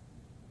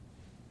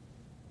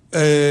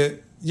do?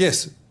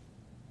 Yes.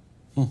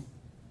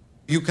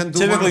 You can do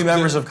Typically,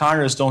 members of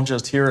Congress don't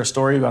just hear a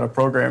story about a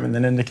program and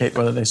then indicate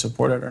whether they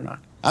support it or not.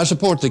 I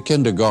support the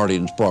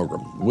kindergartens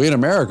program. We in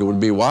America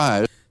would be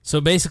wise. So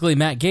basically,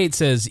 Matt Gaetz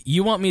says,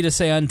 you want me to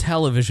say on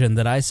television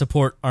that I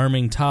support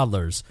arming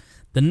toddlers.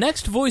 The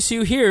next voice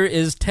you hear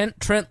is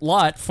Trent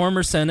Lott,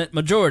 former Senate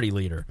Majority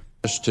Leader.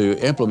 To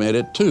implement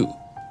it, too.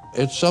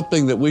 It's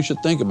something that we should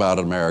think about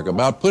in America,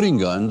 about putting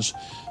guns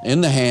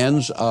in the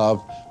hands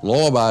of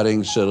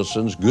law-abiding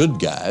citizens, good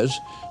guys,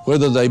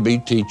 whether they be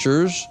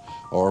teachers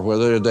or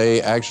whether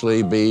they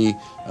actually be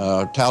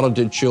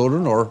talented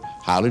children or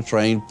highly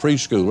trained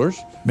preschoolers.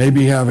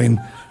 Maybe having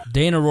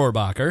Dana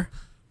Rohrabacher.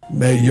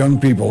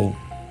 Young people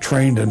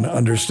trained and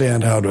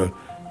understand how to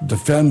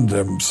defend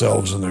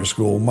themselves in their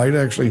school might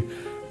actually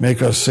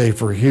make us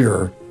safer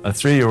here. A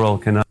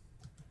 3-year-old cannot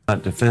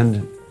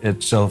defend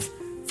itself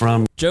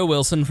from Joe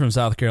Wilson from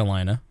South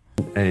Carolina.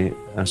 An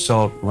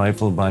assault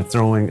rifle by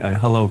throwing a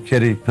Hello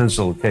Kitty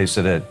pencil case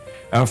at it.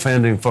 Our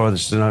founding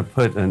fathers did not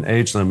put an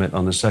age limit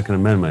on the Second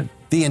Amendment.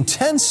 The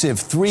intensive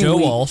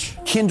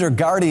 3-week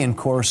kindergarten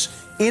course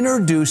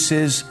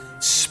introduces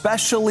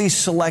specially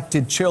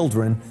selected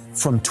children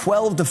from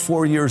 12 to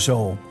 4 years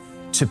old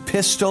to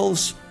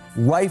pistols,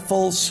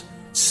 rifles,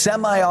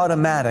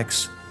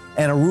 semi-automatics,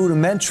 and a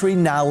rudimentary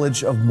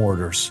knowledge of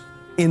mortars.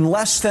 In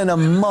less than a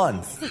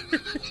month,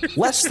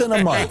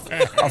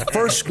 a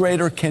first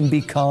grader can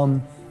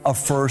become a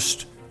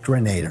first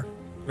grenader.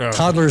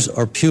 Toddlers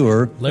are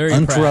pure,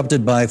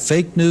 uncorrupted by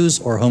fake news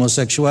or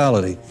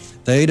homosexuality.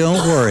 They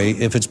don't worry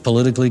if it's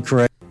politically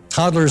correct.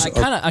 Toddlers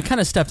I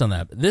kind of stepped on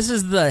that. This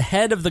is the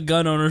head of the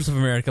Gun Owners of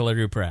America,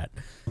 Larry Pratt.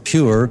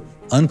 Pure,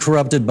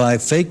 uncorrupted by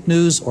fake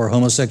news or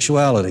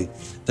homosexuality.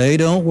 They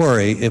don't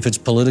worry if it's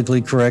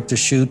politically correct to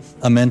shoot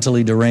a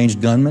mentally deranged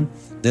gunman.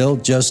 They'll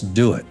just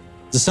do it.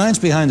 The science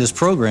behind this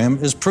program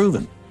is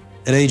proven.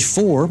 At age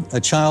 4, a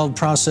child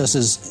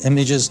processes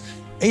images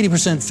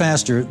 80%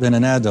 faster than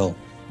an adult,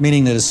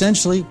 meaning that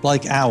essentially,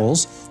 like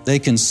owls, they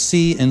can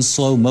see in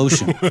slow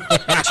motion.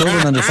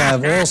 Children under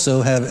 5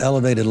 also have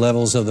elevated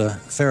levels of the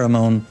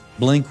pheromone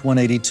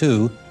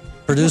Blink-182,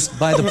 produced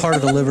by the part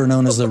of the liver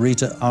known as the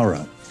Rita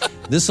Ora.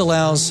 This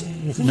allows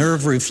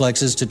nerve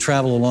reflexes to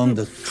travel along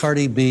the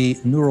Cardi B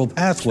neural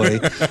pathway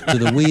to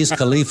the Wiz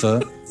Khalifa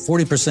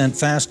 40%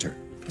 faster,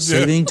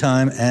 saving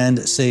time and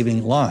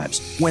saving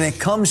lives. When it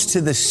comes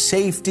to the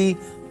safety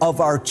of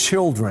our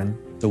children,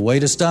 the way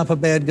to stop a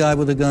bad guy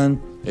with a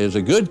gun is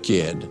a good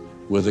kid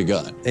with a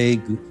gun. A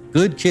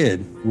good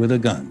kid with a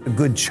gun. A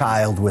good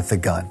child with a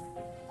gun.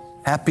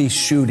 Happy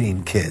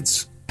shooting,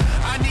 kids.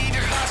 I need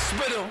a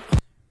hospital.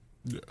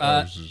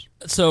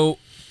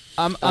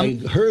 I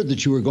heard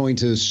that you were going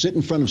to sit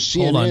in front of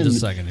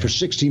CNN for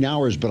 16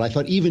 hours, but I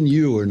thought even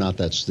you are not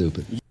that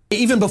stupid.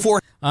 Even before.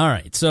 All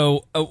right,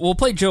 so we'll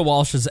play Joe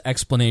Walsh's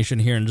explanation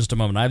here in just a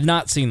moment. I've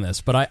not seen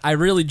this, but I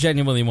really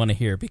genuinely want to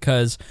hear,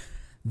 because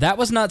that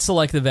was not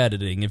selective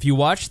editing. If you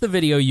watch the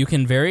video, you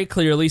can very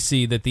clearly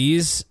see that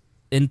these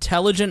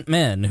intelligent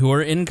men who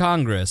are in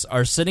Congress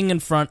are sitting in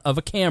front of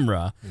a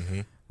camera,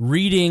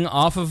 reading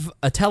off of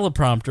a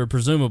teleprompter,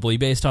 presumably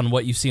based on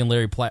what you see in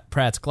Larry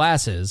Pratt's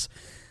glasses,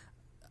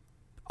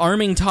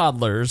 arming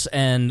toddlers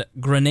and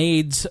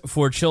grenades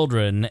for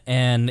children,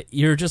 and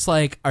you're just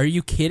like, are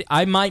you kidding?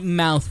 My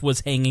mouth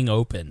was hanging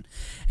open.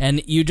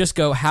 And you just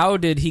go, how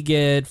did he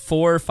get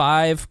 4 or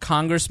 5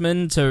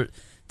 congressmen to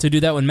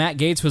do that when Matt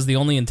Gaetz was the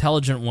only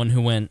intelligent one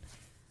who went?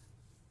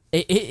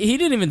 He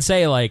didn't even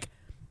say, like,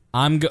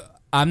 I'm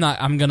not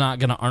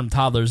gonna arm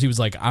toddlers. He was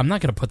like, I'm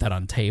not gonna put that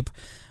on tape.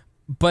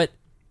 But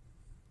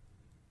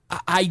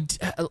I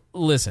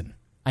listen.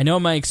 I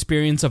know my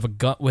experience of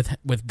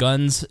with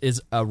guns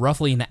is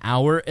roughly an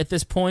hour at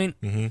this point,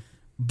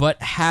 but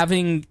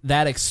having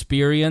that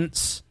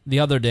experience the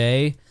other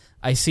day,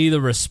 I see the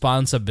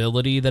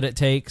responsibility that it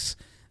takes,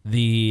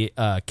 the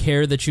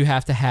care that you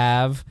have to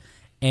have,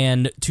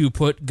 and to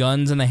put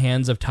guns in the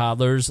hands of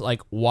toddlers.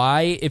 Like,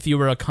 why, if you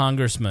were a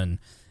congressman,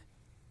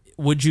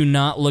 would you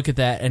not look at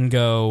that and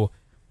go,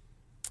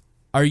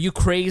 are you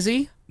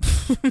crazy?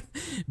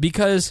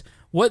 Because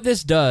what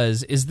this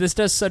does is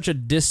such a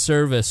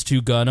disservice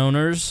to gun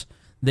owners.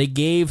 They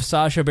gave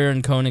Sacha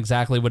Baron Cohen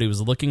exactly what he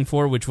was looking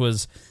for, which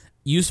was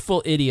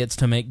useful idiots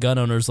to make gun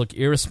owners look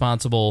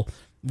irresponsible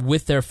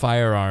with their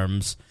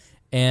firearms.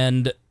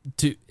 And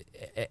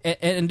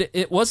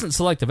it wasn't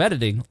selective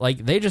editing.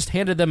 Like, they just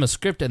handed them a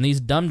script and these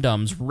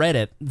dum-dums read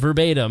it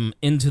verbatim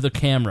into the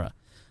camera.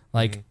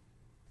 Like,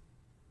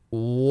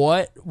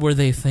 what were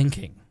they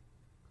thinking?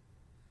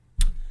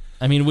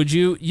 I mean, would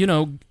you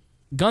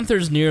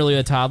Gunther's nearly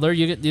a toddler.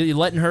 You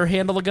letting her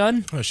handle a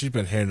gun? Oh, she's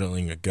been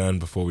handling a gun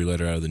before we let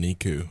her out of the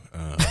NICU,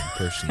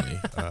 personally.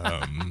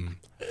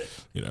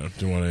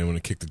 Didn't want anyone to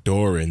kick the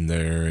door in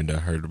there and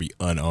her to be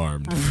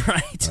unarmed.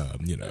 Right.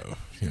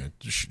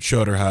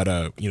 Showed her how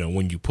to,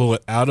 when you pull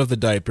it out of the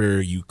diaper,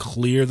 you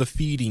clear the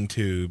feeding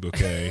tube,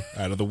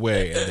 out of the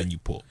way, and then you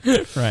pull.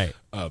 Right.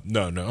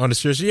 No, on a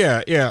serious,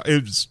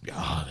 it was,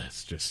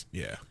 that's just,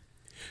 yeah.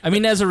 I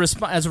mean, as a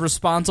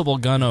responsible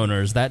gun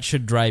owners, that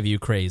should drive you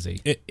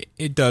crazy.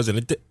 It does,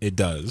 and it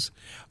does.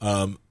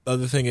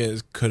 Other thing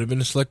is, could have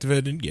been a selective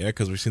editing,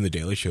 because we've seen the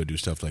Daily Show do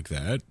stuff like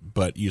that,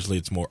 but usually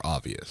it's more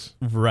obvious.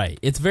 Right.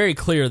 It's very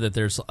clear that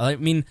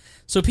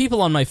so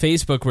people on my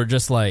Facebook were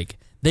just like,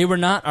 they were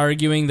not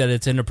arguing that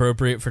it's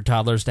inappropriate for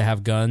toddlers to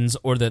have guns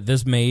or that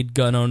this made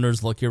gun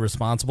owners look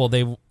irresponsible.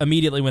 They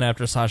immediately went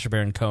after Sacha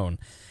Baron Cohen.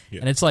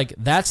 Yeah. And it's like,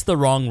 that's the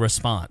wrong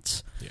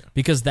response. Yeah.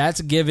 Because that's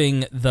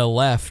giving the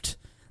left,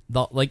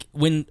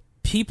 when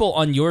people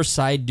on your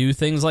side do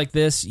things like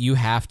this, you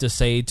have to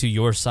say to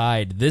your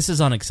side, this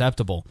is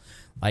unacceptable.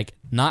 Like,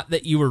 not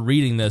that you were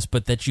reading this,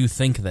 but that you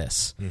think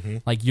this. Mm-hmm.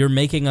 Like, you're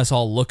making us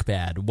all look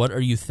bad. What are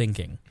you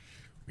thinking?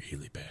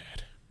 Really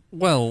bad.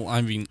 Well,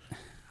 I mean,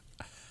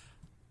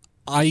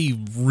 I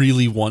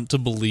really want to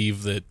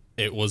believe that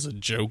it was a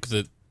joke,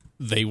 that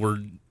they were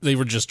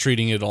just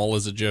treating it all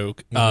as a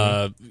joke,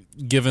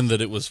 given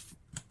that it was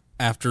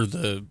after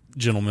the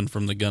gentleman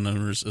from the Gun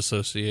Owners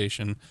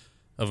Association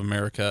of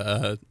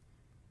America.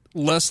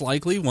 Less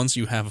likely once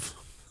you have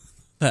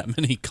that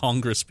many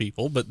Congress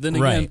people, but then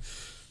again,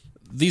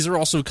 these are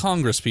also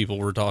Congress people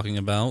we're talking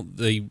about.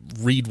 They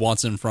read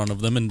what's in front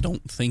of them and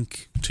don't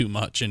think too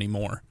much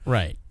anymore.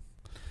 Right.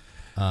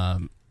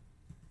 Go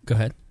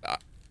ahead.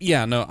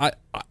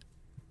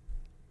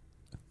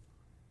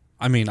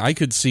 I mean, I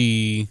could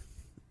see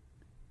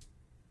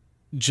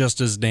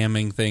just as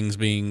damning things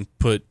being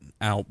put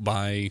out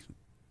by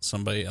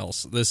somebody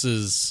else. This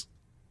is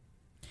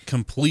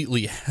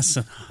completely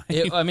asinine.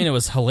 It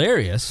was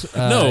hilarious.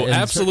 No,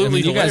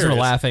 absolutely. You guys were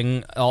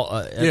laughing.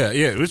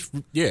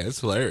 It's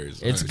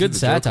hilarious. It's good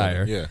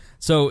satire. Yeah.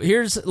 So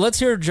let's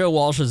hear Joe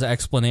Walsh's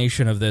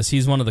explanation of this.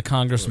 He's one of the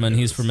congressmen.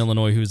 He's from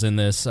Illinois who's in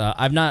this.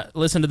 I've not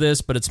listened to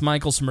this, but it's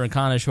Michael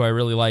Smerconish, who I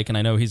really like, and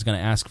I know he's going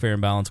to ask fair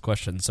and balanced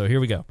questions. So here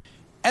we go.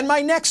 And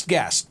my next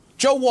guest,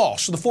 Joe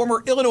Walsh, the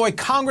former Illinois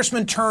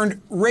congressman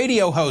turned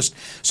radio host.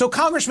 So,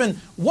 Congressman,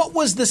 what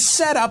was the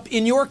setup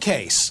in your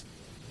case?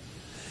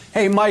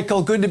 Hey,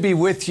 Michael, good to be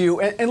with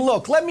you. And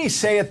look, let me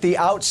say at the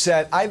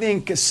outset, I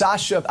think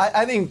Sacha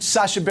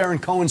Baron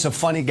Cohen's a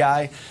funny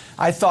guy.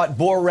 I thought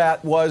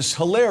Borat was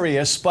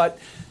hilarious, but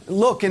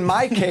look, in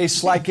my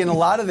case, like in a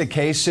lot of the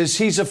cases,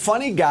 he's a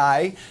funny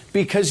guy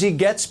because he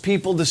gets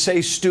people to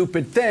say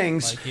stupid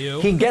things. Like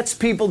you. He gets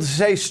people to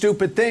say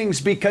stupid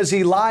things because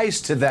he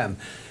lies to them.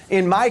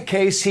 In my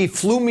case, he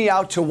flew me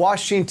out to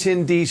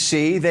Washington,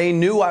 D.C. They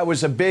knew I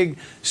was a big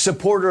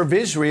supporter of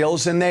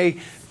Israel's, and they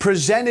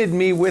presented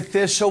me with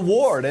this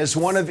award as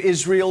one of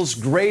Israel's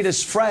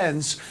greatest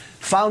friends.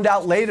 Found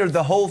out later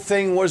the whole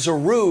thing was a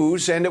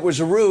ruse, and it was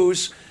a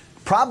ruse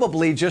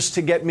probably just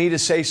to get me to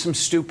say some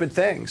stupid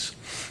things.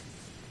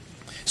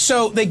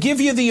 So they give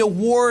you the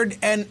award,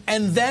 and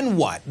then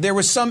what? There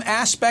was some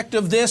aspect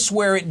of this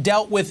where it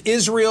dealt with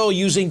Israel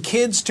using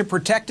kids to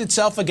protect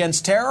itself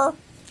against terror?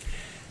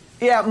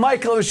 Yeah,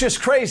 Michael, it was just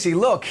crazy.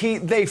 Look,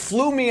 they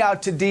flew me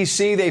out to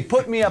D.C. They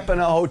put me up in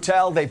a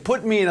hotel. They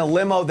put me in a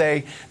limo.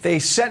 They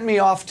sent me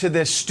off to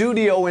this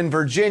studio in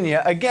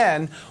Virginia.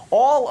 Again,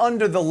 all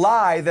under the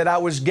lie that I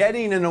was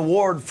getting an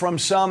award from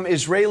some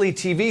Israeli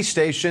TV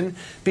station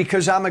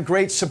because I'm a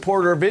great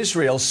supporter of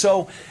Israel.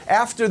 So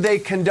after they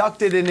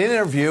conducted an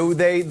interview,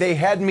 they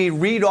had me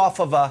read off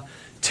of a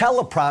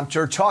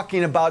teleprompter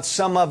talking about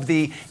some of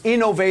the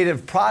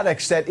innovative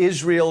products that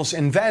Israel's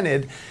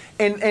invented.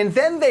 And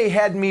then they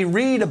had me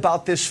read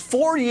about this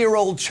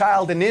 4-year-old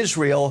child in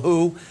Israel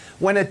who,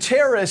 when a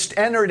terrorist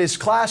entered his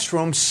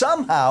classroom,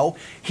 somehow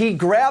he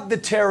grabbed the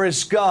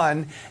terrorist's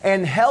gun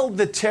and held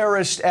the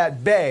terrorist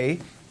at bay.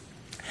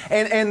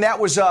 And that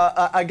was,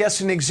 I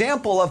guess, an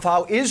example of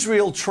how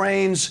Israel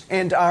trains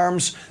and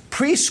arms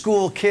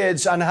preschool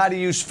kids on how to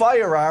use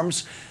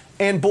firearms.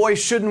 And boy,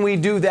 shouldn't we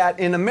do that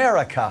in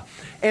America.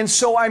 And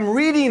so I'm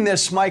reading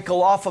this,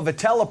 Michael, off of a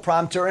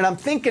teleprompter, and I'm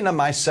thinking to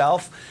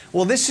myself,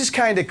 well, this is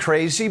kind of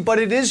crazy, but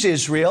it is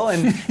Israel,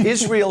 and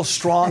Israel's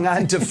strong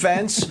on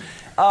defense.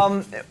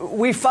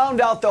 We found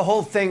out the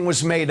whole thing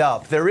was made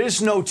up. There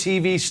is no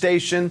TV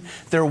station.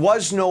 There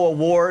was no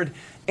award.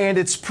 And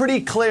it's pretty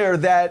clear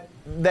that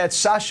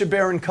Sacha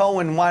Baron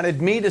Cohen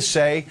wanted me to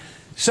say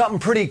something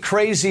pretty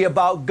crazy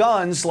about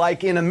guns,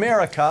 like in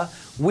America,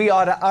 we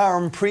ought to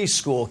arm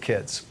preschool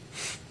kids.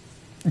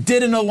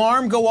 Did an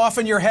alarm go off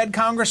in your head,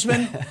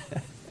 Congressman?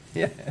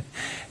 Yeah,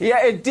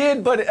 it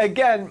did. But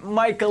again,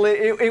 Michael,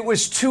 it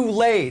was too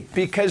late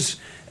because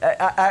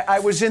I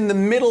was in the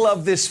middle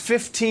of this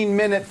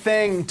 15-minute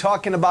thing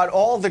talking about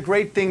all the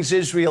great things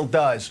Israel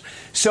does.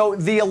 So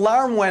the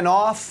alarm went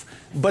off,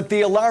 but the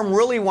alarm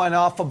really went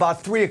off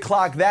about 3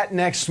 o'clock that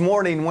next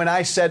morning when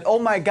I said, oh,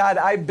 my God,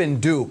 I've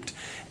been duped.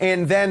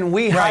 And then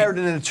we hired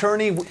an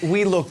attorney.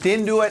 We looked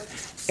into it.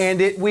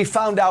 And we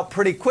found out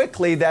pretty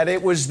quickly that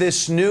it was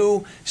this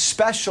new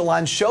special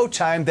on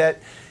Showtime that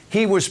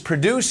he was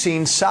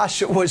producing,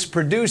 Sasha was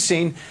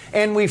producing,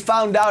 and we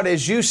found out,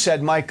 as you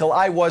said, Michael,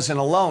 I wasn't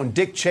alone.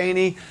 Dick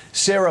Cheney,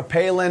 Sarah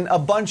Palin, a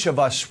bunch of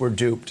us were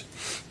duped.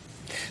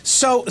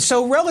 So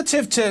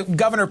relative to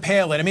Governor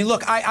Palin, I mean,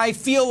 look, I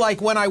feel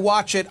like when I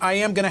watch it, I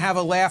am going to have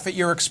a laugh at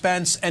your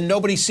expense, and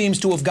nobody seems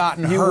to have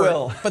gotten hurt. You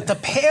will. But the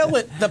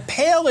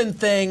Palin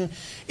thing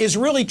is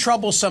really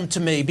troublesome to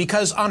me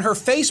because on her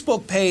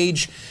Facebook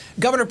page,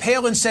 Governor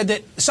Palin said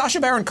that Sacha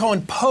Baron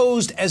Cohen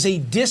posed as a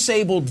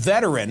disabled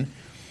veteran,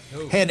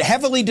 had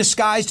heavily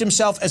disguised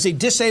himself as a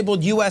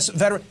disabled U.S.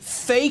 veteran,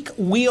 fake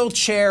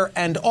wheelchair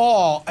and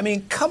all. I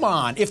mean, come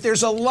on. If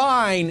there's a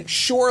line,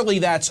 surely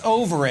that's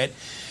over it.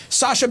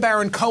 Sacha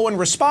Baron Cohen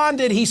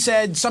responded. He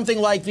said something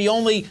like, the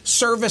only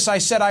service I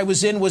said I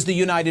was in was the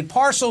United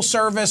Parcel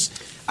Service.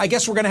 I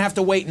guess we're going to have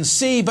to wait and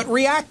see. But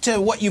react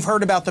to what you've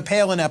heard about the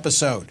Palin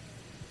episode.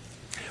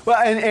 Well,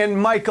 and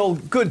Michael,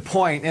 good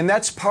point. And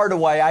that's part of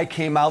why I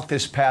came out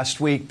this past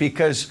week,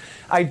 because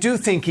I do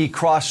think he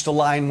crossed the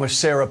line with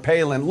Sarah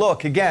Palin.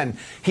 Look, again,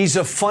 he's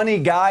a funny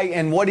guy,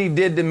 and what he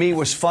did to me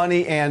was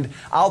funny, and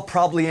I'll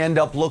probably end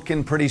up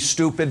looking pretty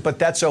stupid, but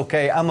that's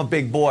okay. I'm a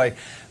big boy.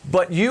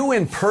 But you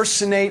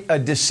impersonate a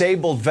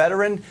disabled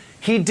veteran,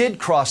 he did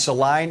cross a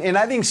line, and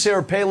I think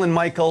Sarah Palin,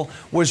 Michael,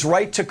 was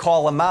right to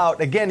call him out.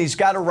 Again, he's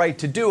got a right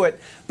to do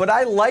it, but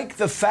I like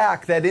the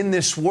fact that in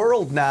this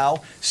world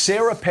now,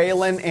 Sarah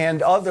Palin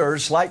and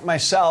others like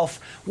myself,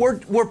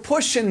 we're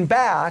pushing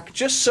back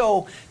just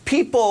so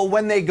people,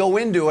 when they go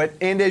into it,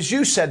 and as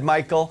you said,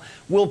 Michael,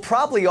 we'll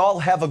probably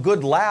all have a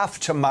good laugh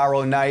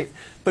tomorrow night,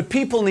 but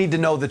people need to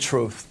know the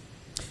truth.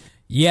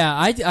 Yeah,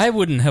 I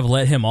wouldn't have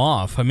let him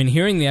off. I mean,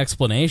 hearing the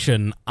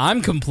explanation,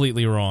 I'm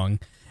completely wrong.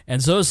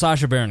 And so is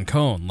Sacha Baron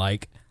Cohen.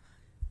 Like,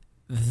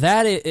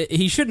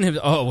 he shouldn't have...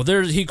 Oh,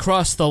 he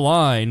crossed the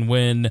line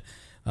when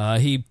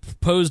he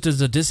posed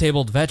as a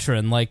disabled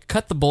veteran. Like,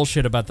 cut the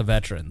bullshit about the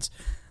veterans.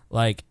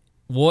 Like,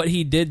 what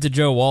he did to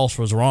Joe Walsh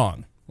was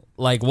wrong.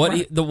 Like,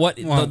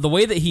 the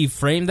way that he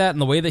framed that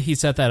and the way that he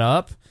set that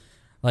up,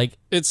 like...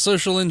 It's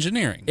social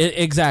engineering.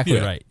 Exactly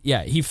right.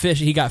 Yeah,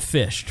 he got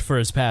fished for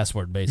his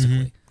password, basically.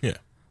 Mm-hmm.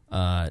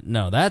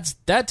 No,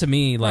 that to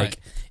me, like...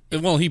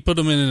 Right. Well, he put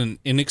him in an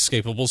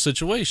inescapable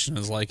situation.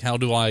 It's like, how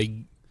do I,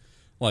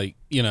 like,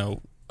 you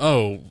know,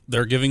 oh,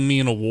 they're giving me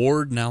an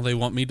award, now they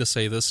want me to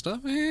say this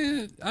stuff?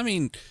 I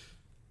mean,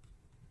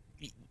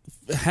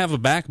 have a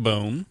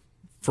backbone,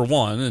 for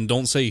one, and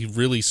don't say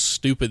really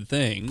stupid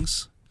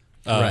things.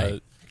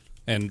 Right.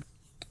 And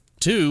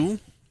two,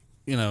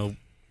 you know,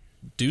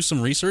 do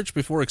some research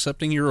before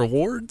accepting your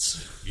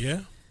awards. Yeah.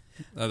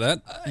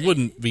 That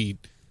wouldn't be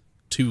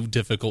too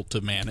difficult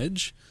to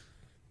manage.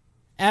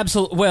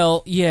 Absolutely.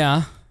 Well,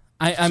 yeah.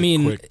 I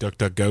mean, quick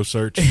DuckDuckGo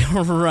search.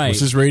 Right.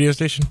 What's his radio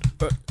station?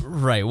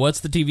 Right.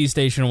 What's the TV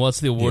station? What's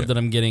the award that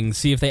I'm getting?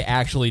 See if they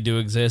actually do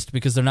exist,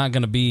 because they're not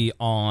going to be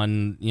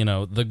on, you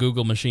know, the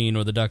Google machine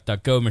or the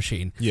DuckDuckGo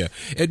machine. Yeah.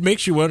 It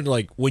makes you wonder,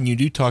 like, when you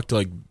do talk to,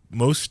 like,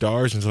 most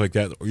stars and stuff like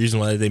that, the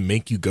reason why they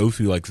make you go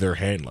through, like, their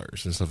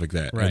handlers and stuff like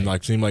that. Right. And,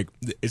 like,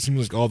 it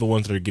seems like all the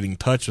ones that are getting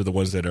touched are the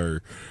ones that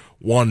are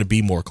wanting to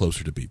be more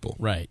closer to people.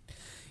 Right.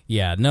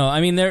 Yeah, no,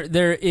 I mean,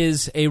 there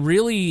is a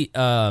really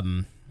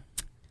tough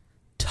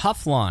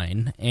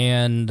line,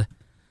 and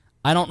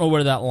I don't know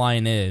where that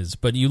line is,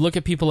 but you look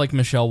at people like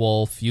Michelle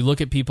Wolf, you look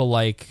at people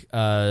like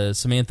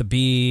Samantha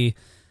Bee,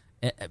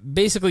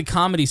 basically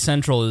Comedy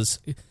Central is,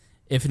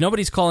 if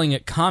nobody's calling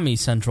it Commie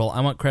Central,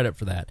 I want credit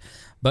for that,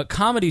 but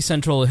Comedy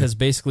Central has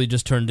basically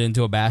just turned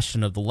into a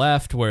bastion of the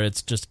left, where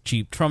it's just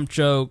cheap Trump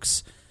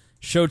jokes.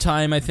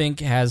 Showtime, I think,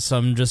 has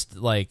some just,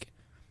 like,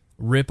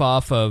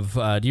 rip-off of,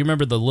 do you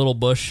remember the Little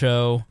Bush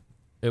show?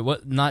 It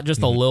was not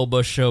just the Lil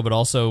Bush show, but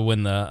also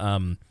when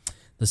the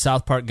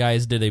South Park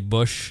guys did a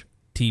Bush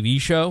TV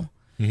show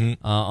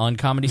on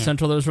Comedy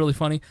Central. That was really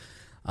funny.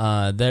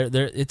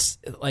 It's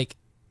like,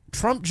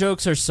 Trump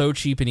jokes are so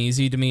cheap and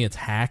easy to me. It's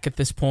hack at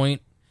this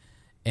point,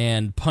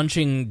 and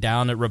punching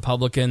down at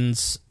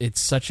Republicans, it's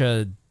such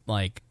a,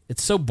 like,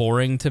 it's so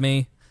boring to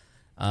me.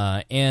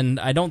 And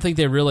I don't think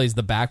they realize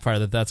the backfire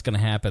that's going to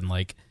happen.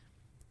 Like,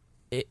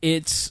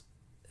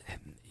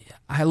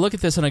 I look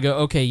at this and I go,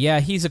 okay,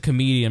 yeah, he's a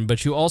comedian,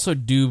 but you also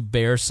do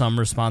bear some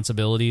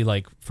responsibility,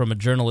 like, from a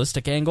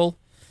journalistic angle.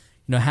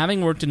 You know,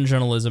 having worked in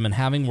journalism and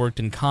having worked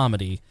in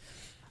comedy,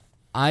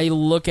 I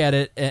look at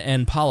it,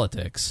 and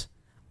politics,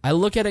 I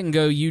look at it and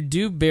go, you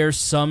do bear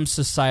some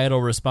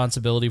societal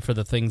responsibility for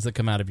the things that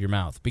come out of your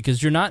mouth,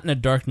 because you're not in a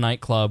dark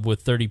nightclub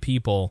with 30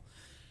 people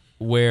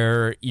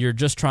where you're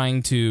just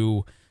trying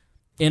to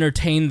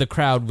entertain the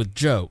crowd with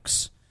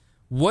jokes.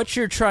 What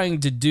you're trying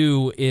to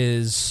do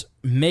is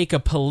make a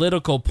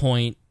political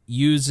point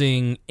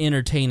using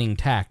entertaining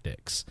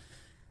tactics.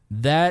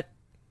 And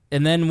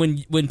then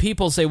when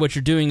people say what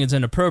you're doing is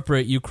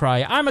inappropriate, you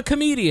cry, I'm a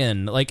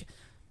comedian. Like,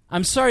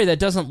 I'm sorry, that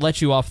doesn't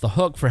let you off the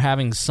hook for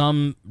having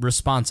some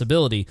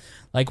responsibility.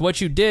 Like,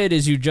 what you did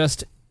is you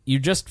just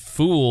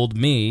fooled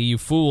me, you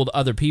fooled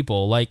other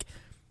people. Like,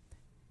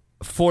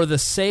 for the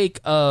sake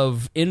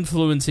of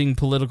influencing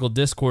political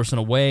discourse in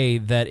a way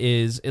that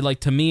is, like,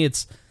 to me,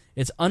 it's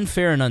it's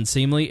unfair and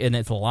unseemly, and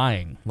it's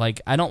lying.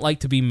 Like, I don't like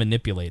to be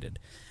manipulated.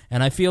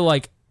 And I feel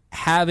like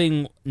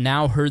having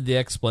now heard the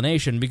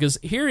explanation, because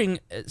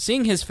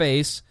seeing his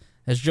face,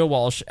 as Joe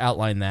Walsh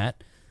outlined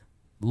that,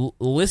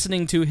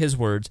 listening to his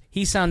words,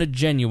 he sounded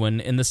genuine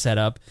in the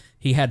setup.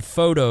 He had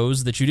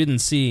photos that you didn't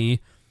see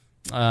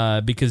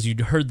because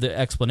you'd heard the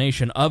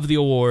explanation of the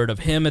award, of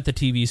him at the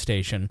TV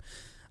station.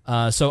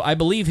 So I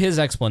believe his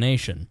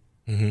explanation.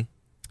 Mm-hmm.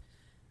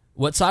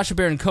 What Sacha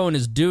Baron Cohen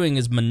is doing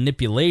is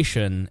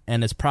manipulation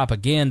and is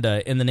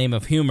propaganda in the name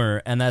of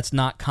humor, and that's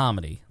not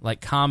comedy. Like,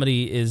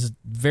 comedy is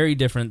very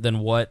different than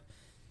what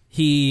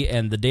he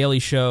and The Daily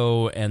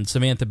Show and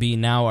Samantha Bee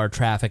now are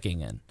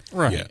trafficking in.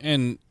 Right. Yeah.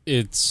 And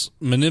it's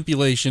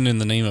manipulation in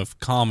the name of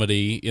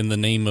comedy, in the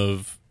name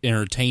of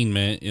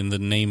entertainment, in the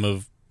name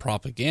of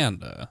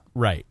propaganda.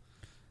 Right.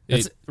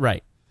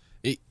 Right.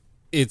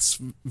 It's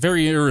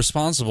very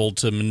irresponsible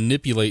to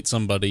manipulate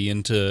somebody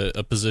into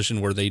a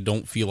position where they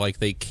don't feel like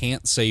they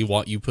can't say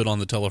what you put on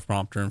the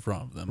teleprompter in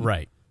front of them.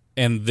 Right.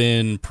 And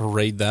then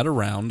parade that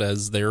around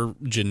as their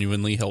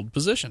genuinely held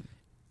position.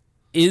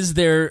 Is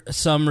there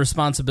some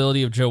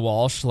responsibility of Joe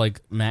Walsh? Like,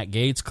 Matt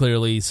Gaetz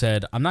clearly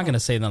said, I'm not going to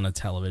say that on the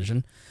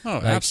television. Oh,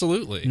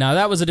 absolutely. Now,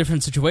 that was a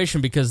different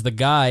situation because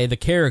the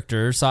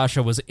character,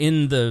 Sacha, was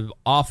in the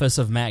office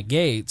of Matt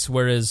Gaetz,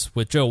 whereas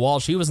with Joe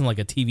Walsh, he was in like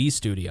a TV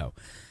studio.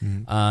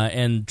 Mm-hmm.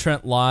 And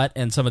Trent Lott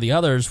and some of the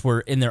others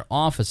were in their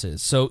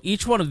offices. So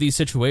each one of these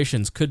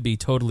situations could be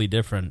totally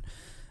different.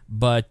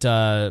 But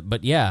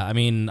yeah, I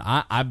mean,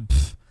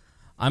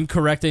 I'm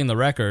correcting the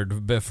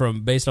record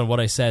based on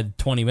what I said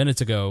 20 minutes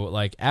ago.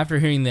 Like, after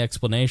hearing the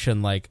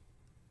explanation, like,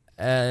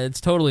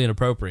 it's totally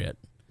inappropriate.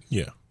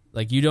 Yeah.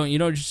 Like, you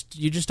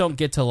just don't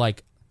get to,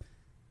 like,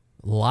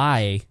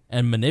 lie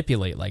and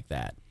manipulate like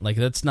that. Like,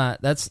 that's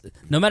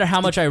no matter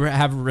how much I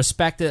have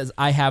respect as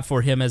I have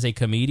for him as a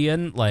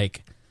comedian,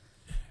 like,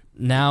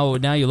 now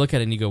you look at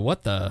it and you go,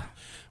 what the?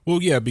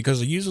 Well, yeah,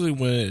 because usually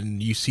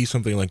when you see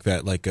something like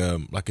that, like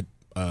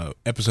a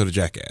episode of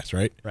Jackass,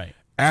 right? Right.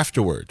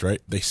 Afterwards,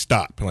 right, they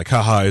stop and like,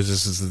 haha,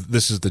 this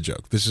is the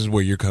joke. This is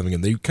where you're coming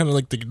in. They kind of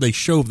like they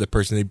show the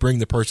person, they bring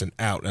the person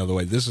out of the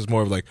way. This is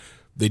more of like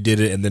they did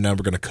it, and then now we're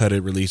going to cut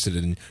it, release it,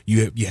 and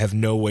you have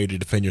no way to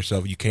defend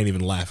yourself. You can't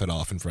even laugh it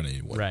off in front of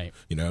anyone, right?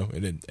 You know,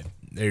 and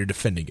they're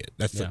defending it.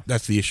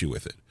 That's the issue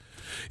with it.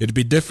 It'd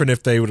be different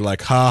if they would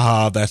like,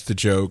 haha, that's the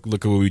joke.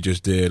 Look at what we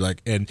just did.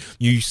 Like, and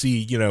you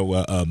see,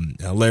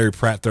 Larry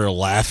Pratt there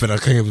laughing. I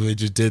can't believe they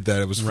just did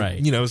that. It was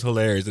right. It was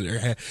hilarious.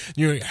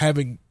 You're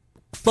having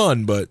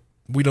fun, but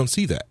we don't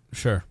see that.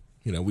 Sure.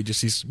 We just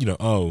see,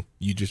 oh,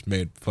 you just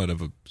made fun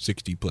of a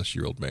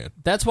 60-plus-year-old man.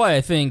 That's why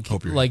I think,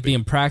 like, the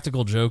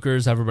Impractical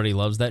Jokers, everybody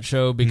loves that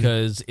show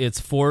because it's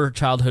four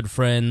childhood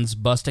friends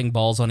busting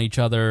balls on each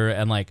other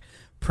and, like,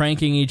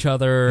 pranking each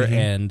other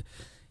and,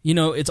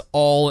 it's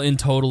all in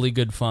totally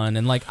good fun.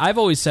 And, like, I've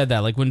always said that.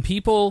 Like, when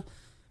people...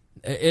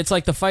 It's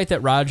like the fight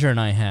that Roger and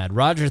I had.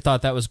 Roger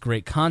thought that was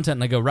great content,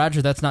 and I go,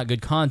 Roger, that's not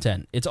good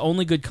content. It's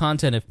only good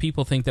content if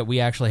people think that we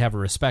actually have a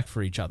respect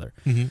for each other.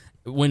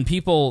 Mm-hmm. When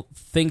people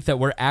think that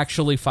we're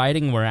actually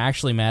fighting, we're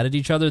actually mad at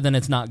each other, then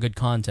it's not good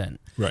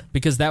content. Right.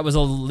 Because that was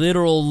a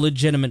literal,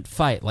 legitimate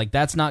fight. Like,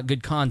 that's not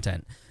good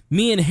content.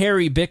 Me and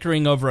Harry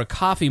bickering over a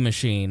coffee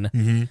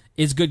machine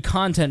is good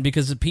content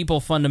because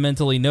people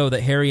fundamentally know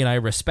that Harry and I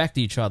respect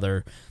each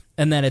other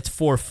and that it's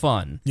for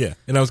fun. Yeah,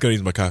 and I was going to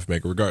use my coffee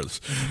maker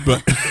regardless.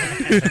 But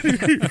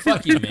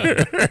fuck you,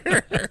 man.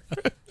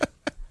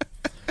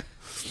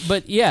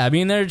 But yeah, I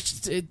mean,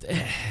 there's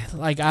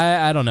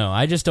I don't know.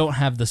 I just don't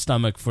have the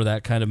stomach for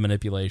that kind of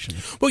manipulation.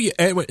 Well, yeah,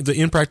 the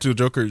Impractical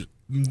Jokers,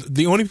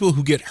 the only people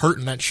who get hurt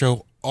in that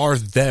show are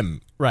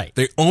them. Right.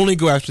 They only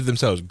go after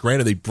themselves.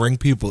 Granted, they bring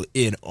people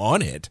in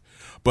on it,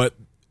 but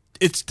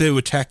it's to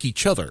attack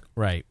each other.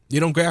 Right. You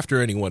don't go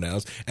after anyone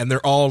else, and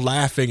they're all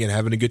laughing and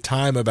having a good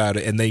time about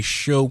it, and they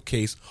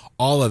showcase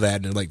all of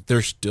that, and like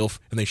they're still,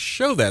 and they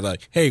show that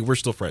like, hey, we're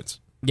still friends.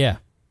 Yeah,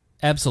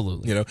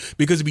 absolutely.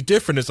 Because it'd be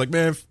different. It's like,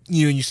 man, if,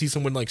 you see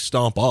someone like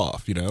stomp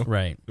off,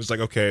 right? It's like,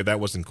 okay, that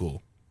wasn't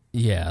cool.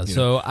 Yeah.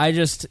 So I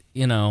just,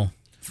 and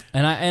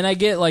I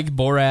get like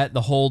Borat.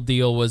 The whole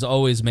deal was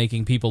always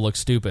making people look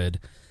stupid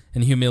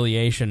and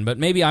humiliation, but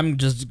maybe I'm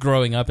just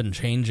growing up and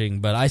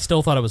changing, but I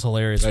still thought it was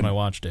hilarious when I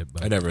watched it.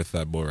 But I never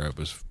thought Borat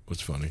was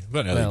funny,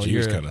 but LG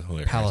was kind of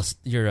hilarious.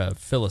 You're a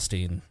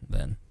Philistine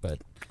then, but...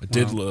 I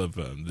did love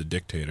The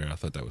Dictator. I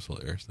thought that was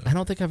hilarious, though. I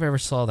don't think I've ever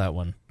saw that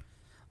one.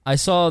 I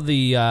saw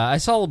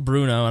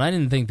Bruno, and I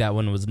didn't think that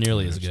one was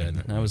nearly as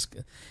good.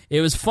 It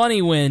was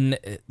funny when,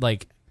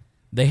 like,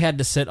 they had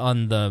to sit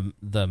on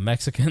the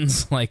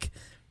Mexicans, like...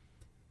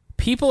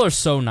 People are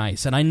so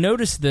nice, and I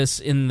noticed this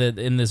in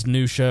this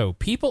new show.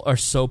 People are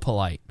so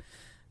polite.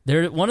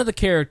 One of the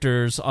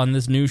characters on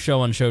this new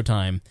show on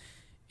Showtime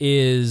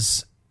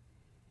is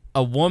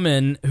a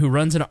woman who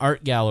runs an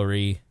art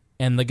gallery,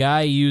 and the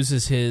guy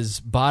uses his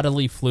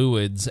bodily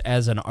fluids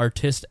as an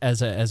artist,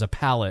 as a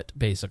palette,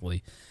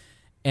 basically.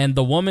 And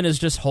the woman is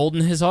just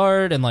holding his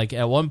art, and like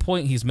at one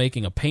point he's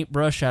making a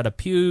paintbrush out of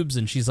pubes,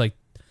 and she's like,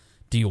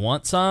 "Do you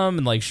want some?"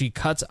 And like she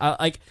cuts out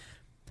like.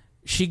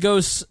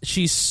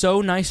 she's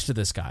so nice to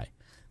this guy.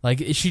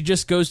 Like, she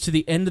just goes to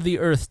the end of the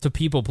earth to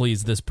people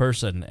please this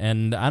person.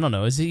 And I don't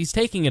know, he's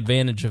taking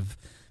advantage of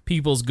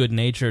people's good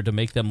nature to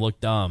make them look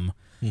dumb.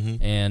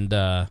 Mm-hmm.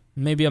 And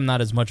maybe I'm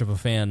not as much of a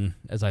fan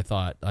as I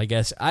thought. I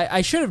guess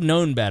I should have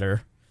known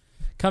better.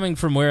 Coming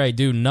from where I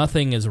do,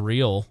 nothing is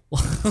real.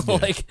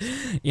 Like,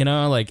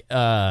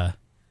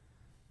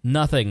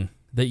 nothing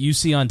that you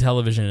see on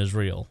television is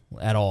real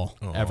at all,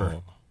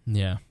 ever.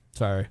 Yeah,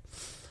 sorry.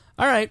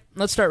 All right,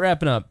 let's start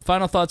wrapping up.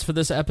 Final thoughts for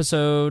this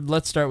episode.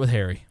 Let's start with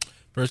Harry.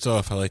 First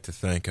off, I'd like to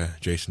thank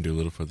Jason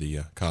Doolittle for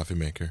the coffee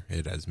maker.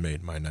 It has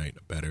made my night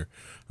better.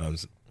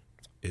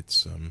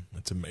 It's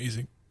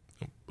amazing.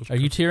 Are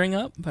you tearing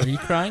up? Are you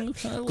crying?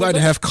 Glad to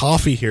have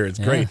coffee here. It's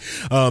great.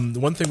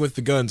 One thing with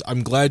the guns,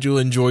 I'm glad you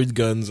enjoyed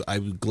guns. I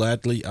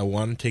want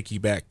to take you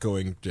back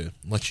going to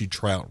let you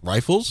try out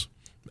rifles.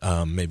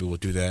 Maybe we'll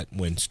do that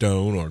when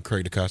Stone or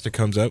Craig DaCosta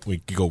comes up. We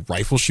could go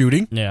rifle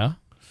shooting. Yeah.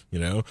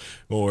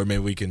 Or maybe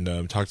we can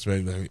talk to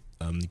somebody,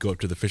 go up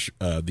to the fish,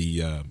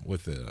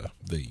 with the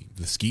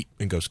skeet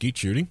and go skeet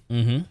shooting.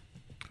 Mm-hmm. Of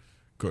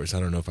course, I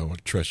don't know if I want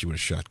to trust you with a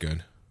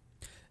shotgun.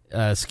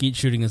 Skeet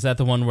shooting, is that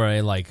the one where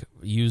I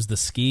use the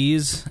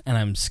skis and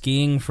I'm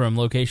skiing from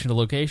location to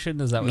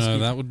location? Is that what? No,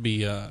 that would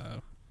be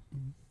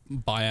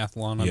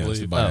biathlon. I believe. It's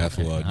the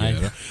biathlon.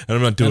 Okay. And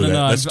I'm not doing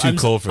that. That's too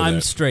cold for that. I'm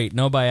straight.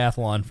 No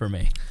biathlon for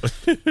me.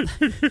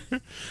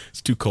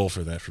 It's too cold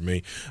for that for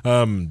me.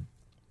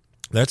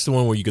 That's the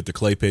one where you get the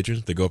clay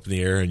pigeons. They go up in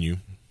the air and you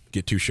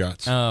get 2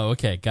 shots. Oh,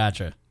 okay,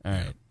 gotcha. All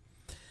right.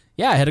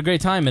 Yeah, I had a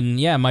great time, and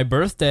my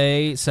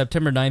birthday,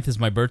 September 9th is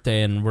my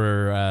birthday, and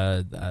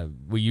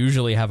we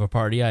usually have a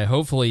party.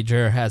 Hopefully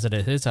Jer has it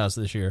at his house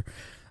this year.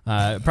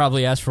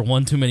 Probably asked for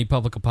one too many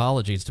public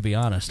apologies, to be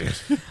honest.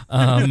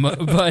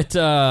 But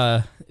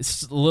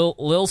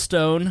Lil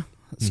Stone,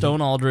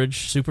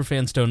 Aldridge,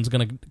 Superfan Stone's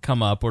going to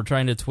come up. We're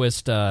trying to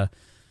twist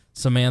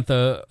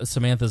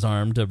Samantha's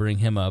arm to bring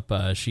him up.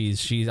 I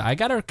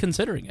got her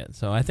considering it,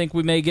 so I think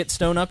we may get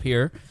Stone up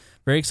here.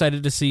 Very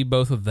excited to see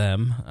both of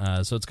them.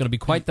 So it's going to be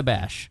quite the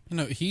bash.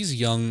 He's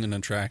young and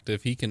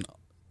attractive. He can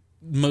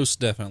most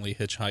definitely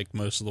hitchhike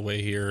most of the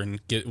way here and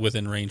get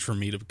within range for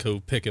me to go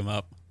pick him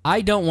up.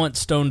 I don't want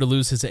Stone to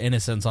lose his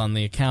innocence on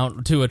the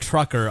account to a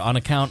trucker on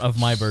account of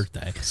my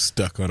birthday.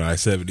 Stuck on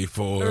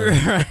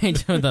I-74.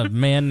 Right, with a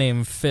man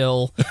named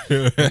Phil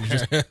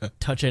just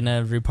touching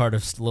every part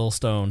of Lil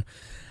Stone.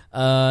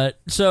 I'm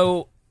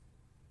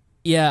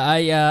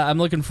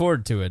looking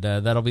forward to it.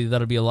 That'll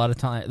be a lot of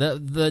time.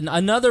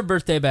 Another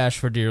birthday bash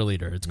for Dear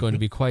Leader. It's going to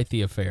be quite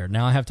the affair.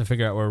 Now I have to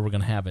figure out where we're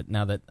going to have it.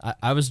 Now that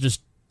I was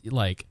just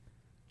like,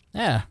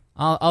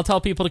 I'll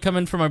tell people to come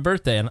in for my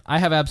birthday, and I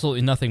have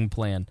absolutely nothing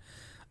planned.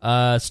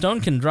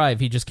 Stone can drive;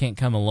 he just can't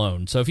come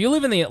alone. So if you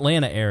live in the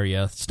Atlanta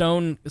area,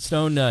 Stone,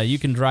 you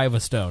can drive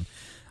with Stone.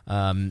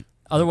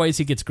 Otherwise,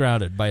 he gets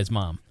grounded by his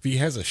mom. If he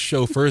has a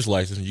chauffeur's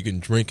license, you can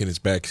drink in his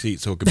back seat,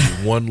 so it could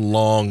be one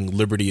long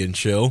Liberty and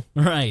chill.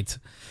 Right.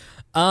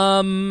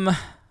 All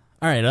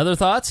right. Other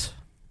thoughts?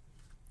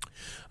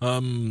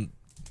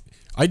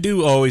 I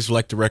do always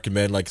like to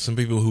recommend, some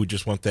people who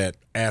just want that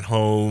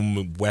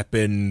at-home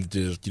weapon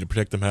to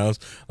protect their house.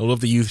 I love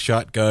the youth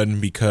shotgun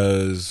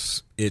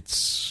because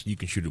you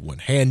can shoot it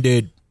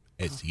one-handed.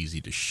 It's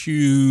easy to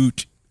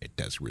shoot. It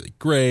does really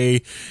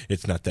great.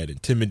 It's not that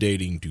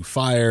intimidating to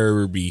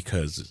fire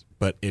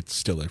but it's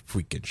still a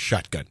freaking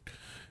shotgun.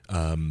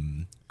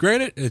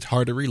 Granted, it's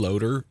hard to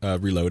reload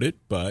it,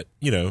 but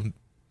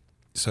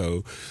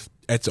so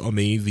that's on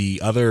me. The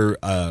other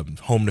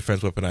home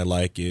defense weapon I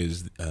like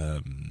is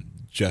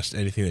just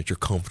anything that you're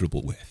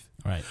comfortable with.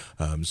 Right.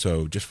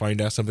 So just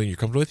find out something you're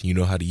comfortable with, you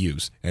know how to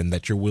use, and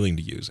that you're willing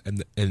to use,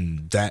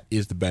 and that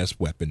is the best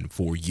weapon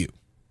for you.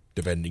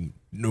 Depending,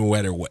 no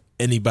matter what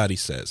anybody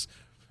says.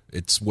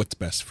 It's what's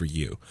best for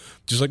you.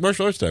 Just like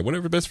martial arts style.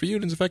 Whatever's best for you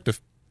is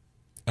effective.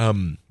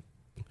 When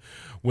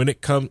it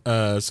comes...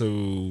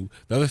 so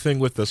the other thing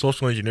with the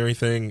social engineering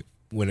thing,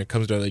 when it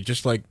comes to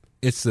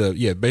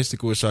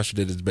basically what Sasha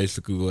did is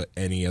basically what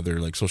any other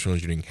social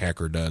engineering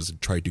hacker does.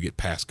 Try to get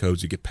past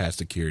codes, you get past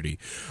security.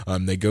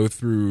 They go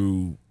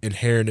through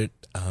inherent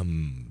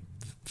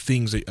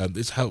things.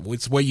 It's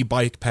the way you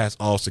bypass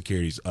all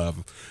securities.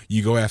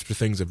 You go after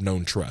things of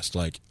known trust.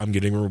 Like, I'm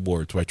getting a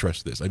reward, so I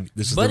trust this.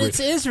 It's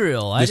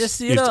Israel. I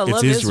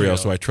love Israel,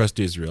 so I trust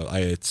Israel.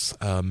 It's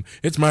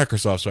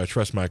Microsoft, so I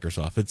trust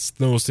Microsoft. It's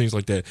those things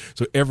like that.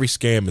 So every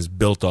scam is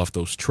built off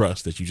those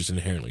trusts that you just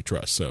inherently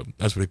trust. So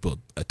that's what people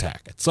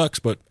attack. It sucks,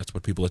 but that's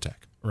what people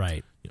attack.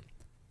 Right. Yeah.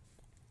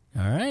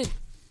 All right,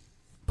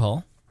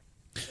 Paul.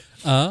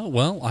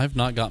 Well, I've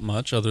not got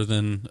much other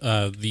than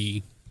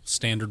the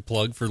standard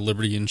plug for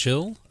Liberty and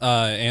Chill,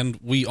 and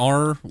we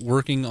are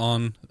working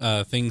on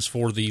things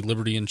for the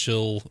Liberty and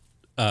Chill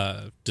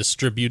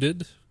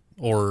distributed,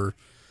 or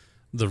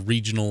the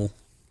regional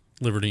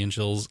Liberty and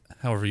Chills,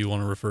 however you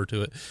want to refer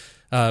to it.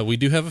 We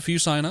do have a few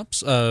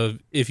signups.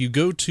 If you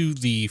go to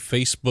the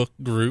Facebook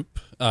group,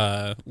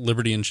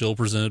 Liberty and Chill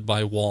presented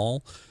by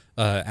Wall,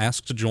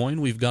 ask to join.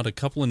 We've got a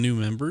couple of new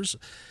members.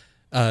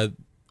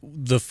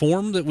 the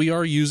form that we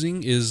are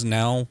using is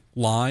now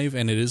live,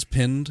 and it is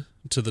pinned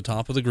to the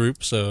top of the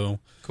group. So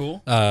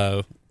cool.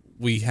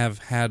 We have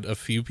had a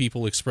few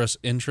people express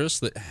interest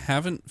that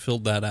haven't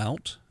filled that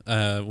out.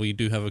 We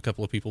do have a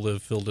couple of people that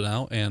have filled it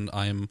out, and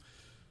I'm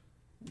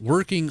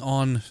working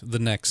on the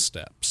next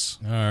steps.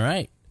 All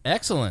right.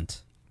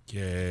 Excellent.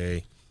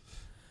 Yay.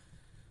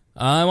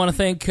 I want to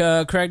thank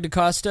Craig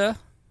DaCosta,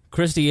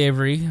 Christy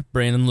Avery,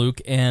 Brandon Luke,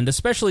 and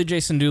especially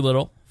Jason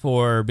Doolittle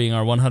for being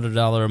our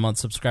 $100 a month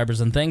subscribers.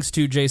 And thanks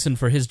to Jason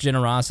for his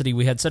generosity.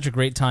 We had such a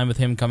great time with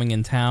him coming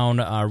in town.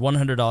 Our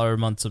 $100 a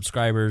month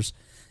subscribers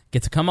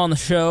get to come on the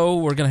show.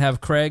 We're going to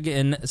have Craig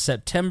in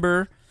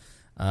September.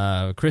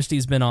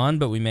 Christy's been on,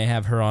 but we may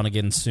have her on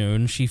again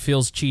soon. She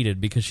feels cheated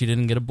because she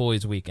didn't get a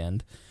boys'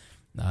 weekend.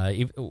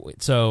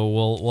 So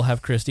we'll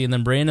have Christy. And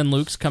then Brandon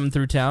Luke's coming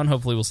through town.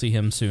 Hopefully we'll see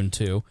him soon,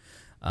 too.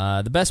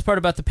 The best part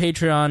about the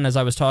Patreon, as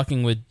I was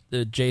talking with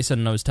Jason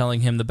and I was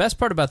telling him, the best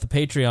part about the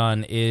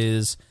Patreon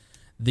is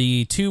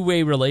the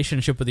two-way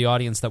relationship with the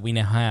audience that we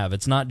now have.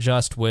 It's not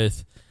just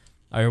with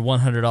our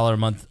 $100 a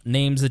month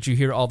names that you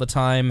hear all the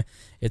time.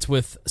 It's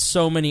with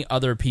so many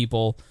other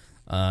people.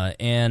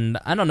 And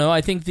I don't know,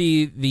 I think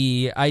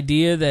the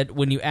idea that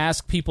when you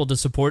ask people to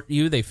support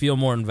you, they feel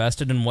more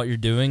invested in what you're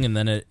doing, and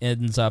then it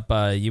ends up,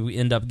 you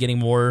end up getting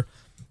more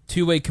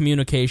two-way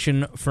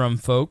communication from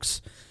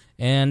folks.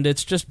 And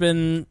it's just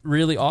been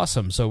really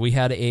awesome. So we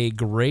had a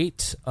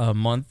great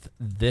month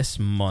this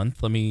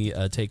month. Let me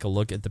take a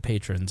look at the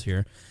patrons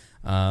here.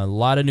 A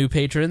lot of new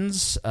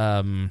patrons.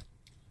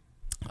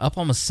 Up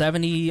almost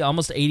 $70,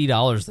 almost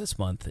 $80 this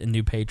month in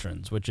new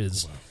patrons, which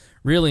is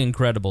really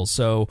incredible.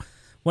 So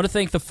want to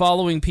thank the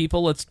following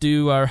people. Let's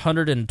do our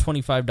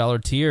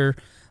 $125 tier.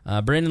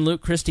 Brandon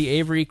Luke, Christy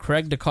Avery,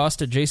 Craig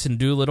DaCosta, Jason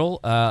Doolittle.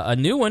 A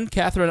new one,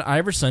 Catherine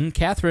Iverson.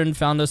 Catherine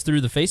found us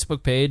through the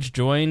Facebook page,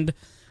 joined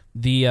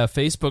the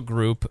Facebook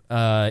group,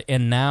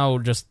 and now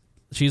just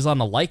she's on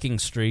a liking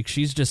streak.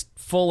 She's just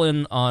full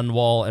in on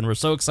wall, and we're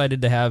so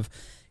excited to have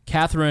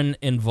Catherine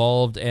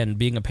involved and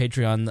being a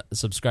Patreon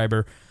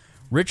subscriber.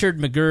 Richard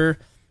McGurr,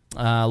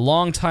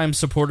 longtime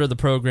supporter of the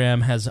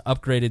program, has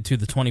upgraded to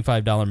the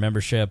 $25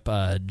 membership.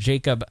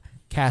 Jacob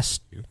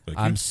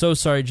I'm so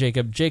sorry,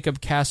 Jacob.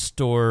 Jacob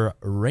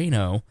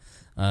Castoreno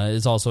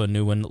is also a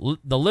new one.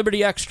 The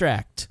Liberty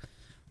Extract.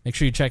 Make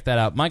sure you check that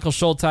out. Michael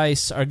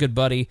Schulteis, our good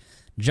buddy.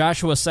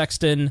 Joshua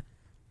Sexton,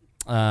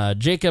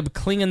 Jacob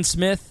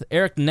Klingensmith,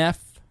 Eric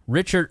Neff,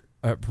 Rick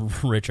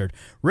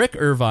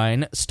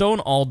Irvine, Stone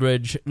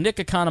Aldridge, Nick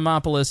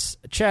Economopoulos,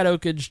 Chad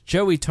Oakage,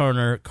 Joey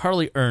Turner,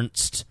 Carly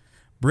Ernst,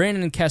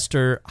 Brandon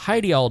Kester,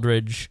 Heidi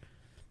Aldridge,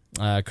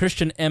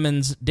 Christian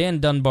Emmons, Dan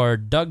Dunbar,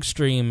 Doug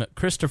Stream,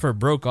 Christopher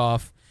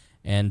Brokoff,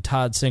 and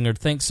Todd Singer.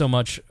 Thanks so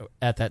much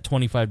at that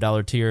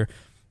 $25 tier.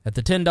 At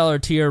the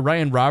 $10 tier,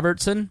 Ryan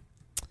Robertson,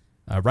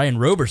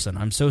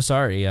 I'm so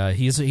sorry.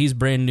 He's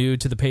brand new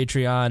to the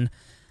Patreon.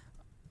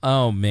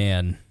 Oh,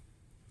 man.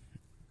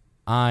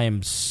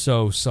 I'm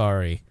so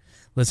sorry.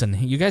 Listen,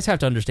 you guys have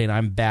to understand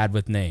I'm bad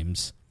with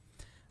names.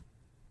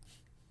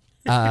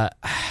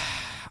 I'm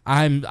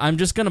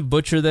just going to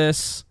butcher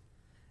this,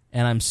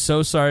 and I'm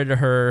so sorry to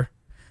her.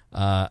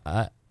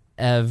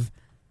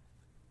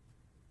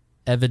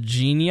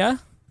 Evgenia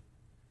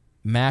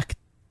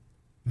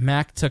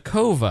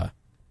Maktakova.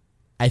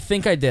 I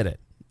think I did it.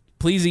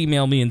 Please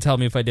email me and tell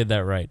me if I did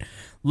that right.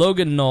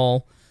 Logan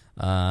Knoll,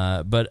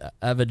 but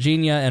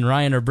Evgenia and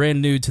Ryan are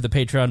brand new to the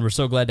Patreon. We're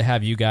so glad to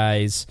have you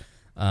guys.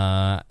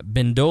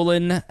 Ben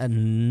Dolan,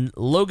 and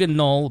Logan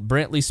Knoll,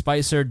 Brantley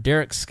Spicer,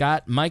 Derek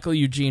Scott, Michael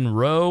Eugene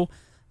Rowe,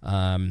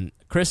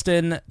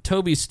 Kristen,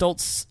 Toby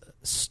Stoltzfuss,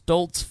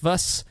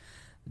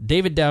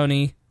 David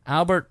Downey,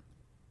 Albert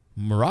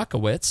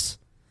Morakowitz,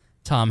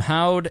 Tom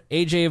Howd,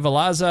 AJ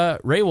Valaza,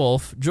 Ray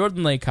Wolf,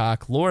 Jordan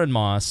Laycock, Lauren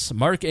Moss,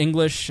 Mark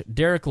English,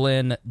 Derek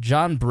Lynn,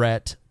 John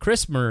Brett,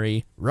 Chris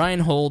Murray, Ryan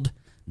Hold,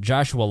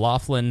 Joshua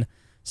Laughlin,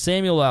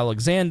 Samuel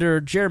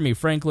Alexander, Jeremy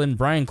Franklin,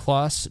 Brian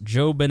Kloss,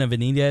 Joe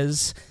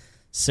Benavidez,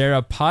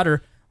 Sarah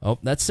Potter,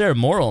 that's Sarah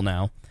Morrill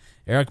now,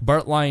 Eric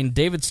Bartline,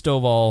 David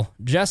Stovall,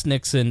 Jess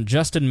Nixon,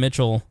 Justin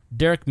Mitchell,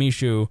 Derek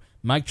Mishu,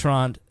 Mike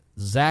Tront,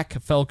 Zach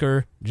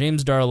Felker,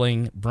 James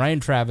Darling, Brian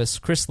Travis,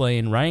 Chris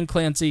Lane, Ryan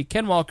Clancy,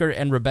 Ken Walker,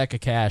 and Rebecca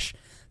Cash.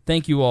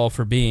 Thank you all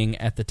for being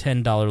at the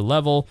 $10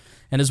 level,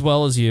 and as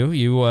well as you,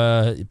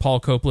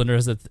 Paul Copeland,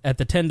 is at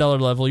the $10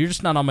 level. You're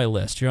just not on my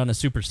list. You're on a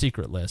super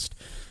secret list.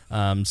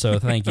 So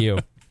thank you.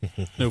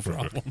 No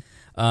problem.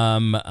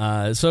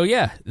 So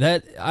yeah,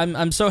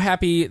 I'm so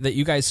happy that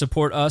you guys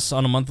support us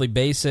on a monthly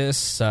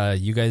basis.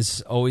 You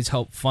guys always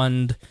help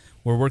fund.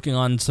 We're working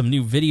on some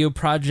new video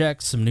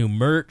projects, some new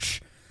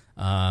merch.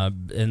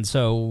 And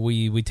so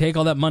we take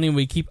all that money and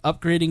we keep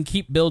upgrading,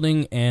 keep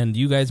building, and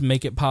you guys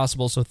make it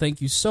possible. So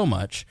thank you so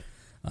much.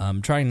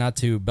 I'm trying not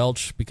to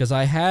belch because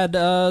I had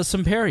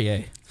some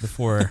Perrier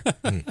before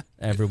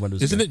everyone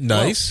was. Isn't it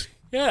nice?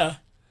 Well, yeah.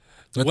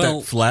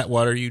 That flat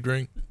water you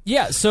drink?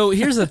 Yeah, so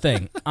here's the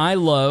thing. I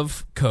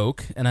love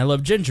Coke and I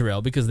love ginger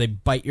ale because they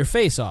bite your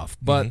face off,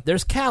 but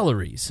there's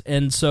calories.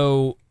 And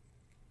so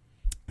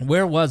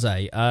where was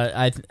I?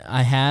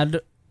 I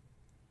had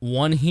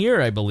one here,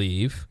 I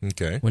believe.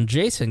 Okay. When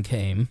Jason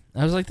came,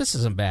 I was like, this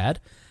isn't bad.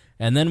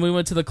 And then we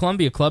went to the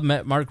Columbia Club,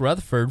 met Mark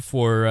Rutherford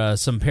for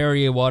some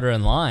Perrier water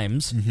and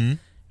limes. Mm-hmm.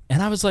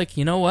 And I was like,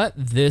 you know what?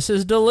 This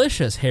is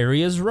delicious.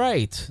 Harry is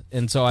right.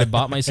 And so I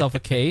bought myself a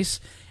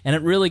case. And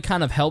it really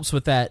kind of helps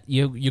with that.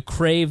 You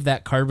crave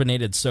that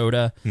carbonated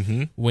soda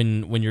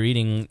when you're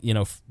eating,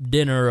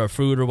 dinner or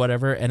food or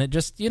whatever. And it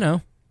just, you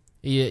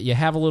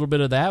have a little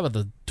bit of that with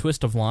a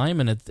twist of lime,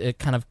 and it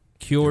kind of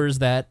cures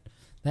that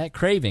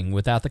craving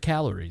without the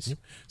calories.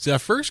 See, I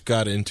first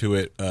got into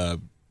it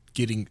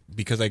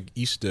because I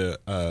used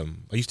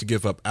to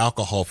give up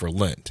alcohol for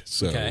Lent.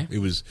 So it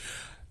was,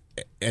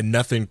 and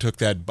nothing took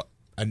that.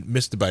 I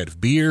missed a bite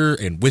of beer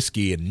and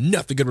whiskey, and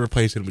nothing could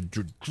replace it. It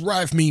would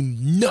drive me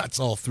nuts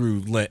all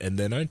through Lent. And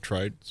then I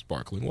tried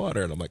sparkling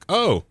water, and I'm like,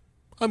 oh,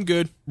 I'm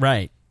good.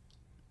 Right.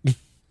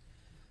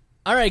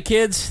 All right,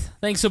 kids.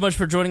 Thanks so much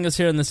for joining us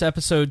here in this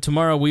episode.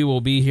 Tomorrow we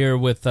will be here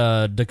with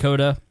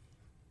Dakota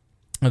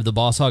of the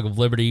Boss Hog of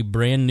Liberty,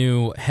 brand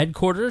new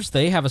headquarters.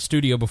 They have a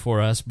studio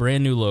before us,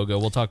 brand new logo.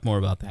 We'll talk more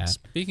about that.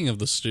 Speaking of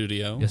the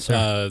studio, yes,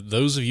 sir.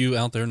 Those of you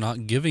out there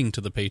not giving to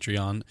the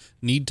Patreon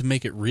need to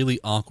make it really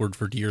awkward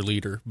for Dear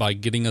Leader by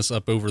getting us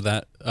up over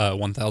that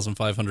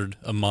 $1,500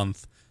 a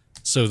month,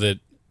 so that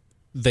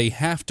they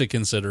have to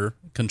consider,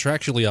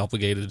 contractually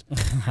obligated.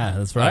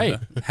 That's right.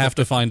 Have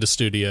to find a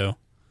studio.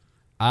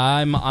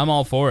 I'm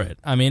all for it.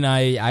 I mean,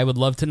 I would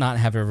love to not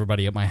have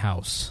everybody at my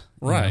house.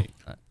 Right.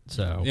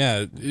 So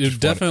yeah, it would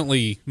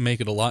definitely make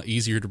it a lot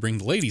easier to bring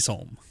the ladies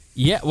home.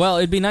 Yeah, well,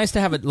 it'd be nice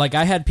to have it. Like,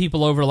 I had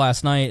people over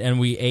last night, and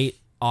we ate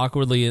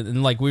awkwardly,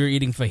 and like we were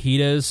eating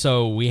fajitas,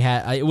 so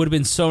it would have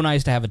been so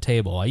nice to have a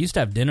table. I used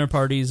to have dinner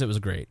parties. It was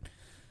great.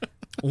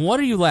 What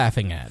are you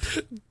laughing at?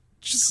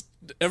 Just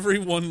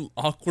everyone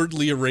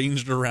awkwardly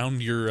arranged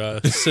around your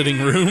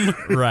sitting room.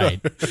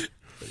 Right.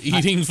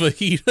 Eating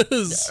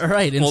fajitas,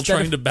 right? While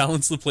trying to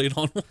balance the plate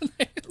on one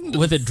hand,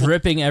 with it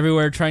dripping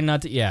everywhere, trying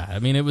not to. Yeah, I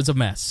mean, it was a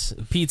mess.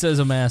 Pizza is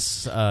a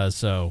mess.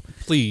 So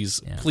please,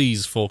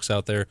 folks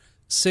out there,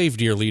 save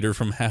Dear Leader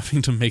from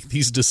having to make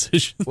these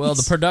decisions. Well,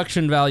 the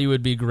production value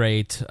would be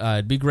great.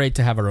 It'd be great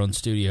to have our own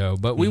studio,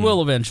 but we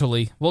will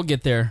eventually. We'll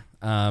get there,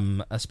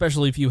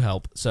 especially if you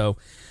help. So,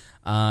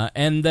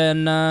 and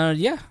then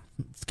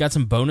it's got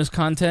some bonus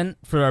content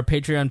for our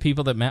Patreon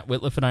people that Matt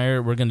Whitliff and I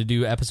are. We're going to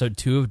do episode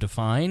 2 of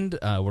Defined.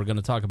 We're going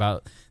to talk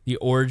about the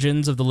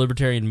origins of the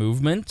libertarian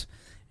movement,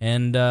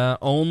 and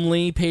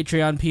only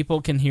Patreon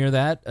people can hear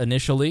that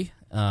initially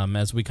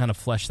as we kind of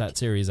flesh that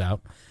series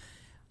out.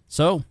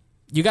 So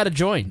you got to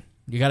join.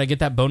 You got to get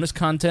that bonus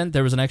content.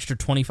 There was an extra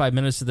 25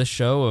 minutes of this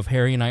show of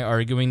Harry and I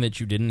arguing that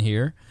you didn't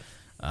hear,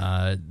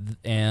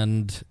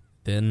 and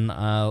then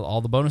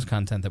all the bonus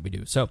content that we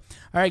do. So, all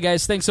right,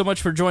 guys, thanks so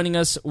much for joining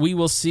us. We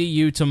will see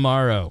you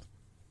tomorrow.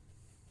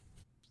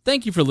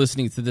 Thank you for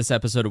listening to this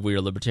episode of We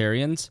Are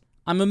Libertarians.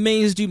 I'm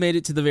amazed you made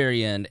it to the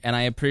very end, and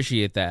I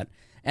appreciate that.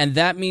 And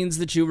that means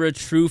that you were a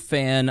true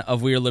fan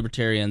of We Are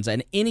Libertarians,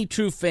 and any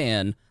true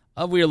fan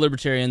of We Are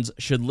Libertarians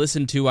should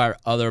listen to our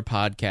other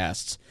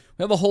podcasts.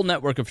 We have a whole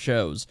network of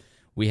shows.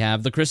 We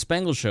have The Chris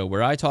Spangle Show,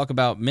 where I talk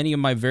about many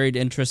of my varied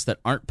interests that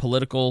aren't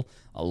political,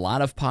 a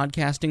lot of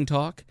podcasting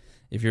talk.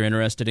 If you're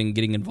interested in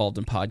getting involved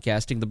in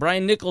podcasting, The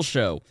Brian Nichols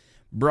Show.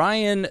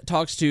 Brian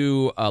talks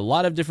to a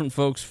lot of different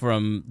folks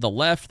from the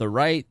left, the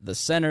right, the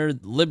center,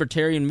 the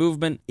libertarian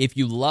movement. If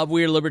you love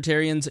We Are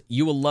Libertarians,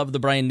 you will love The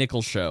Brian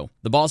Nichols Show.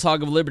 The Boss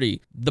Hog of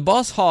Liberty. The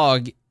Boss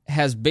Hog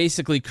has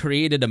basically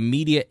created a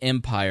media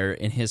empire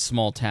in his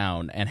small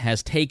town and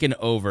has taken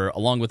over,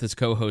 along with his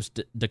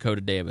co-host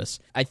Dakota Davis.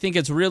 I think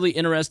it's really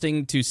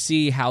interesting to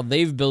see how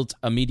they've built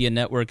a media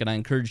network, and I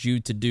encourage you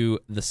to do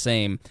the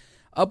same.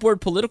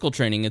 Upward Political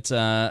Training. It's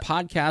a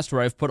podcast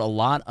where I've put a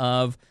lot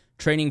of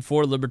training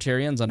for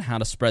libertarians on how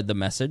to spread the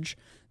message.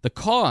 The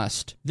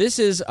Cost. This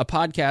is a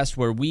podcast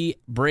where we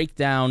break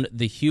down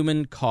the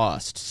human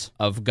costs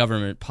of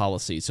government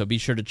policy, so be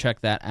sure to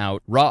check that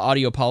out. Raw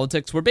Audio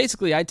Politics, where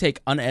basically I take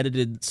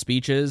unedited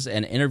speeches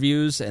and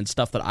interviews and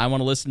stuff that I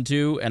want to listen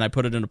to, and I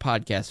put it in a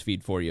podcast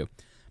feed for you.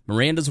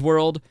 Miranda's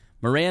World.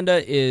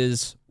 Miranda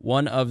is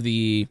one of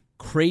the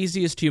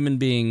craziest human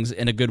beings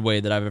in a good way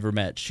that I've ever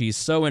met. She's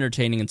so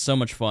entertaining and so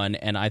much fun,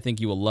 and I think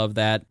you will love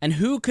that. And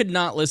who could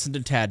not listen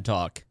to Tad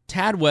Talk?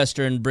 Tad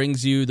Western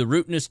brings you the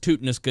rootinest,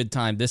 tootinest good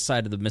time this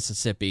side of the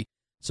Mississippi.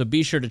 So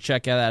be sure to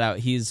check that out.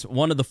 He's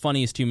one of the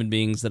funniest human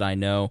beings that I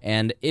know.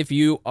 And if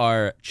you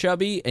are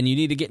chubby and you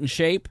need to get in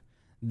shape,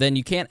 then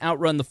you can't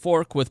outrun the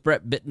fork with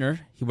Brett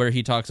Bittner, where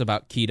he talks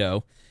about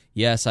keto.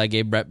 Yes, I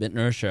gave Brett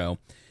Bittner a show.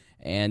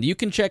 And you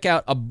can check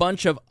out a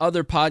bunch of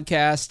other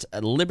podcasts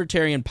at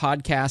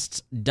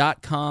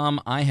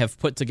libertarianpodcasts.com. I have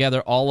put together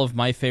all of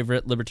my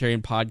favorite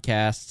libertarian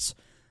podcasts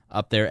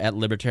up there at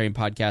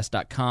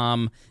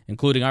libertarianpodcast.com,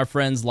 including our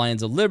friends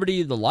Lions of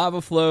Liberty, The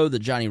Lava Flow, the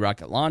Johnny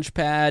Rocket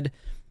Launchpad,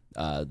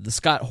 the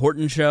Scott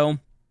Horton Show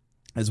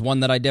is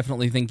one that I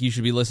definitely think you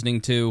should be listening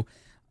to.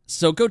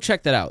 So go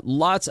check that out.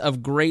 Lots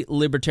of great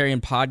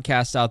libertarian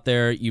podcasts out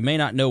there. You may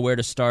not know where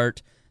to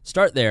start.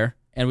 Start there.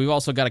 And we've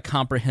also got a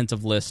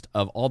comprehensive list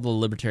of all the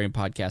libertarian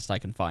podcasts I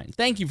can find.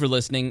 Thank you for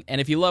listening, and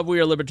if you love We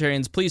Are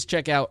Libertarians, please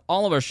check out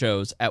all of our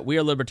shows at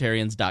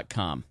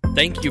wearelibertarians.com.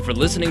 Thank you for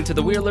listening to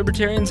the We Are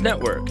Libertarians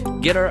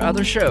Network. Get our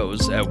other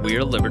shows at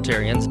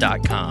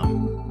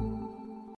wearelibertarians.com.